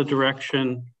that's the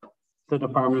direction the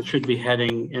department should be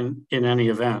heading in any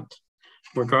event,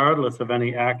 regardless of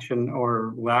any action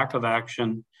or lack of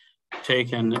action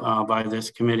taken by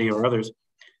this committee or others.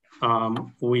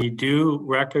 we do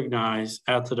recognize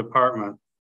at the department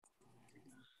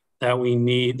that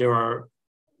there are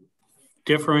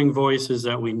differing voices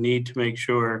that we need to make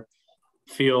sure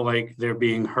feel like they're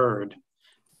being heard.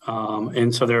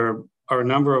 And so there are a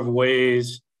number of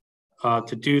ways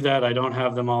to do that. I don't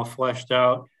have them all fleshed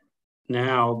out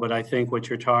now, but I think what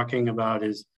you're talking about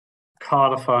is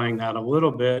codifying that a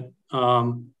little bit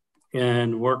and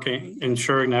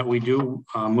ensuring that we do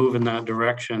move in that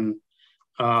direction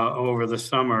over the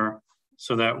summer,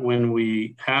 so that when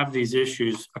we have these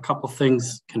issues, a couple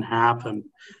things can happen.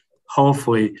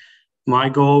 Hopefully, my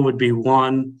goal would be,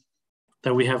 one,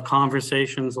 that we have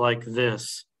conversations like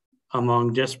this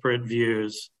among disparate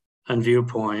views and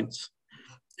viewpoints,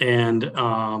 and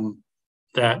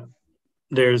that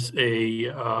there's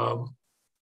an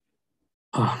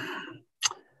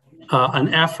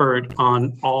effort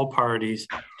on all parties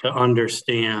to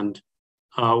understand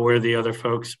where the other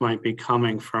folks might be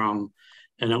coming from,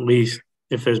 and at least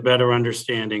if there's better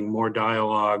understanding, more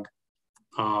dialogue,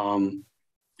 and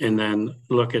then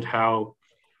look at how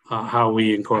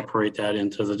we incorporate that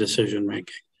into the decision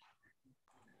making.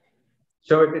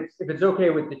 So if it's okay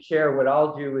with the chair, what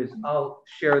I'll do is I'll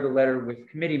share the letter with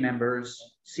committee members,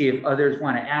 see if others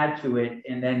want to add to it,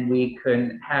 and then we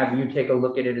can have you take a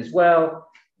look at it as well,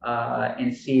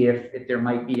 and see if there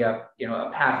might be a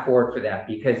path forward for that.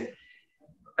 Because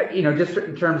just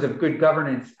in terms of good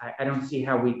governance, I don't see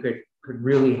how we could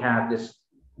really have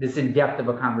this in depth of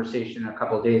a conversation in a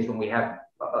couple of days when we have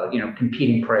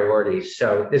competing priorities.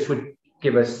 So this would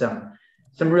give us some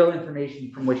real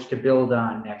information from which to build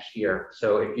on next year.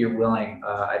 So if you're willing,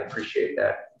 I'd appreciate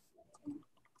that.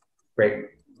 Great.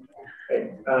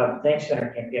 Thanks,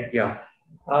 Senator Campion. Yeah.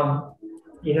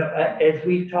 As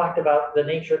we talked about the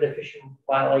nature of the Fish and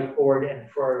Wildlife Board, and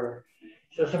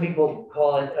so some people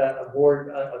call it a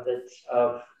board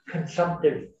of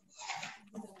consumptive,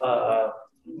 I'm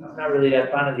not really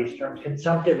that fond of these terms,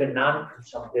 consumptive and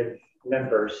non-consumptive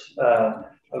members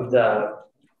of the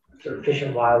sort of fish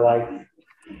and wildlife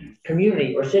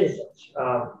community or citizens.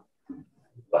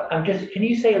 But can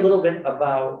you say a little bit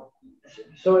about,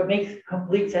 so it makes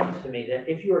complete sense to me that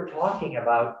if you were talking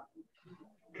about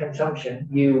consumption,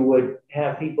 you would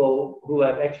have people who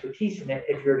have expertise in it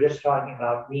if you're just talking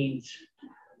about means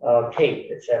of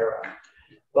take, etc.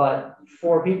 But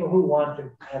for people who want to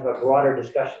have a broader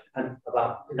discussion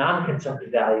about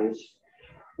non-consumptive values,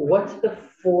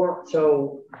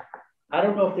 so I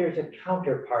don't know if there's a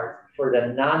counterpart for the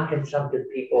non-consumptive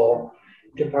people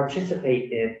to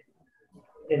participate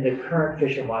in the current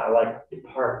Fish and Wildlife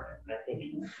Department. I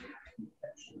think.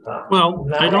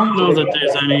 I don't know that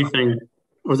there's anything.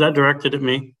 Was that directed at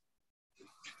me?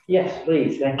 Yes,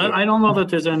 please. Thank you. I don't know that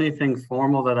there's anything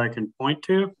formal that I can point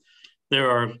to. There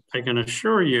are, I can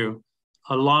assure you,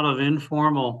 a lot of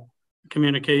informal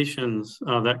communications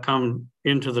that come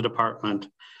into the department.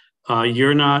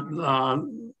 You're not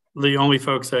the only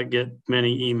folks that get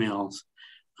many emails.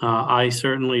 I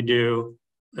certainly do,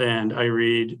 and I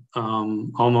read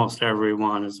almost every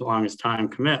one as long as time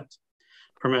permits.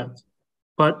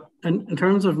 But in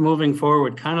terms of moving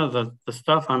forward, kind of the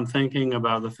stuff I'm thinking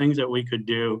about, the things that we could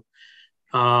do,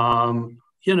 a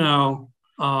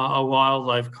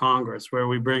wildlife congress where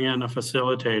we bring in a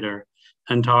facilitator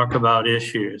and talk about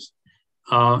issues.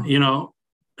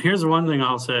 Here's one thing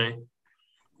I'll say.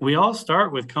 We all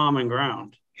start with common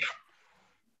ground.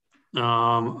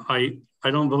 I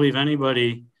don't believe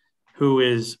anybody who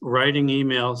is writing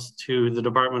emails to the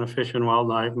Department of Fish and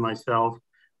Wildlife, myself,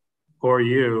 or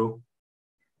you,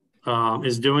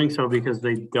 is doing so because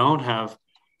they don't have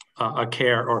a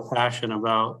care or passion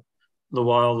about the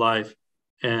wildlife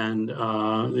and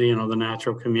the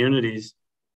natural communities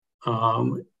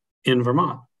in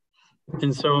Vermont.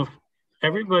 And so if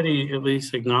everybody at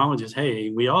least acknowledges,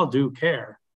 hey, we all do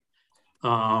care,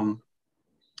 and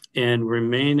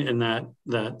remain in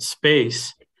that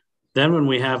space, then when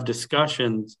we have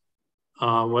discussions,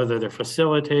 whether they're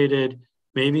facilitated,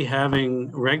 maybe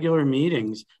having regular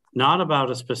meetings, not about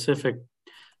a specific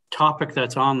topic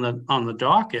that's on the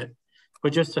docket,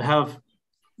 but just to have,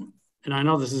 and I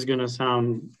know this is going to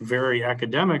sound very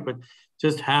academic, but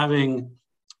just having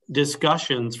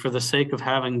discussions for the sake of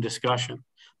having discussion,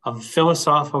 a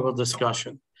philosophical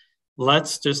discussion.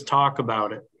 Let's just talk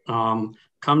about it,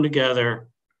 come together,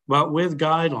 but with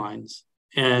guidelines,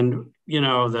 and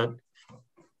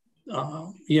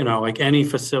like any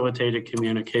facilitated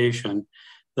communication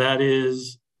that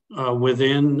is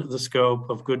within the scope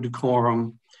of good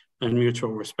decorum and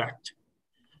mutual respect.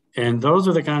 And those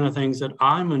are the kind of things that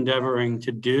I'm endeavoring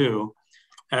to do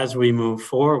as we move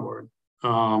forward.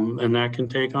 And that can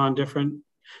take on different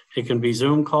It can be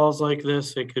Zoom calls like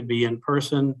this. It could be in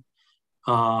person.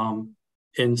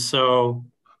 And so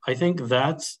I think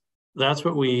that's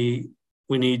what we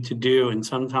need to do. And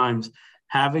sometimes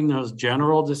having those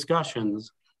general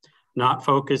discussions, not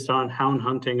focused on hound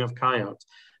hunting of coyotes,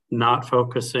 not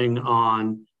focusing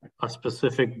on a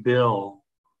specific bill,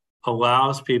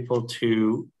 allows people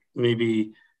to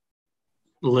maybe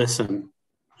listen.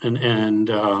 And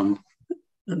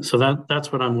so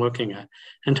that's what I'm looking at.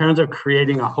 In terms of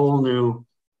creating a whole new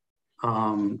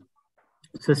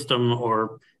system,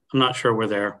 or I'm not sure we're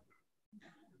there.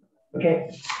 Okay,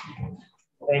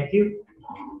 thank you.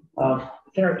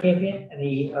 Senator Campion,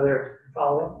 any other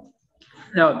follow-up?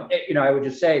 No, I would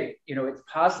just say, it's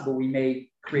possible we may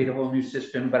create a whole new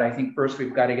system, but I think first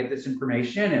we've got to get this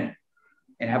information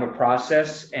and have a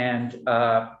process. And,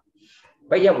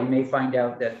 but yeah, we may find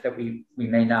out that we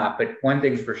may not, but one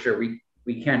thing's for sure, we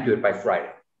can't do it by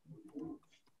Friday.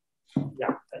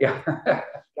 Yeah. Yeah.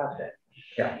 Got that.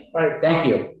 Yeah. All right. Thank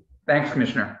you. Thanks,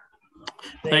 Commissioner.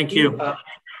 Thank you.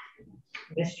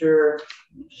 Mr.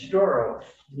 Storrow,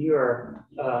 you are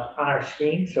on our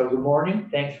screen, so good morning.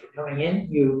 Thanks for coming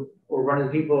in. You were one of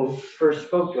the people who first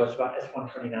spoke to us about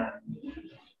S129.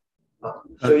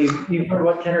 So you've heard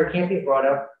what Senator Campion brought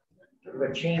up, sort of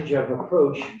a change of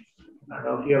approach. I don't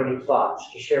know if you have any thoughts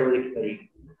to share with the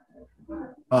committee.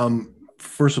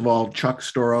 First of all, Chuck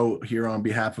Storrow here on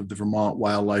behalf of the Vermont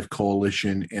Wildlife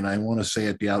Coalition. And I want to say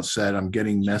at the outset, I'm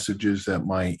getting messages that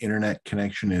my internet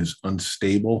connection is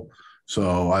unstable.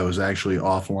 So I was actually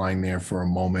offline there for a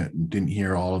moment and didn't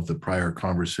hear all of the prior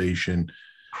conversation.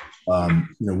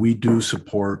 We do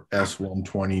support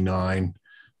S129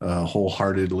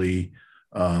 wholeheartedly.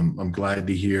 I'm glad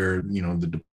to hear, the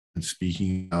department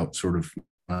speaking out sort of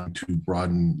to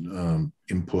broaden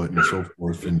input and so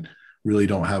forth, and really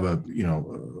don't have a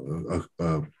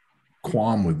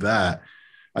qualm with that.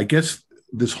 I guess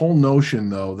this whole notion,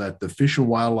 though, that the Fish and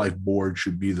Wildlife Board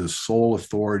should be the sole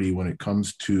authority when it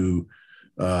comes to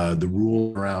the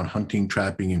rule around hunting,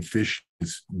 trapping, and fishing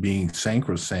being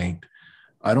sacrosanct,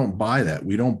 I don't buy that.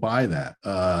 We don't buy that.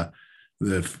 Under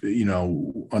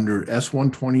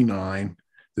S129,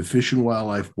 the Fish and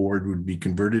Wildlife Board would be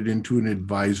converted into an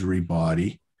advisory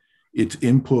body. Its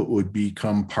input would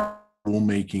become part of the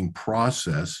rulemaking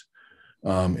process.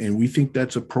 And we think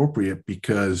that's appropriate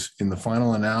because in the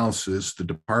final analysis, the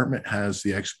department has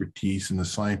the expertise and the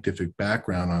scientific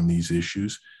background on these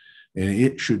issues, and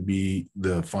it should be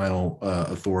the final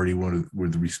authority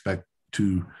with respect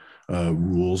to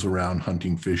rules around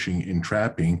hunting, fishing, and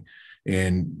trapping.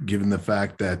 And given the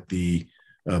fact that the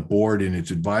board in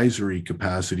its advisory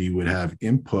capacity would have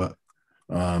input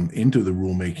into the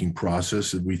rulemaking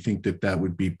process, we think that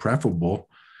would be preferable.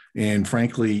 And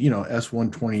frankly,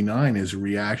 S129 is a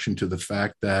reaction to the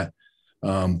fact that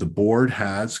the board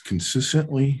has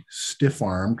consistently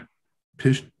stiff-armed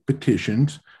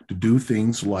petitions to do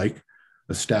things like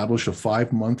establish a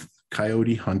 5-month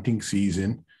coyote hunting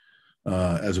season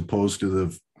as opposed to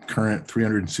the current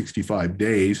 365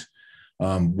 days.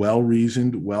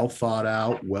 Well-reasoned,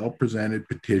 well-thought-out, well-presented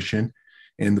petition,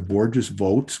 and the board just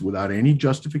votes without any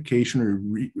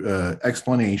justification or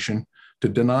explanation to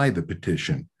deny the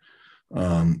petition.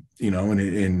 And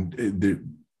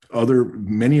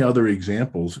many other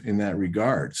examples in that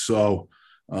regard. So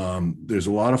there's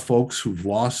a lot of folks who've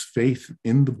lost faith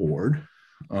in the board.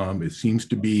 It seems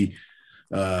to be,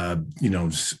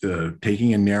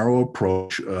 taking a narrow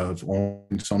approach of only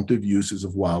consumptive uses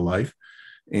of wildlife.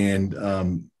 And,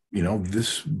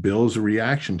 this bill is a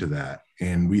reaction to that.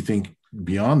 And we think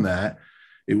beyond that,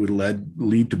 it would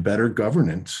lead to better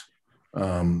governance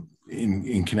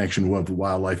in connection with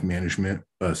wildlife management,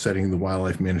 setting the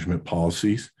wildlife management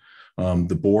policies.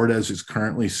 The board, as it's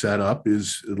currently set up,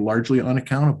 is largely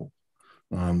unaccountable.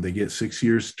 They get 6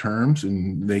 years terms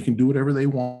and they can do whatever they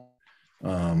want.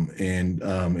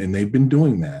 And they've been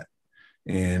doing that.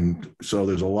 And so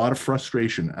there's a lot of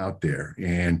frustration out there.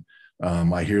 And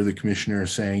I hear the commissioner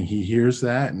saying he hears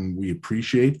that and we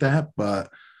appreciate that, but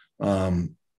I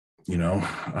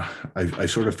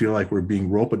sort of feel like we're being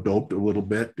rope-a-doped a little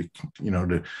bit,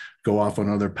 to go off on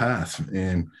other paths.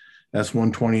 And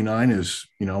S129 is,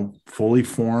 fully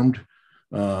formed,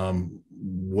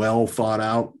 well thought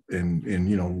out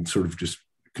and sort of just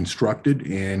constructed,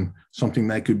 and something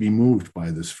that could be moved by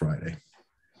this Friday.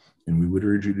 And we would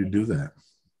urge you to do that.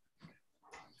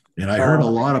 And I heard a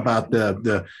lot about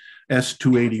the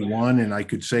S281, and I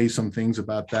could say some things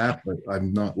about that, but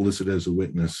I'm not listed as a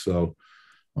witness. So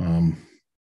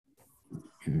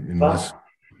unless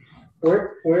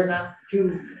we're not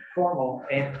too formal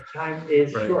and time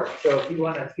is short. So if you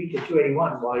want to speak to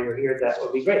 281 while you're here, that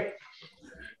would be great.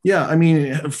 Yeah, I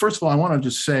mean, first of all, I want to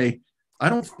just say, I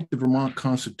don't think the Vermont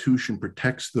Constitution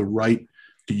protects the right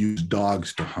to use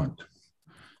dogs to hunt.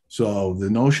 So the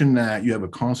notion that you have a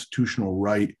constitutional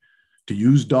right to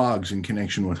use dogs in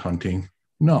connection with hunting,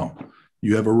 no.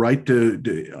 You have a right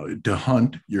to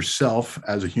hunt yourself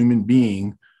as a human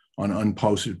being on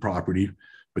unposted property,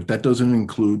 but that doesn't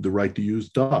include the right to use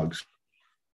dogs.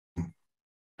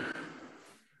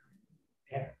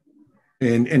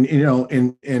 And you know,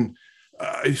 and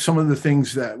some of the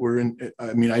things that were in,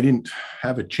 I mean, I didn't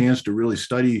have a chance to really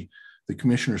study the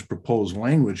commissioner's proposed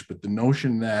language, but the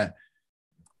notion that,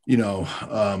 you know,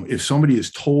 if somebody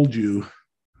has told you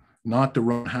not to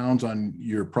run hounds on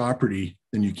your property,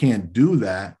 then you can't do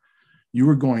that. You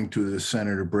were going to the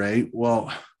Senator Bray.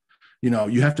 Well, you know,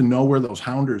 you have to know where those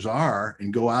hounders are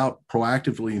and go out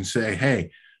proactively and say,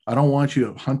 hey, I don't want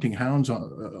you hunting hounds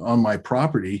on my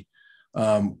property.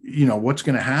 You know, what's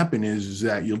going to happen is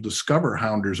that you'll discover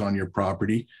hounders on your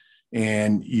property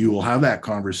and you will have that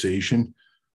conversation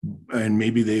and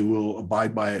maybe they will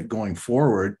abide by it going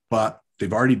forward, but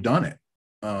they've already done it.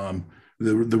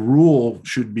 The rule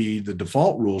should be, the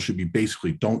default rule should be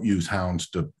basically don't use hounds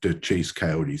to chase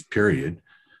coyotes, period.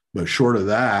 But short of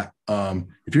that,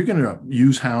 if you're going to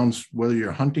use hounds, whether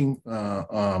you're hunting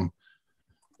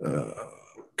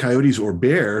coyotes or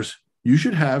bears, you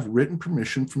should have written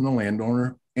permission from the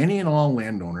landowner, any and all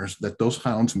landowners, that those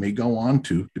hounds may go on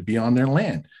to be on their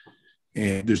land.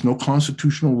 And there's no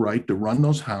constitutional right to run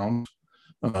those hounds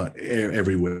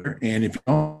everywhere. And if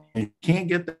you can't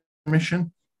get that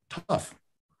permission, tough.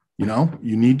 You know,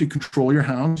 you need to control your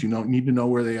hounds. You don't need to know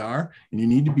where they are, and you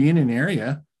need to be in an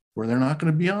area where they're not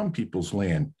going to be on people's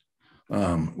land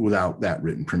without that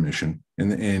written permission.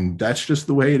 And that's just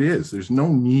the way it is. There's no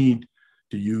need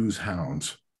to use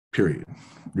hounds, period.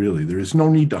 Really, there is no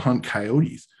need to hunt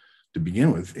coyotes to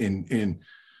begin with. And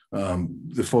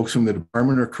the folks from the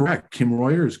department are correct. Kim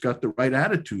Royer's got the right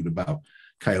attitude about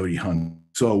coyote hunting.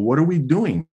 So what are we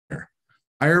doing here?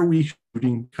 Why are we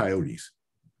shooting coyotes?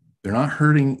 They're not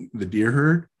hurting the deer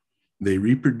herd. They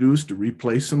reproduce to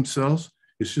replace themselves.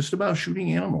 It's just about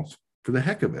shooting animals for the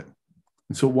heck of it.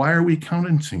 And so why are we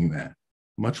countenancing that,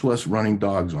 much less running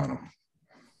dogs on them?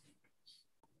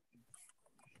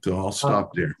 So I'll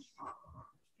stop there.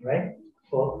 Right.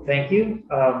 Well, thank you.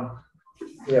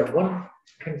 Yeah, one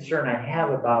concern I have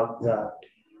about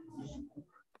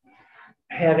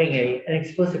having an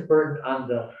explicit burden on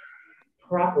the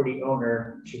property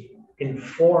owner to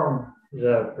inform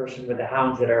the person with the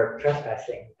hounds that are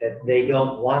trespassing that they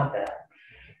don't want that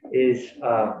is,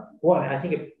 one, I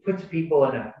think it puts people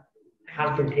in a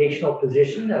confrontational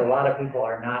position that a lot of people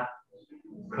are not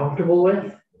comfortable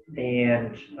with.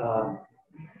 And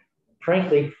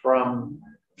frankly, from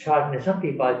talking to some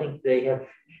people, I think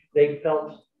they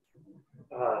felt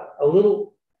a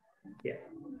little,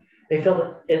 they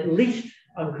felt at least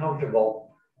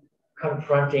uncomfortable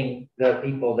confronting the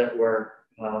people that were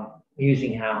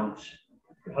using hounds,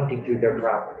 hunting through their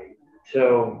property.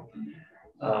 So,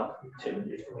 so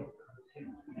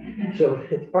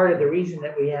it's part of the reason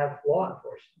that we have law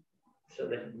enforcement, so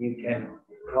that you can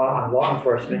call on law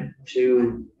enforcement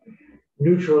to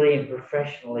neutrally and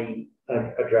professionally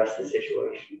address the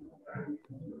situation.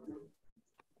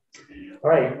 All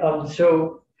right,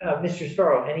 so Mr.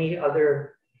 Storrow, any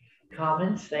other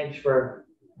comments? Thanks for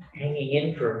hanging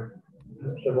in for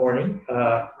the morning.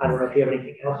 I don't know if you have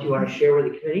anything else you want to share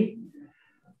with the committee.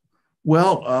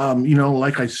 Well, you know,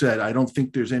 like I said, I don't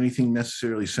think there's anything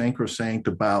necessarily sacrosanct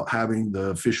about having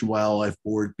the Fish and Wildlife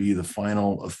Board be the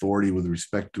final authority with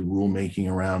respect to rulemaking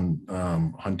around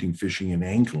hunting, fishing, and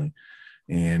angling.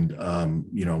 And,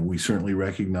 you know, we certainly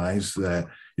recognize that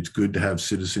it's good to have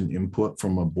citizen input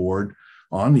from a board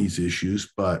on these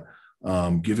issues, but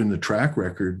given the track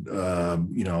record,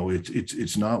 you know,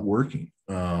 it's not working.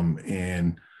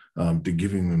 And to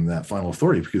giving them that final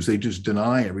authority, because they just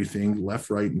deny everything left,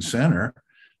 right, and center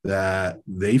that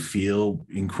they feel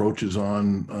encroaches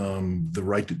on the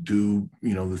right to do,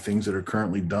 you know, the things that are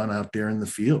currently done out there in the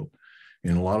field.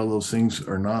 And a lot of those things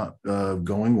are not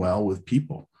going well with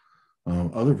people,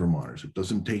 other Vermonters. It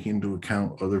doesn't take into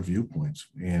account other viewpoints.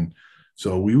 And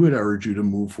so we would urge you to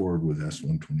move forward with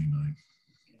S-129.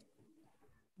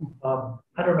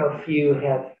 I don't know if you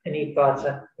have any thoughts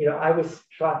on, you know, I was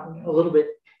talking a little bit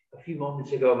a few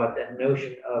moments ago about that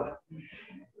notion of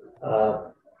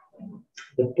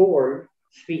the board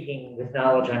speaking with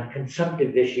knowledge on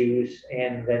consumptive issues,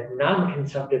 and that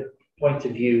non-consumptive points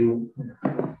of view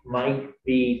might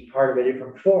be part of a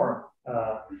different form.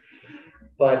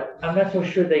 But I'm not so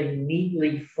sure they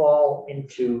neatly fall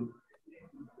into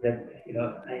that. You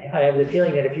know, I have the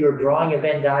feeling that if you were drawing a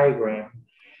Venn diagram,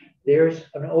 there's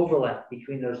an overlap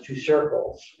between those two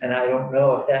circles. And I don't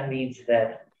know if that means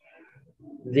that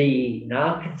the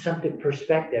non-consumptive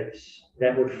perspectives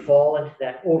that would fall into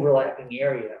that overlapping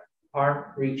area aren't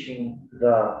reaching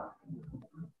the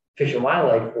Fish and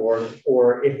Wildlife Board,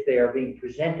 or if they are being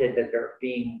presented that they're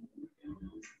being,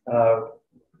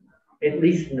 at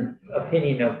least in the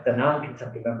opinion of the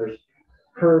non-consumptive members,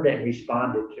 heard and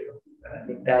responded to. And I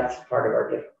think that's part of our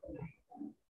difficulty.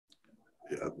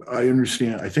 I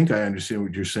understand. I think I understand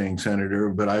what you're saying, Senator,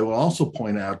 but I will also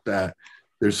point out that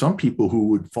there's some people who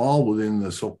would fall within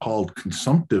the so-called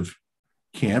consumptive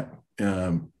camp,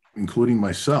 including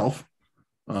myself,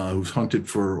 who's hunted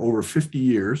for over 50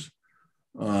 years,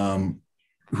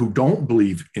 who don't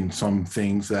believe in some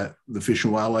things that the Fish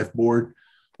and Wildlife Board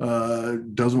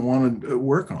doesn't want to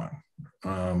work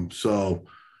on. So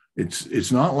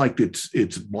it's not like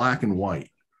it's black and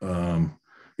white.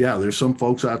 Yeah, there's some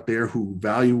folks out there who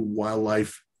value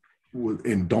wildlife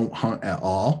and don't hunt at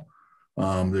all.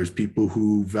 There's people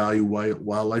who value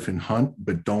wildlife and hunt,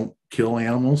 but don't kill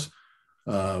animals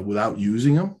without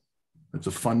using them. It's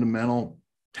a fundamental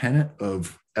tenet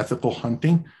of ethical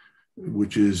hunting,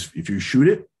 which is if you shoot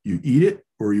it, you eat it,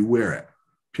 or you wear it,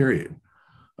 period.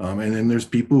 And then there's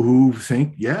people who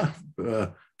think, yeah,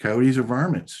 coyotes are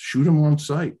varmints, shoot them on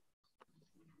sight.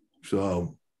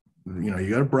 So, you know, you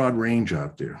got a broad range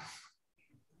out there.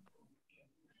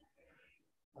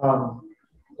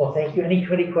 Well, thank you.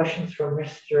 Any questions for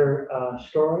Mr.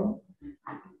 Storrow?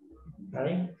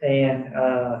 Right. And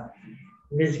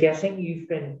Ms. Gessing, you've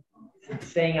been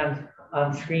staying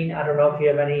on screen. I don't know if you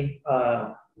have any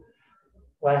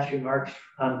last remarks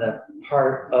on the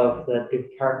part of the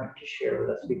department to share with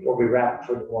us before we wrap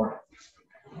for the morning.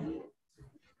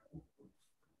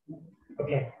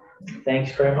 Okay,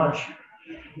 thanks very much.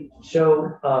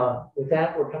 So with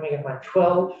that, we're coming up on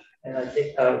 12, and I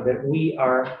think that we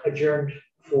are adjourned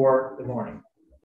for the morning.